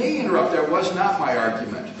I may interrupt, that was not my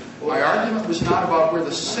argument. My argument was not about where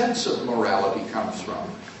the sense of morality comes from.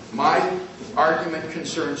 My argument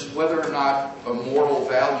concerns whether or not moral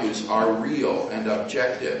values are real and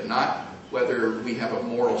objective, not whether we have a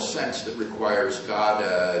moral sense that requires God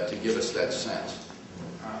to give us that sense.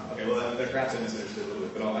 Okay, well, perhaps I misunderstood a little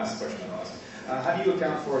bit, but I'll ask the question I'll ask. How do you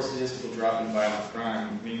account for a statistical drop in violent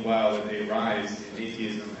crime, meanwhile with a rise in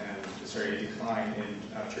atheism and, a decline in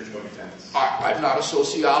church-going attendance? I'm not a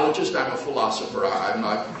sociologist, I'm a philosopher. I'm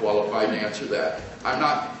not qualified to answer that. I'm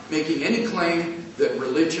not making any claim that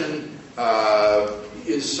religion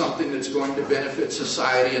is something that's going to benefit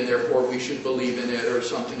society and therefore we should believe in it or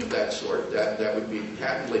something of that sort. That would be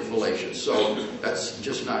patently fallacious. So that's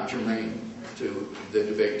just not germane to the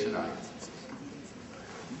debate tonight.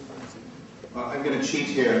 Well, I'm going to cheat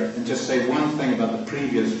here and just say one thing about the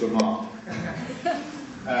previous remark.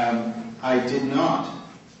 I did not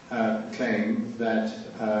claim that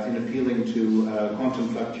in appealing to quantum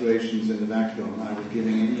fluctuations in the vacuum, I was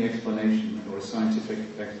giving any explanation or scientific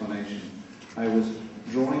explanation. I was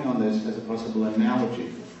drawing on this as a possible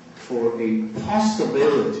analogy for a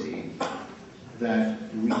possibility that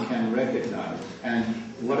we can recognize. And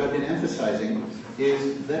what I've been emphasizing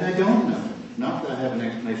is that I don't know. Not that I have an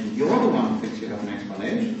explanation. You're the one who thinks you have an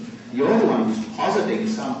explanation. You're the one who's positing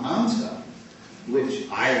some answer, which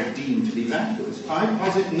I deem to be vacuous. I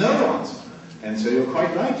posit no answer. And so you're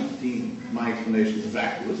quite right to deem my explanations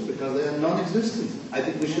vacuous because they are non-existent. I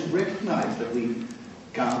think we should recognize that we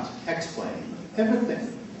can't explain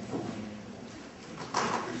everything.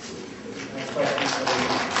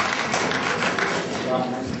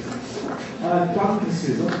 Dr.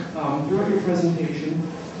 D'Souza, throughout your presentation,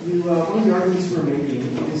 one of the arguments you were making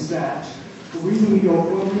is that the reason we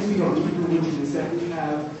don't need religion is that we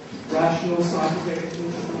have rational scientific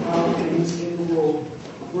things in the world.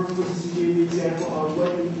 Working with us, you gave the example of what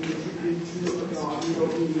can be attributed to a God. We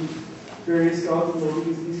don't need various gods in the world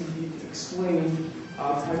because these can be explained.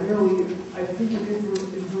 Primarily, I think your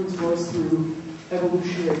influence was through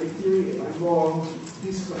evolutionary theory. If I'm wrong,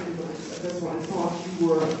 please correct me, but that's what I thought you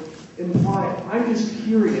were implying. I'm just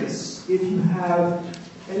curious if you have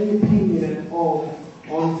any opinion at all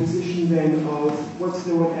on the position then of what's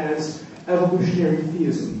known as evolutionary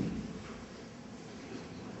theism.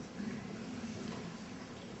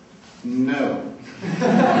 No.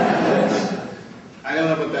 I don't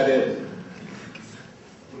know what that is.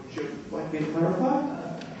 Would you like me to clarify?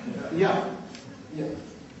 Yeah.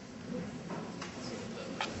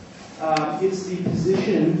 It's the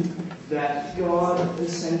position that God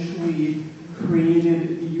essentially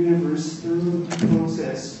created the universe through the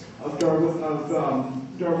process of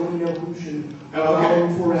Darwinian evolution.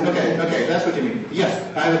 Okay, that's what you mean. Yes,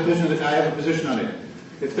 I have a position on it.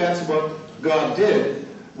 If that's what God did,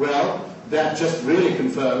 well, that just really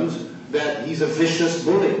confirms that he's a vicious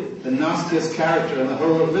bully, the nastiest character in the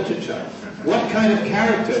whole of literature. What kind of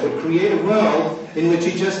character would create a world in which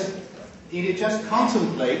he just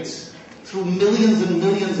contemplates through millions and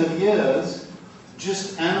millions of years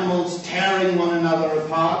just animals tearing one another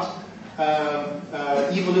apart,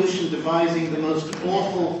 evolution devising the most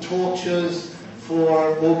awful tortures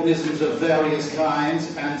for organisms of various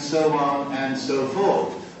kinds, and so on and so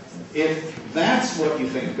forth. If that's what you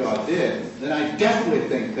think God did, then I definitely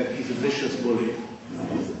think that he's a vicious bully.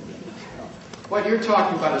 What you're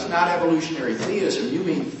talking about is not evolutionary theism. You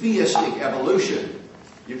mean theistic evolution.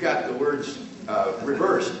 You've got the words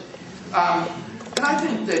reversed. And I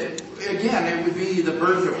think that, again, it would be the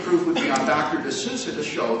burden of proof would be on Dr. D'Souza to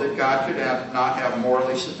show that God could not have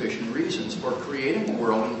morally sufficient reasons for creating a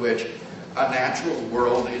world in which a natural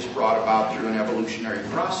world is brought about through an evolutionary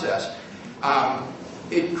process.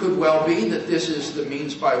 It could well be that this is the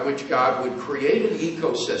means by which God would create an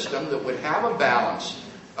ecosystem that would have a balance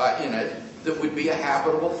in it, that would be a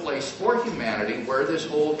habitable place for humanity, where this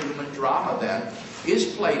whole human drama then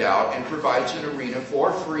is played out and provides an arena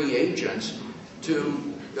for free agents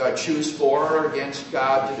to choose for or against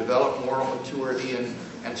God, to develop moral maturity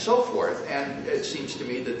and so forth. And it seems to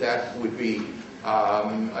me that that would be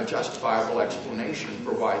a justifiable explanation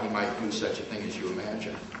for why he might do such a thing as you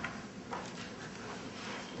imagine.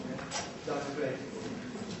 Dr. Craig,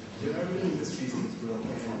 there are many mysteries in this world.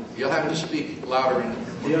 You'll have to speak louder.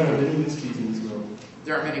 There are many mysteries in this world.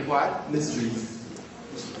 There are many what? Mysteries.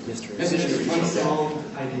 Mysteries.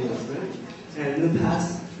 Unsolved ideas, right? And in the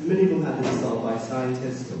past, many of them have been solved by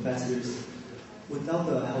scientists, professors, without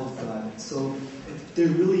the help of God. So, if there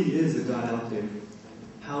really is a God out there,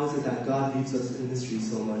 how is it that God leaves us in mystery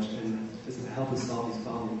so much and doesn't help us solve these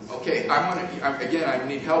problems? Okay, I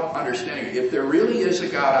need help understanding. If there really is a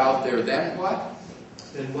God out there, then what?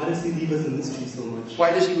 Then why does he leave us in mystery so much?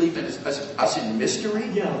 Why does he leave us in mystery?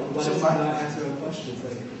 Yeah, why does he not answer our questions?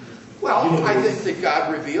 Well, I think that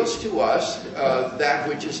God reveals to us that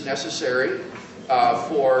which is necessary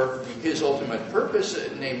for his ultimate purpose,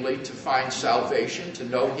 namely to find salvation, to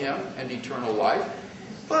know him, and eternal life.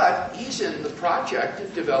 But he's in the project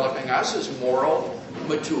of developing us as moral,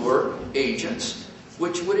 mature agents,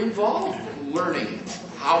 which would involve learning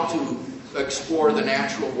how to explore the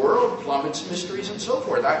natural world, plumb its mysteries, and so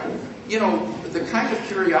forth. The kind of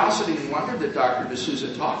curiosity and wonder that Dr.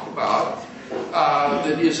 D'Souza talked about,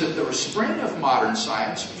 that is at the spring of modern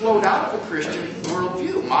science, flowed out of a Christian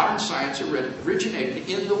worldview. Modern science originated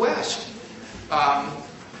in the West,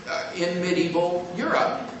 in medieval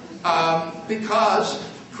Europe, because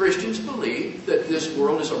Christians believe that this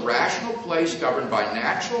world is a rational place governed by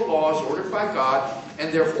natural laws ordered by God,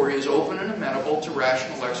 and therefore is open and amenable to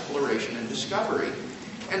rational exploration and discovery.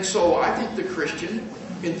 And so I think the Christian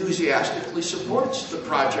enthusiastically supports the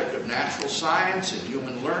project of natural science and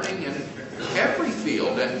human learning in every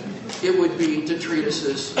field, and it would be to treat us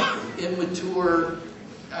as immature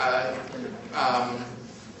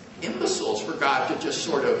imbeciles for God to just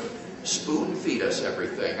sort of spoon feed us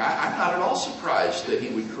everything. I'm not at all surprised that he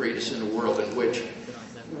would create us in a world in which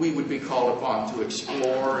we would be called upon to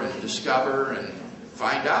explore and discover and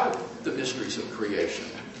find out the mysteries of creation.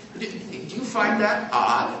 Do you find that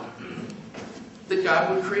odd, that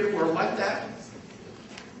God would create a world like that?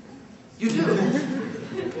 You do?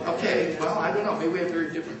 Okay, well, I don't know. Maybe we have a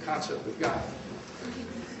very different concept of God.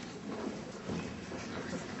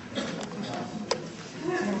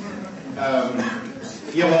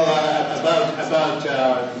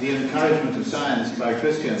 About the encouragement of science by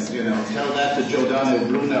Christians, tell that to Giordano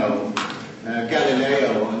Bruno,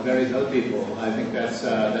 Galileo, and various other people. I think that's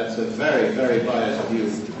a very, very biased view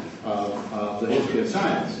of the history of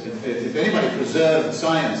science. If anybody preserved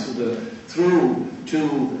science through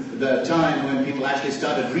to the time when people actually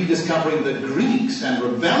started rediscovering the Greeks and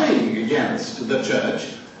rebelling against the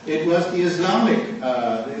church, it was the Islamic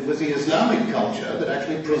culture that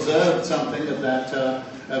actually preserved something of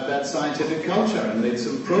that scientific culture and made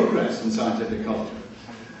some progress in scientific culture.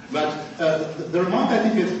 But the remark I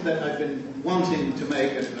think is that I've been wanting to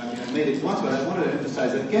make, and I made it once, but I wanted to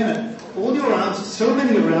emphasize that again. All your answers, so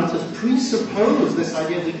many of your answers presuppose this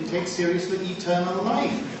idea that we can take seriously eternal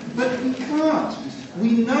life, but we can't.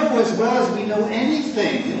 We know as well as we know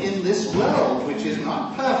anything in this world, which is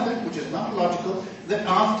not perfect, which is not logical, that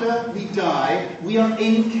after we die, we are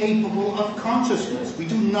incapable of consciousness. We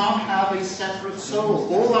do not have a separate soul.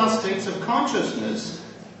 All our states of consciousness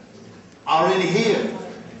are in here.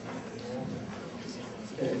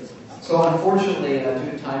 Okay. So unfortunately,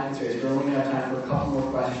 due to time constraints, we're only going to have time for a couple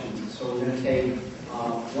more questions. So we're going to take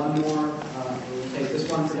one more. We'll take this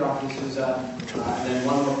one for Dr. D'Souza, and then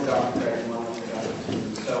one more for Dr. Craig, and one more for Dr.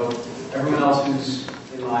 D'Souza. So everyone else who's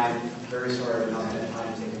in line, very sorry we're not going to have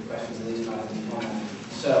time to take the questions, at least not at the moment.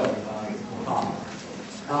 So, Tom.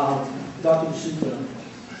 Dr. D'Souza,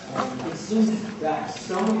 it seems that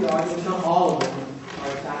some of the arguments, not all of them,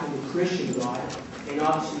 are attacking the Christian God, and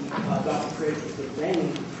obviously Dr. Craig is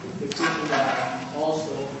defending the Christian God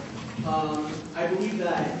also. I believe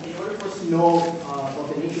that in order for us to know about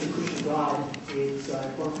the nature of the Christian God, it's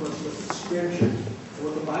important for us to look at Scripture and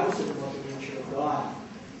what the Bible says about the nature of God.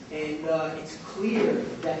 And it's clear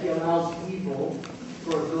that he allows evil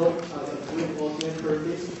for a good ultimate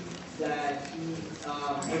purpose, that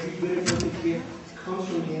every good and perfect gift comes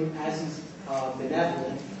from him as he's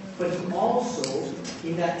benevolent, but he also,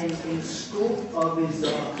 in the scope of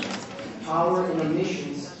his power and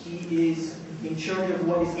omniscience, he is in charge of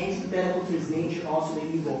what is antithetical to his nature, also the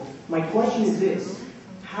evil. My question is this: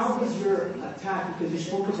 how does your attack, because you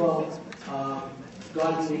spoke about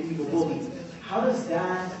God being an evil bully, how does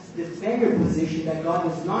that defend your position that God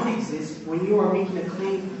does not exist when you are making a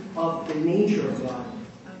claim of the nature of God?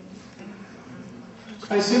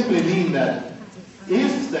 I simply mean that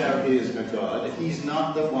if there is a God, he's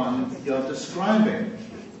not the one you're describing.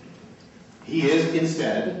 He is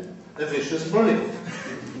instead a vicious bully.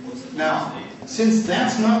 Now, since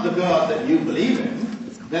that's not the God that you believe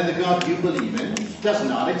in, then the God you believe in does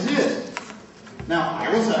not exist. Now,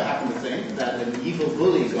 I also happen to think that an evil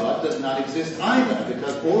bully God does not exist either,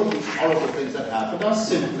 because all of these horrible things that happen are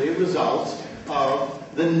simply results of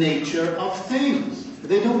the nature of things.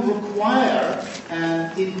 They don't require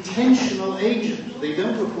an intentional agent. They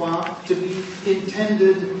don't require to be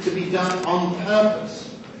intended to be done on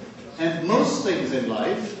purpose. And most things in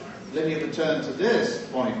life, let me return to this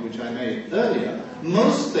point which I made earlier,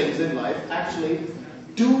 most things in life actually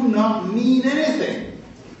do not mean anything.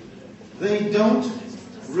 They don't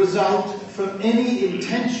result from any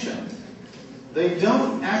intention. They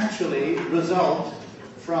don't actually result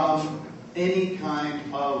from any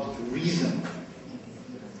kind of reason.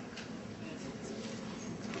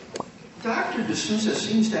 Dr. D'Souza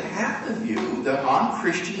seems to have the view that on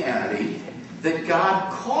Christianity, that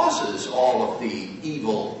God causes all of the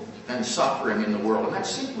evil and suffering in the world, and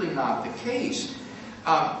that's simply not the case.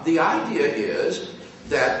 The idea is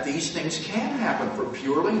that these things can happen for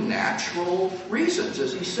purely natural reasons.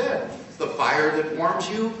 As he said, the fire that warms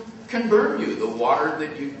you can burn you. The water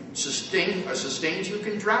that you sustains you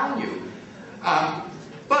can drown you.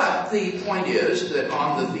 But the point is that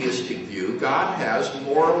on the theistic view, God has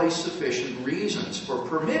morally sufficient reasons for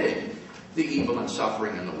permitting the evil and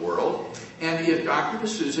suffering in the world. And if Dr.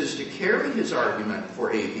 D'Souza is to carry his argument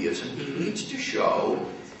for atheism, he needs to show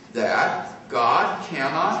that God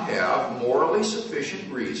cannot have morally sufficient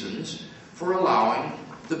reasons for allowing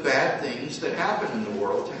the bad things that happen in the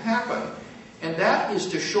world to happen. And that is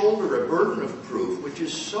to shoulder a burden of proof which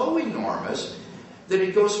is so enormous that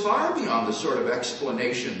it goes far beyond the sort of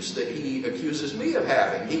explanations that he accuses me of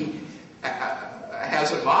having. He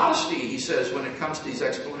has a modesty, he says, when it comes to these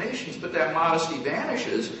explanations, but that modesty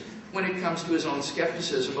vanishes when it comes to his own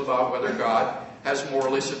skepticism about whether God has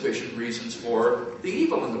morally sufficient reasons for the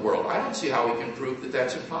evil in the world. I don't see how we can prove that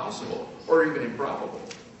that's impossible or even improbable.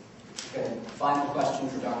 Okay, final question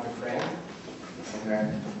for Dr. Craig.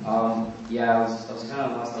 Okay. Yeah, I was kind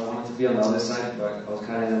of lost. I wanted to be on the other side, but I was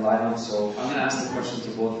kind of in the lineup, so I'm going to ask the question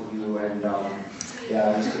to both of you, and yeah,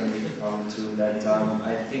 I'm just going to make a comment too, that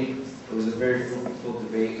I think it was a very fruitful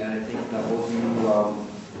debate, and I think that both of you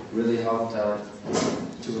really helped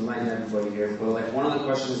to remind everybody here. But like one of the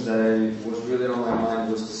questions that was really on my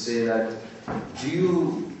mind was to say that, do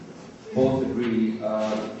you both agree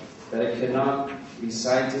that it cannot be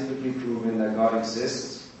scientifically proven that God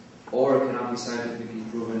exists, or it cannot be scientifically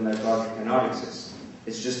proven that God cannot exist?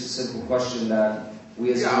 It's just a simple question that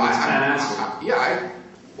we as humans can't answer.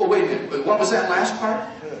 Well, wait a minute. What was that last part?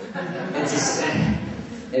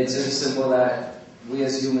 It's just simple that we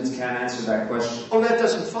as humans can't answer that question. Oh, that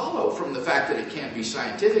doesn't follow from the fact that it can't be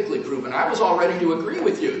scientifically proven. I was all ready to agree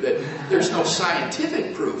with you that there's no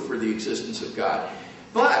scientific proof for the existence of God.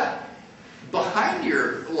 But behind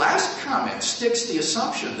your last comment sticks the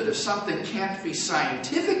assumption that if something can't be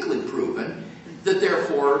scientifically proven, that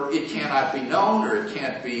therefore it cannot be known or it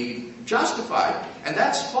can't be justified. And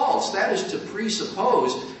that's false. That is to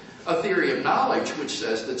presuppose a theory of knowledge which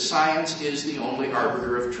says that science is the only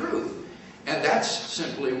arbiter of truth. And that's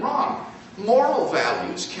simply wrong. Moral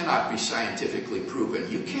values cannot be scientifically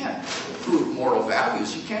proven. You can't prove moral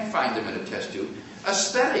values. You can't find them in a test tube.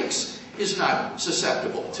 Aesthetics is not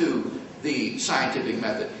susceptible to the scientific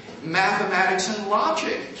method. Mathematics and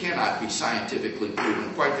logic cannot be scientifically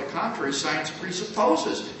proven. Quite the contrary, science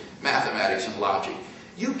presupposes mathematics and logic.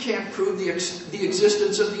 You can't prove the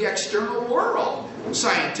existence of the external world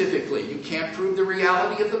scientifically. You can't prove the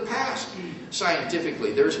reality of the past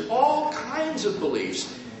scientifically. There's all kinds of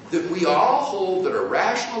beliefs that we all hold, that are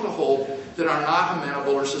rational to hold, that are not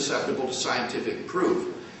amenable or susceptible to scientific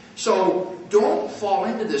proof. So don't fall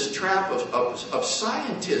into this trap of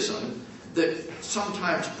scientism that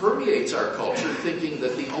sometimes permeates our culture, thinking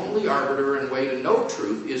that the only arbiter and way to know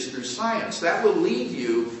truth is through science. That will leave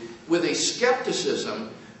you with a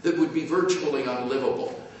skepticism that would be virtually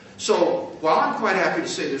unlivable. So, while I'm quite happy to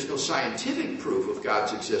say there's no scientific proof of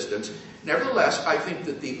God's existence, nevertheless, I think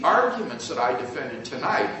that the arguments that I defended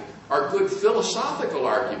tonight are good philosophical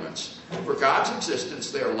arguments for God's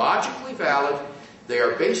existence. They are logically valid. They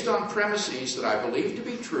are based on premises that I believe to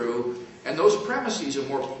be true, and those premises are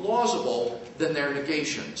more plausible than their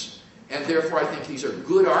negations. And therefore, I think these are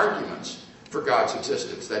good arguments for God's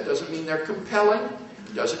existence. That doesn't mean they're compelling.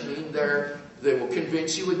 It doesn't mean they will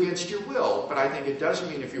convince you against your will. But I think it does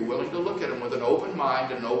mean if you're willing to look at them with an open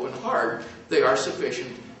mind and an open heart, they are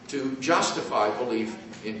sufficient to justify belief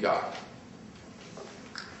in God.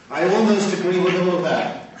 I almost agree with all of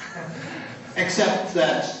that. Except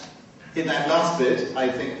that in that last bit,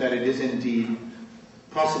 I think that it is indeed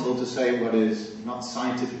possible to say what is not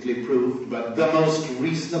scientifically proved, but the most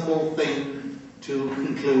reasonable thing to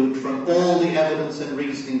conclude from all the evidence and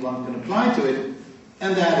reasoning one can apply to it,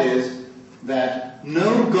 and that is that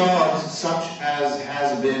no God such as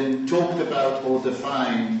has been talked about or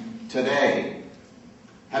defined today,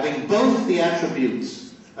 having both the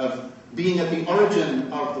attributes of being at the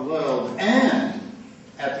origin of the world and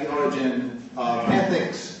at the origin of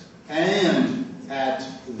ethics and at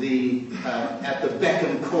the beck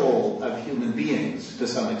and call of human beings to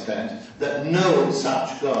some extent, that no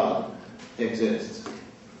such God exists.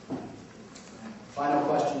 Final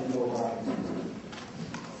question before talking.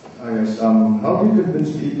 Yes. How do you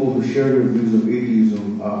convince people to share your views of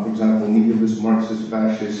atheism, for example, nihilist, Marxist,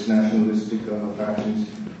 fascist, nationalistic factions,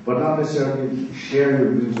 but not necessarily share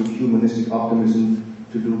your views of humanistic optimism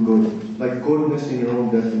to do good, like goodness in your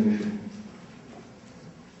own definition?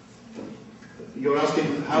 You're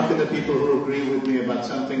asking how can the people who agree with me about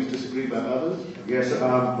some things disagree about others? Yes,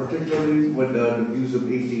 particularly with the views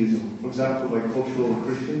of atheism. For example, like cultural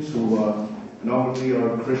Christians who normally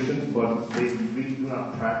are Christians, but they really do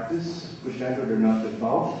not practice Christianity, they're not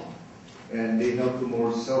devout, and they have the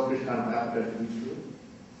more selfish kind of appetite to do it.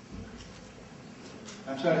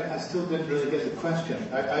 I'm sorry, I still didn't really get the question.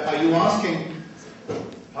 Are you asking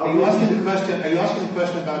the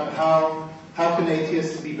question about how can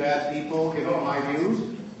atheists be bad people, given my views?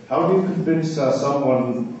 How do you convince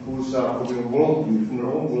someone who's from your worldview, from their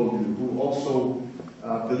own worldview, who also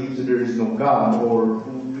believes that there is no God, or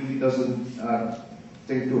who really doesn't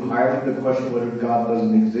think to highlight the question whether God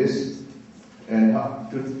doesn't exist, and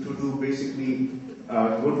to do basically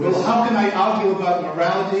goodness? Well, how can I argue about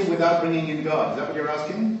morality without bringing in God? Is that what you're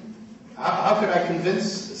asking? How could I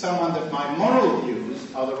convince someone that my moral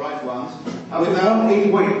views are the right ones? How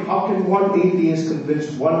can one atheist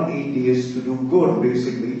convince one atheist to do good,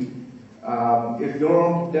 basically, if your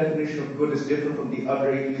own definition of good is different from the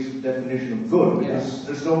other atheist's definition of good? Because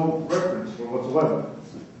there's no reference for whatsoever.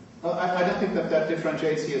 Well, I don't think that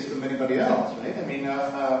differentiates you from anybody else, right? I mean,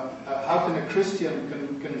 how can a Christian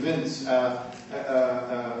convince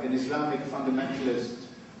an Islamic fundamentalist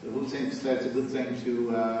who thinks that it's a good thing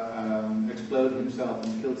to explode himself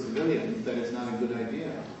and kill civilians that it's not a good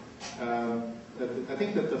idea? I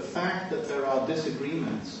think that the fact that there are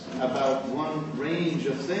disagreements about one range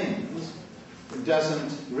of things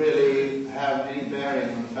doesn't really have any bearing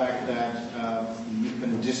on the fact that you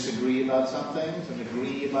can disagree about some things and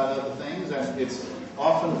agree about other things, and it's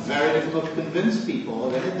often very difficult to convince people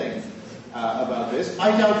of anything about this.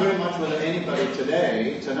 I doubt very much whether anybody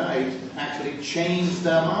tonight, actually changed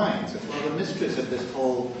their minds. It's one of the mysteries of this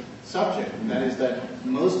whole subject, and that is that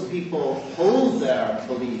most people hold their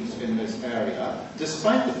beliefs in this area,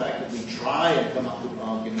 despite the fact that we try and come up with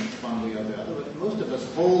arguments one way or the other, but most of us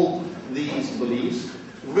hold these beliefs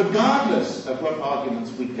regardless of what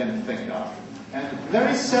arguments we can think of. And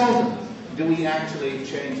very seldom do we actually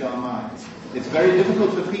change our minds. It's very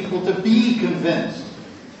difficult for people to be convinced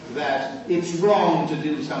that it's wrong to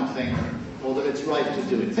do something or that it's right to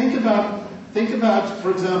do it. Think about,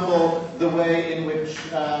 for example, the way in which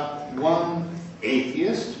one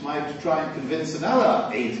atheist might try and convince another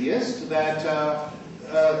atheist that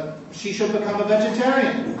she should become a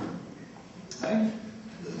vegetarian. Right?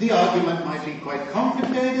 The argument might be quite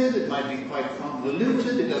complicated, it might be quite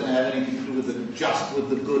convoluted, it doesn't have anything to do with just with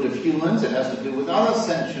the good of humans, it has to do with other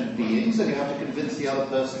sentient beings, and you have to convince the other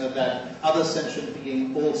person that that other sentient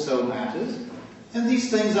being also matters. And these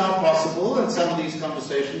things are possible, and some of these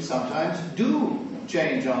conversations sometimes do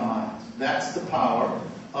change our minds. That's the power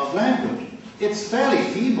of language. It's fairly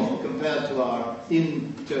feeble compared to our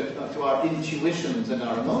intuitions and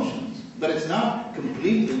our emotions, but it's not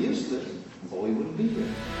completely useless, or we wouldn't be here.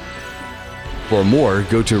 For more,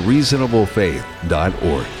 go to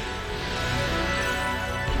reasonablefaith.org.